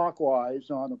 turn clockwise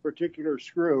on a particular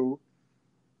screw,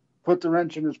 put the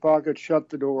wrench in his pocket, shut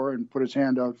the door, and put his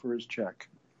hand out for his check.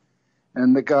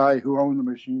 And the guy who owned the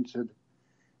machine said,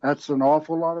 "That's an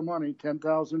awful lot of money,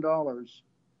 $10,000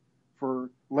 for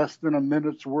less than a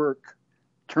minute's work,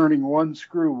 turning one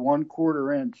screw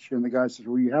 1/4 inch." And the guy said,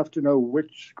 "Well, you have to know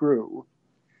which screw,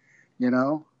 you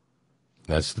know?"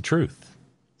 That's the truth.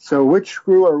 So which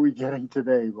screw are we getting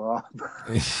today, Bob?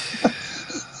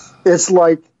 It's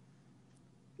like,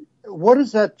 what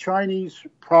is that Chinese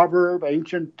proverb,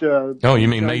 ancient? Oh, you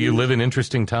mean, may you live in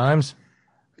interesting times?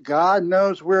 God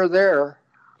knows we're there.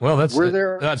 Well, we're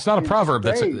there. That's not a proverb.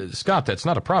 Scott, that's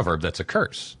not a proverb. That's a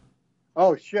curse.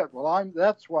 Oh shit! Well,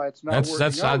 that's why it's not.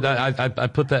 I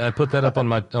put that up on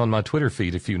my Twitter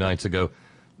feed a few nights ago.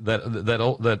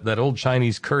 That old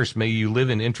Chinese curse, "May you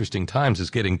live in interesting times," is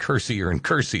getting cursier and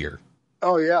cursier.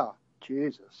 Oh yeah,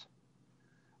 Jesus.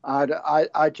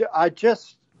 I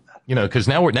just, you know, because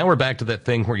now we're back to that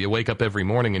thing where you wake up every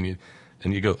morning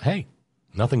and you go, "Hey,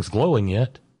 nothing's glowing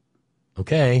yet.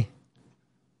 Okay,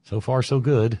 so far so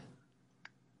good."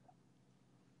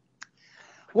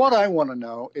 What I want to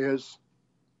know is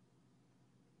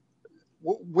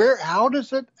how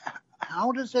does it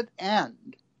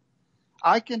end?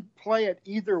 I can play it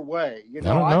either way. You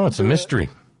know, I don't know. It's a mystery.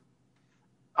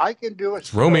 I can do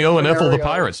It's Romeo and Ethel, the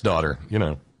pirate's daughter. You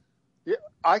know. Yeah,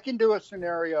 I can do a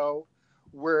scenario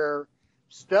where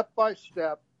step by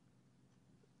step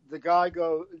the guy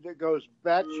goes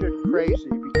batshit crazy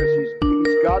because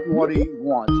he's gotten what he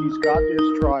wants. He's got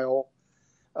his trial.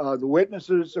 The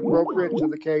witnesses appropriate to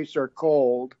the case are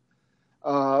cold,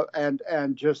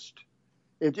 and just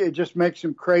it just makes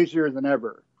him crazier than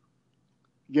ever.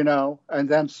 You know, and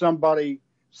then somebody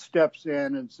steps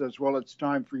in and says, "Well, it's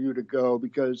time for you to go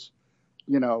because,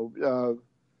 you know,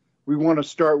 we want to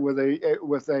start with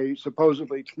a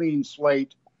supposedly clean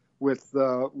slate with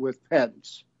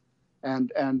Pence,"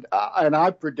 and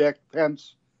I predict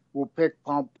Pence will pick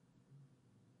Pomp.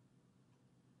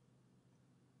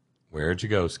 Where'd you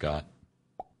go, Scott?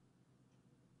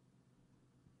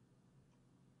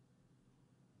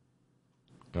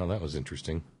 Well, that was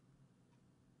interesting.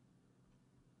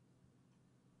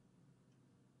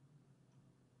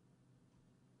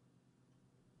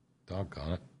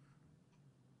 Doggone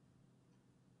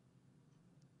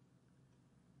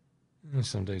it.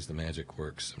 Some days the magic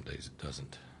works, some days it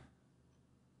doesn't.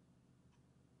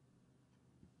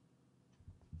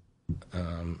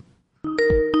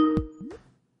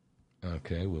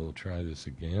 Okay, we'll try this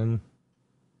again.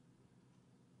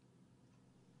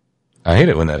 I hate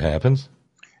it when that happens.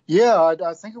 Yeah,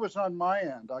 I think it was on my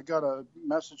end. I got a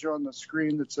message on the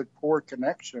screen that said poor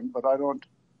connection, but I don't.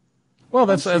 Well,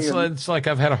 it's like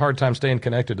I've had a hard time staying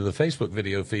connected to the Facebook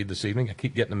video feed this evening. I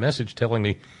keep getting a message telling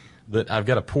me that I've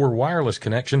got a poor wireless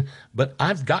connection, but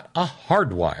I've got a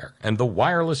hard wire, and the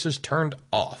wireless is turned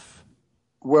off.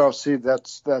 Well, see,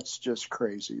 that's just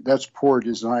crazy. That's poor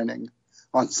designing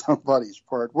on somebody's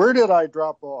part. Where did I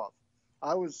drop off?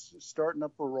 I was starting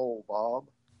up a roll, Bob.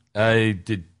 You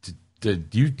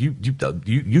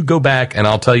go back, and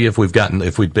I'll tell you if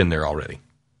we've been there already.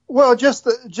 Well, just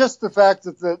the fact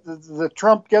that the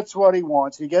Trump gets what he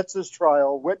wants. He gets his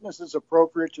trial. Witnesses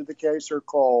appropriate to the case are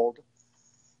called,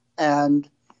 and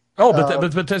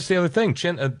but that's the other thing.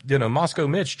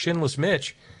 MoscowMitch, Chinless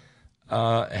Mitch,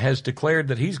 has declared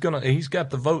that he's got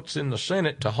the votes in the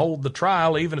Senate to hold the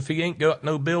trial, even if he ain't got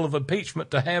no bill of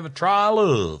impeachment to have a trial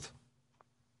of.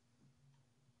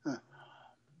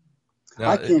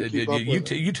 Now, I can't keep up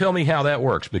with you tell me how that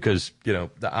works, because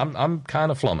I'm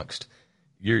kind of flummoxed.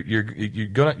 You're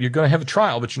gonna have a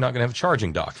trial, but you're not gonna have a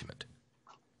charging document.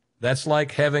 That's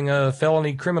like having a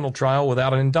felony criminal trial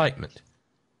without an indictment.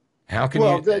 How can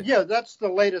you? That's the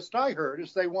latest I heard.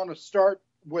 Is they want to start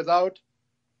without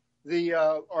the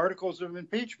articles of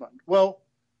impeachment. Well,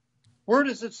 where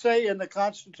does it say in the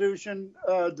Constitution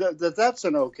that that's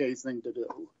an okay thing to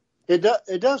do? It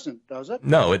doesn't, does it?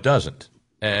 No, it doesn't.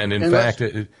 And in fact,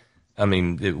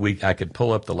 I could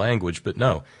pull up the language, but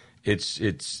no.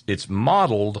 It's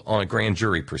modeled on a grand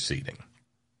jury proceeding.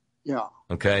 Yeah.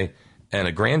 Okay. And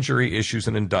a grand jury issues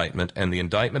an indictment, and the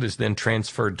indictment is then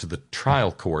transferred to the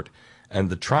trial court, and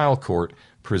the trial court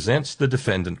presents the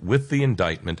defendant with the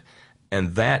indictment,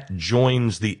 and that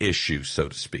joins the issue, so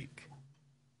to speak.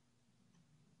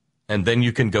 And then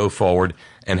you can go forward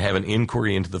and have an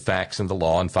inquiry into the facts and the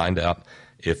law and find out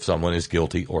if someone is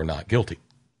guilty or not guilty.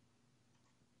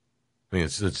 I mean,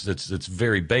 it's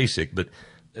very basic, but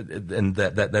and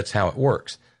that's how it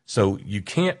works. So you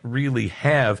can't really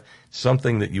have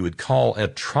something that you would call a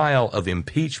trial of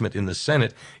impeachment in the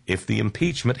Senate if the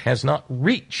impeachment has not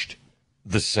reached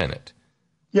the Senate.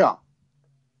 Yeah,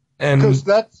 and because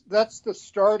that's the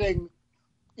starting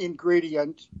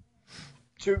ingredient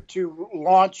to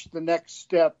launch the next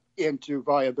step into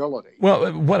viability.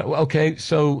 Well, what? Okay,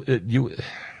 so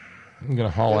I'm going to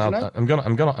haul Isn't out. it? I'm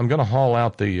going to haul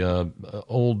out the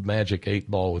old Magic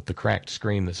 8-ball with the cracked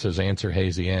screen that says "Answer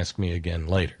Hazy, ask me again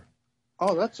later."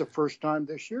 Oh, that's the first time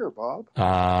this year, Bob.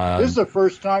 This is the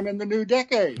first time in the new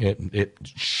decade.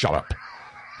 Shut up!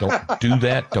 Don't do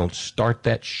that. Don't start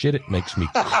that shit. It makes me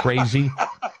crazy.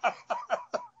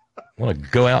 I want to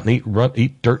go out and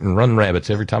eat dirt and run rabbits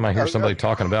every time I hear somebody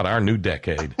talking about our new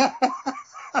decade.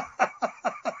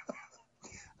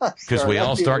 Because we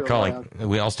all start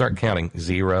counting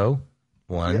 0,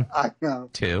 1,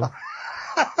 2,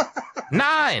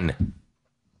 9.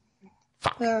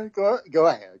 Go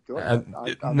ahead.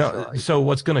 I'm sorry. So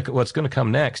what's gonna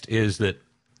come next is that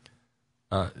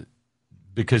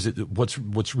because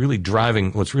what's really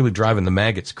driving the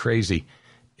maggots crazy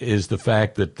is the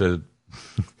fact that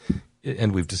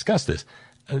and we've discussed this,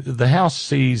 the House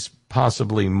sees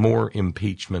possibly more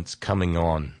impeachments coming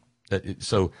on.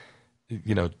 So,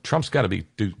 Trump's got to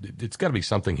it's got to be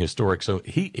something historic. So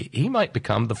he might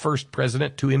become the first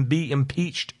president to be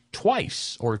impeached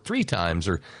twice or 3 times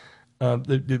or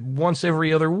once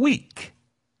every other week.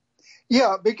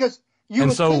 Yeah, because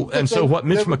so what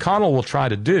Mitch McConnell will try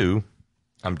to do,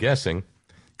 I'm guessing,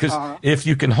 because if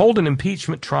you can hold an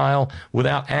impeachment trial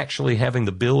without actually having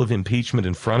the bill of impeachment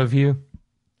in front of you,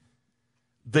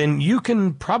 then you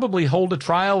can probably hold a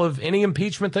trial of any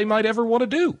impeachment they might ever want to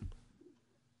do.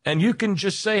 And you can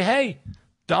just say, hey,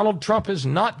 Donald Trump is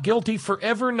not guilty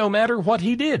forever no matter what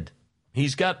he did.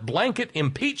 He's got blanket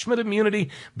impeachment immunity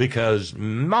because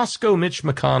MoscowMitch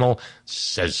McConnell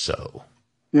says so.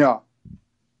 Yeah.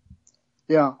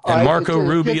 Yeah. And Marco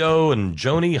Rubio and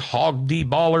Joni Hogdy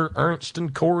Baller, Ernst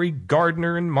and Cory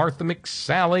Gardner and Martha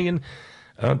McSally and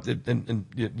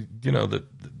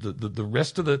the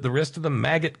rest of the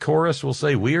maggot chorus will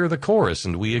say we are the chorus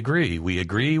and we agree.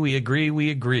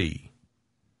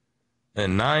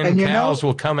 And 9 cows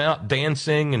will come out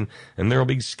dancing, and there'll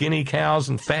be skinny cows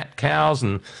and fat cows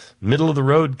and middle of the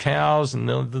road cows, and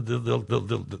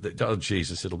oh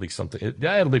Jesus, it'll be something.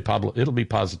 It'll be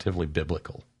positively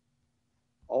biblical.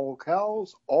 All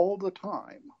cows all the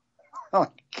time on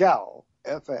Cow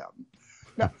FM.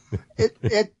 Now,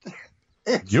 it's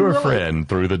your really, friend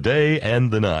through the day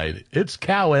and the night. It's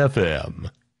Cow FM.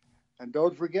 And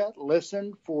don't forget,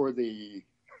 listen for the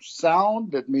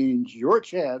sound that means your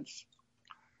chance.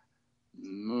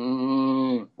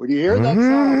 When you hear that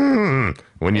sound,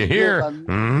 when you hear,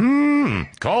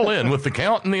 call in with the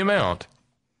count and the amount.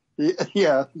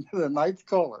 Yeah, the ninth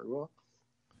caller. Well,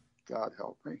 God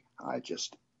help me.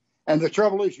 And the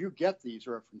trouble is, you get these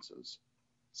references.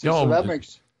 So that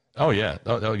makes. Oh yeah.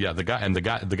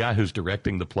 The guy who's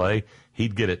directing the play,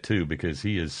 he'd get it too because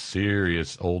he is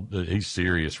serious he's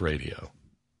serious radio.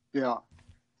 Yeah.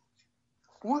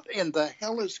 What in the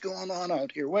hell is going on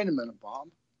out here? Wait a minute, Bob.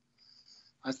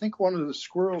 I think one of the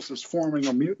squirrels is forming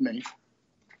a mutiny.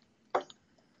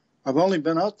 I've only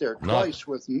been out there twice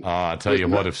with. I tell you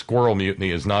what, if Squirrel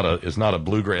Mutiny is not a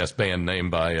bluegrass band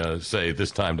named by say This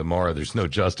Time Tomorrow, there's no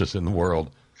justice in the world.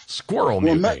 Squirrel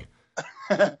Mutiny.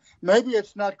 Maybe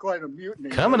it's not quite a mutiny.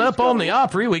 Coming up on the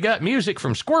Opry, we got music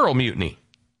from Squirrel Mutiny.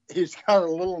 He's got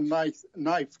a little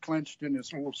knife clenched in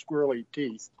his little squirrely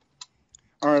teeth.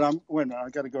 All right, I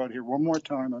got to go out here one more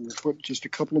time. I'm going to put just a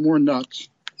couple of more nuts.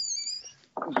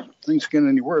 If things get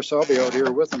any worse, I'll be out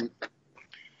here with them,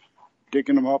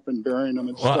 digging them up and burying them.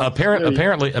 And well, stuff.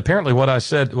 apparently, what I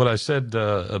said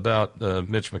about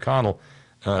Mitch McConnell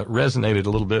resonated a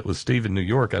little bit with Steve in New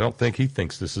York. I don't think he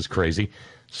thinks this is crazy.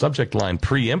 Subject line: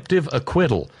 preemptive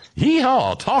acquittal.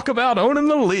 Yeehaw! Talk about owning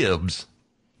the libs.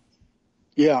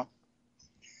 Yeah.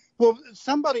 Well,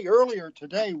 somebody earlier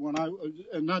today,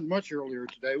 not much earlier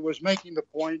today, was making the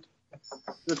point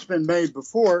that's been made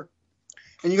before.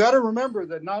 And you got to remember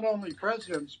that not only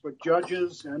presidents, but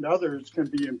judges and others can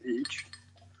be impeached,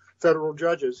 federal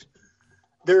judges.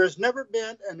 There has never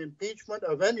been an impeachment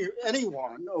of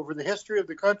anyone over the history of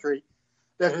the country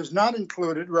that has not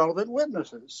included relevant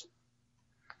witnesses.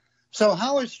 So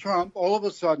how is Trump all of a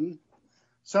sudden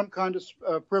some kind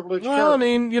of privileged Well, I church.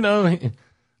 mean,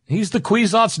 he's the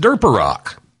Kwisatz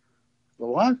Derperok. The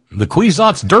what? The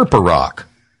Kwisatz Derperok.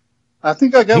 I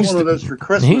think I got one of those for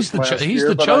Christmas last He's year.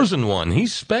 the but chosen one.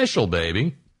 He's special,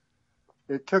 baby.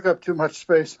 It took up too much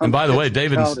space. And by the way,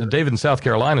 David counter. in South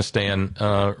Carolina, Stan,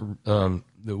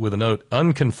 with a note,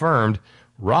 unconfirmed,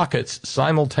 rockets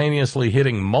simultaneously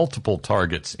hitting multiple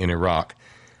targets in Iraq.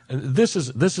 This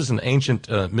is an ancient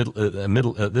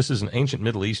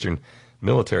Middle Eastern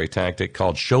military tactic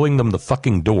called showing them the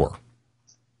fucking door.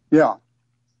 Yeah.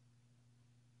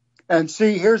 And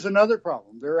see, here's another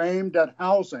problem. They're aimed at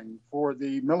housing for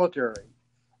the military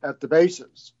at the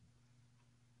bases.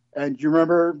 And you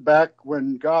remember back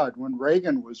when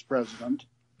Reagan was president?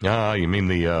 You mean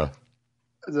the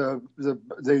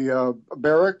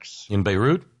barracks in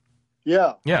Beirut?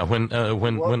 Yeah. Yeah,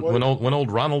 when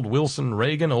old Ronald Wilson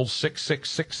Reagan, old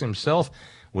 666 himself,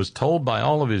 was told by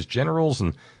all of his generals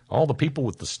and all the people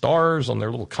with the stars on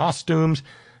their little costumes,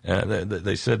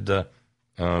 they said,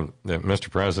 Mr.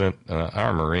 President,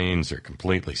 our Marines are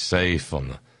completely safe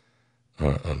on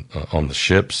the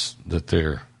ships that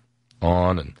they're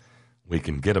on, and we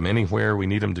can get them anywhere we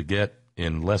need them to get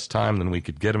in less time than we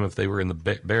could get them if they were in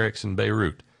the barracks in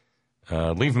Beirut.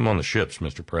 Leave them on the ships,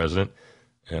 Mr. President.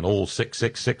 And old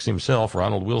 666 himself,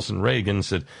 Ronald Wilson Reagan,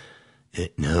 said,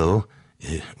 "No,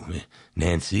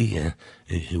 Nancy,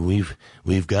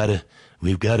 we've got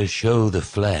to show the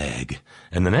flag."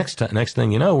 And the next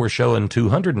thing you know, we're showing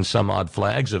 200 and some odd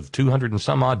flags of 200 and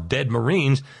some odd dead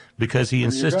Marines because he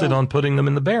insisted on putting them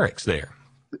in the barracks there.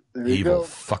 Evil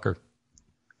fucker.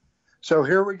 So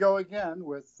here we go again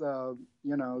with the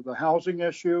housing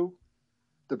issue,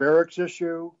 the barracks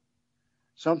issue,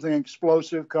 something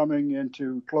explosive coming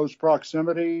into close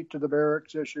proximity to the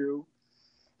barracks issue,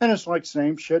 and it's like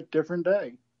same shit, different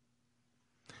day.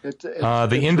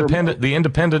 The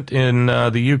Independent in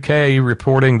the UK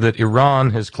reporting that Iran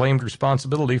has claimed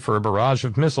responsibility for a barrage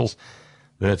of missiles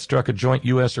that struck a joint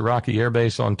U.S.-Iraqi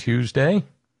airbase on Tuesday.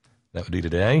 That would be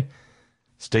today.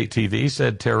 State TV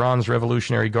said Tehran's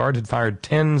Revolutionary Guard had fired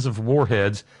tens of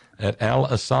warheads at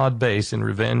al-Assad base in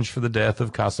revenge for the death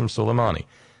of Qasem Soleimani.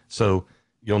 So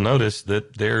you'll notice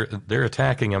that they're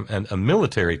attacking a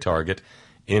military target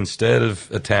instead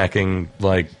of attacking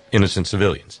like innocent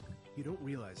civilians. You don't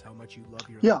realize how much you love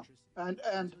your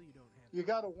and you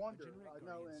got to wonder. I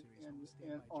know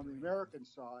on the American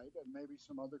side and maybe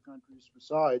some other countries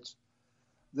besides,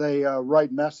 they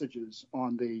write messages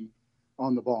on the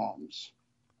bombs.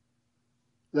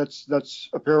 That's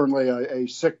apparently a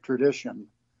sick tradition.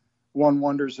 One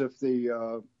wonders if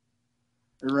the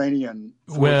Iranian.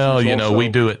 Well, we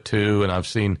do it too, and I've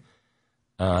seen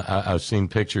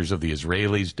pictures of the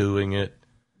Israelis doing it.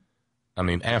 I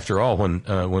mean, after all,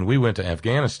 when we went to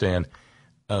Afghanistan,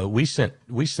 we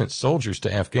sent soldiers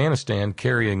to Afghanistan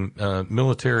carrying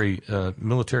military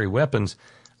weapons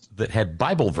that had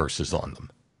Bible verses on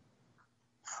them.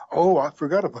 Oh, I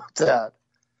forgot about that.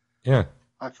 Yeah,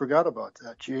 I forgot about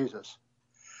that. Jesus.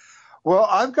 Well,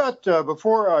 I've got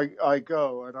before I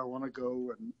go, and I want to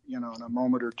go in a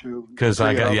moment or two. Because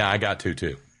I got to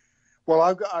too. Well,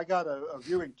 I got a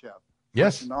viewing tip.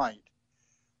 Yes. Tonight,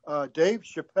 Dave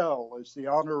Chappelle is the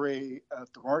honoree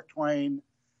at the Mark Twain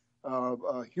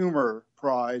Humor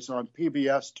Prize on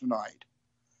PBS tonight.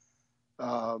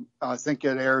 I think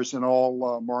it airs in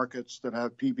all markets that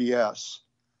have PBS.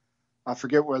 I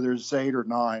forget whether it's 8 or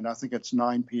 9. I think it's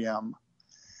 9 p.m.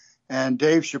 And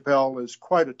Dave Chappelle is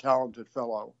quite a talented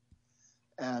fellow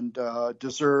and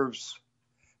deserves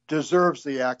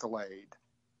the accolade.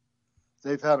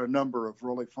 They've had a number of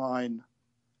really fine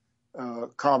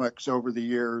comics over the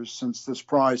years since this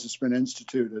prize has been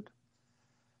instituted.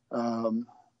 And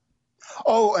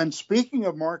speaking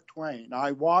of Mark Twain,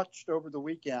 I watched over the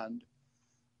weekend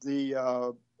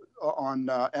on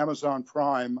Amazon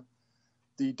Prime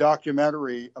the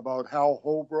documentary about Hal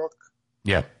Holbrook.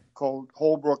 Yeah. Called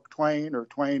Holbrook Twain or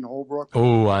Twain Holbrook.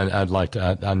 Oh, I'd like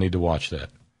to. I need to watch that.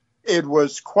 It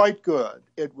was quite good.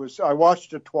 I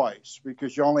watched it twice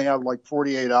because you only have like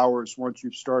 48 hours once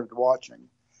you've started watching.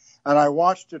 And I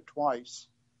watched it twice.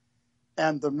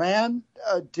 And the man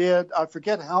did, I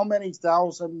forget how many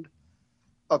thousand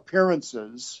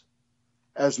appearances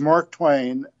as Mark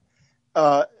Twain,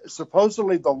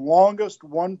 supposedly the longest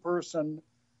one-person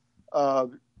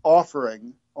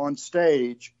offering on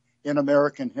stage in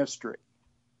American history.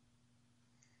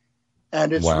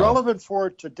 And it's relevant for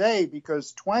today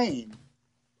because Twain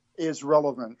is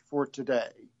relevant for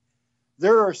today.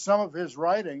 There are some of his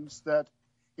writings that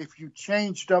if you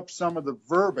changed up some of the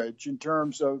verbiage in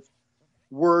terms of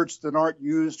words that aren't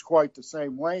used quite the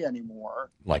same way anymore.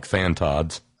 Like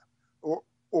fantods.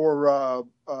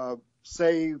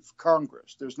 save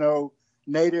Congress. There's no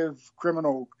native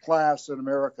criminal class in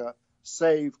America,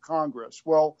 save Congress.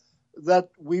 Well, that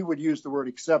we would use the word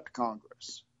accept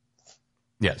Congress.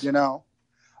 Yes. You know,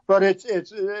 but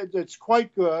it's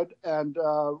quite good, and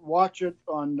watch it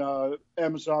on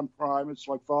Amazon Prime. It's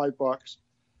like $5.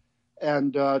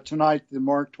 And tonight, the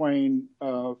Mark Twain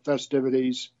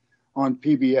festivities on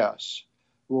PBS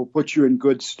will put you in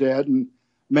good stead and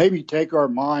maybe take our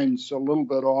minds a little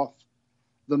bit off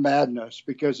the madness,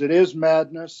 because it is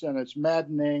madness and it's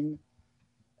maddening,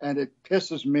 and it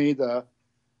pisses me it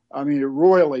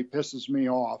royally pisses me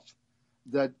off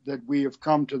that we have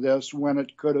come to this when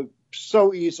it could have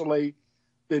so easily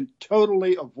been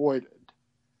totally avoided.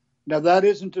 Now, that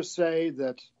isn't to say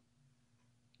that,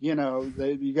 you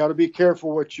got to be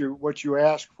careful what you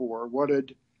ask for.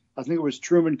 I think it was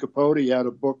Truman Capote had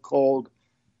a book called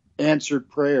Answered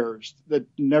Prayers that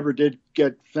never did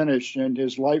get finished in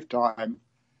his lifetime,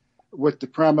 with the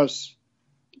premise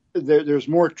there's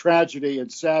more tragedy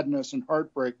and sadness and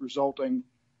heartbreak resulting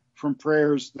from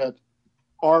prayers that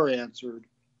are answered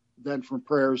than from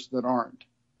prayers that aren't.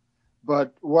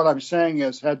 But what I'm saying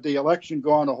is, had the election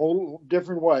gone a whole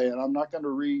different way, and I'm not going to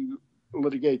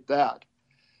re-litigate that,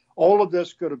 all of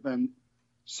this could have been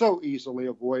so easily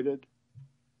avoided.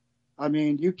 I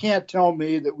mean, you can't tell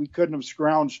me that we couldn't have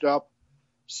scrounged up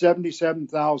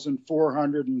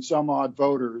 77,400 and some odd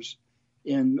voters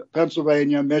in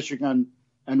Pennsylvania, Michigan,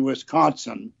 and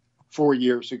Wisconsin 4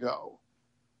 years ago.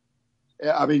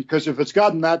 I mean, because if it's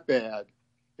gotten that bad,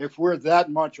 if we're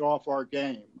that much off our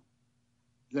game,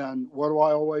 then what do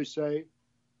I always say?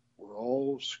 We're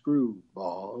all screwed,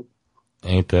 Bob.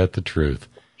 Ain't that the truth?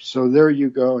 So there you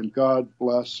go, and God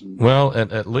bless. And well,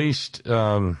 at least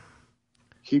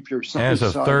keep your as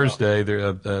of Thursday,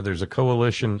 there's a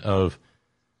coalition of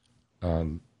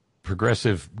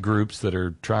progressive groups that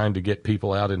are trying to get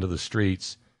people out into the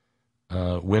streets.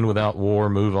 Win Without War,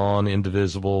 Move On,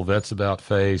 Indivisible, Vets About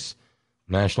Face,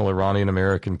 National Iranian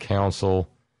American Council.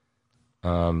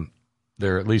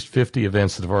 There are at least 50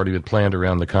 events that have already been planned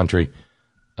around the country.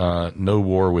 No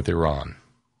war with Iran.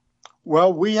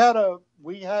 Well, we had a,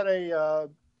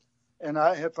 and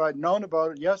if I'd known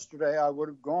about it yesterday, I would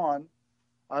have gone.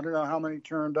 I don't know how many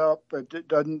turned up, but it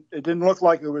didn't look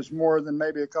like it was more than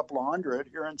maybe a couple of hundred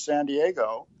here in San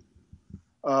Diego,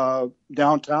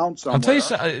 downtown somewhere.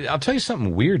 I'll tell you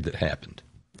something weird that happened.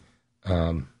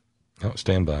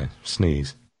 Stand by.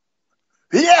 Sneeze.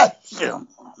 Yes.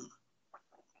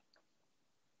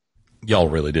 Y'all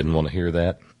really didn't want to hear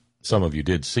that. Some of you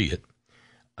did see it.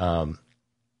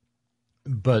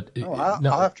 But I'll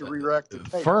have to re-rec the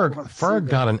tape.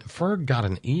 Ferg got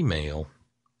an email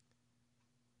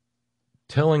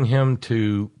telling him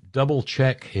to double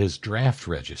check his draft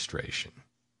registration.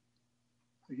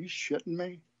 Are you shitting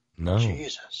me? No.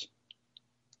 Jesus.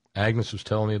 Agnes was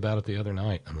telling me about it the other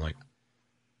night. I'm like,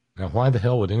 now why the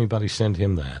hell would anybody send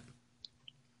him that?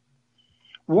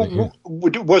 Well,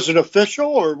 was it official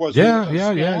or was it?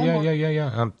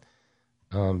 Yeah.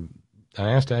 I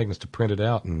asked Agnes to print it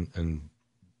out and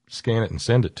scan it and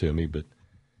send it to me, but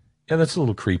yeah, that's a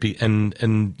little creepy.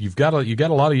 And you got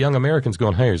a lot of young Americans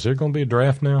going, hey, is there going to be a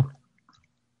draft now?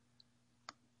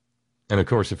 And of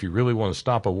course, if you really want to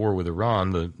stop a war with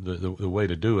Iran, the way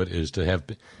to do it is to have.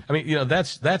 I mean,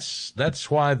 that's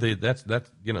why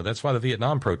the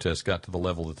Vietnam protests got to the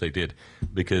level that they did,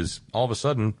 because all of a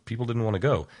sudden people didn't want to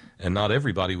go, and not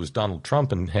everybody was Donald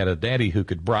Trump and had a daddy who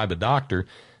could bribe a doctor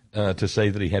to say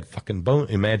that he had fucking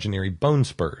imaginary bone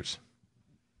spurs.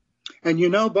 And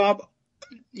Bob,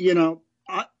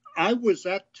 I was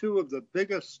at two of the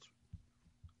biggest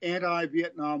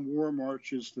anti-Vietnam War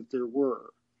marches that there were,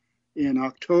 in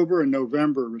October and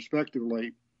November,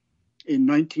 respectively, in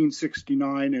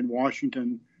 1969 in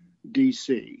Washington,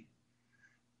 D.C.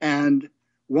 And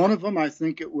one of them, I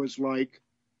think it was like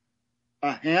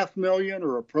 500,000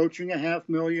 or approaching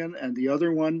 500,000, and the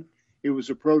other one, it was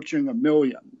approaching 1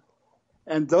 million.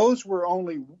 And those were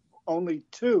only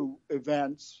two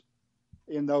events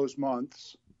in those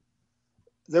months.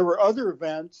 There were other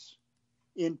events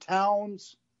in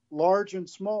towns large and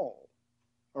small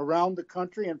around the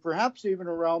country and perhaps even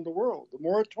around the world. The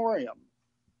moratorium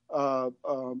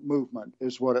movement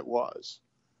is what it was.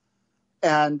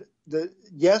 And the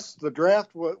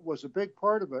draft was a big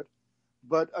part of it,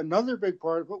 but another big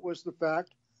part of it was the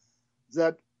fact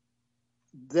that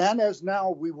then as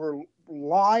now we were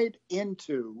lied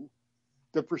into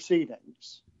the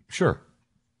proceedings. Sure.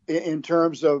 In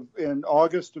terms of, in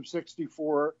August of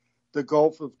 '64, the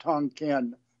Gulf of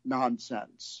Tonkin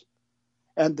nonsense.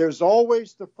 And there's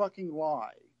always the fucking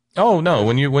lie. Oh no!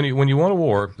 When you want a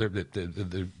war,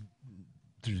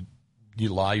 you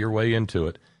lie your way into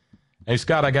it. Hey,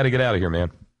 Scott, I got to get out of here,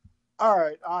 man. All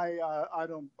right, I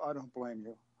don't blame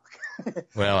you.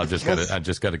 Well, I just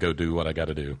got to go do what I got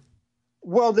to do.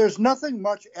 Well, there's nothing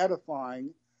much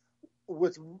edifying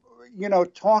with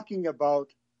talking about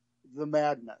the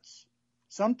madness.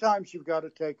 Sometimes you've got to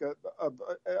take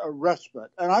a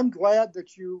respite, and I'm glad that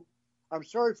I'm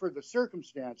sorry for the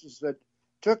circumstances that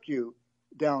took you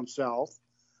down south,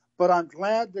 but I'm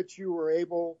glad that you were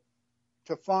able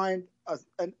to find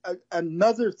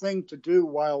another thing to do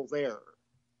while there.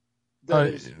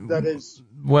 That is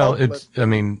well,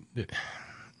 uplifting.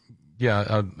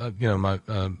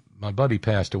 My buddy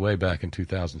passed away back in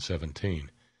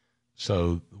 2017,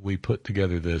 so we put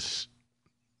together this,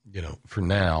 for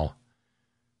now,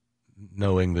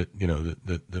 knowing that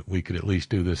that we could at least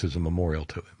do this as a memorial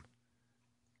to him,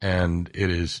 and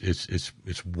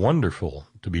it's wonderful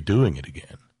to be doing it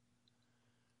again.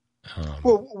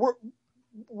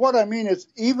 What I mean is,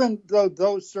 even though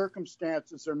those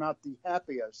circumstances are not the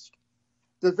happiest,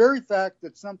 the very fact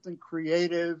that something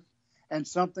creative and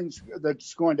something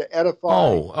that's going to edify.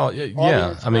 Oh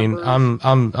yeah. I mean,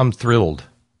 I'm thrilled.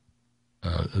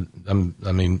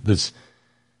 This.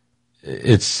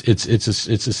 It's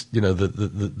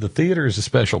the theater is a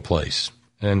special place,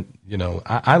 and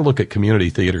I look at community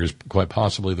theater as quite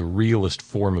possibly the realest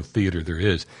form of theater there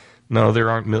is. No, there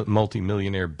aren't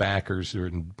multi-millionaire backers who are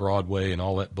in Broadway and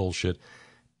all that bullshit.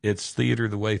 It's theater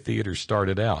the way theater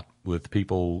started out, with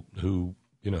people who,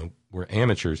 were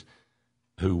amateurs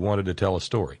who wanted to tell a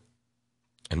story.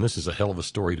 And this is a hell of a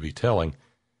story to be telling,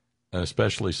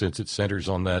 especially since it centers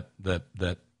on that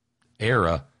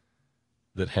era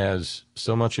that has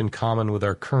so much in common with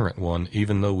our current one,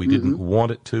 even though we didn't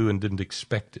want it to and didn't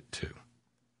expect it to.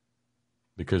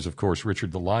 Because, of course,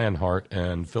 Richard the Lionheart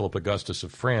and Philip Augustus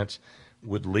of France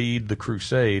would lead the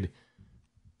crusade.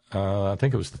 I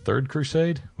think it was the Third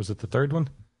Crusade. Was it the third one?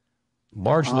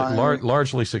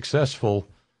 Largely successful,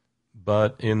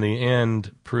 but in the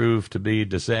end proved to be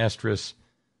disastrous,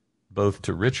 both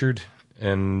to Richard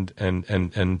and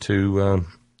to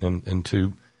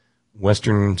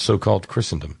Western so-called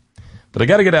Christendom. But I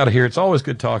got to get out of here. It's always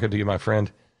good talking to you, my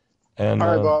friend. And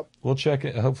all right, Bob. We'll check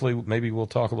it. Hopefully, maybe we'll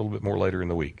talk a little bit more later in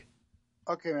the week.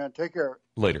 Okay, man. Take care.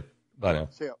 Later. Bye now.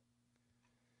 See ya.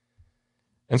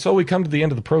 And so we come to the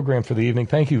end of the program for the evening.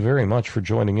 Thank you very much for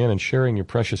joining in and sharing your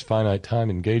precious finite time,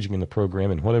 engaging in the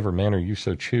program in whatever manner you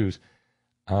so choose.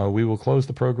 We will close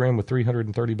the program with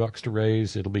 $330 to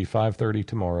raise. It'll be 5:30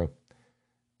 tomorrow.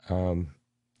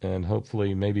 And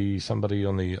hopefully maybe somebody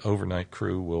on the overnight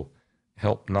crew will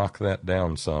help knock that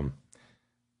down some.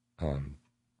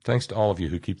 Thanks to all of you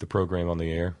who keep the program on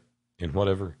the air in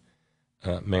whatever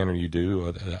manner you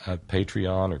do,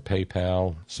 Patreon or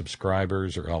PayPal,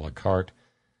 subscribers or a la carte,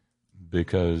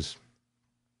 because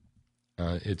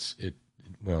it's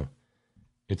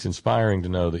inspiring to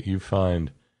know that you find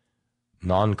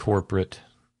non-corporate,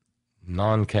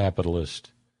 non-capitalist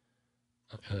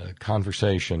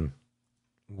conversation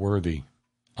worthy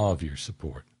of your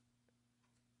support.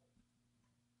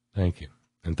 Thank you.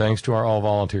 And thanks to our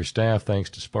all-volunteer staff.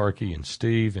 Thanks to Sparky and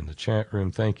Steve in the chat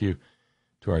room. Thank you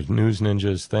to our news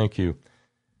ninjas. Thank you,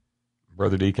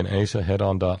 Brother Deacon Asa,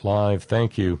 headon.live.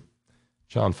 Thank you,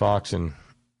 John Fox in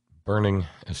Burning,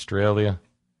 Australia.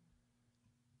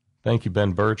 Thank you,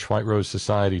 Ben Birch,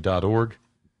 whiterosesociety.org.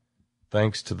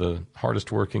 Thanks to the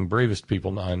hardest working, bravest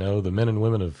people I know, the men and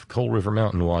women of Coal River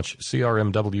Mountain Watch,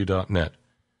 crmw.net.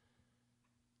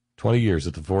 20 years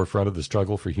at the forefront of the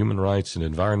struggle for human rights and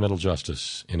environmental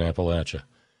justice in Appalachia.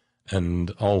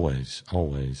 And always,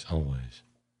 always, always,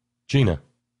 Gina,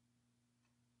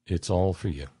 it's all for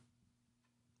you.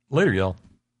 Later, y'all.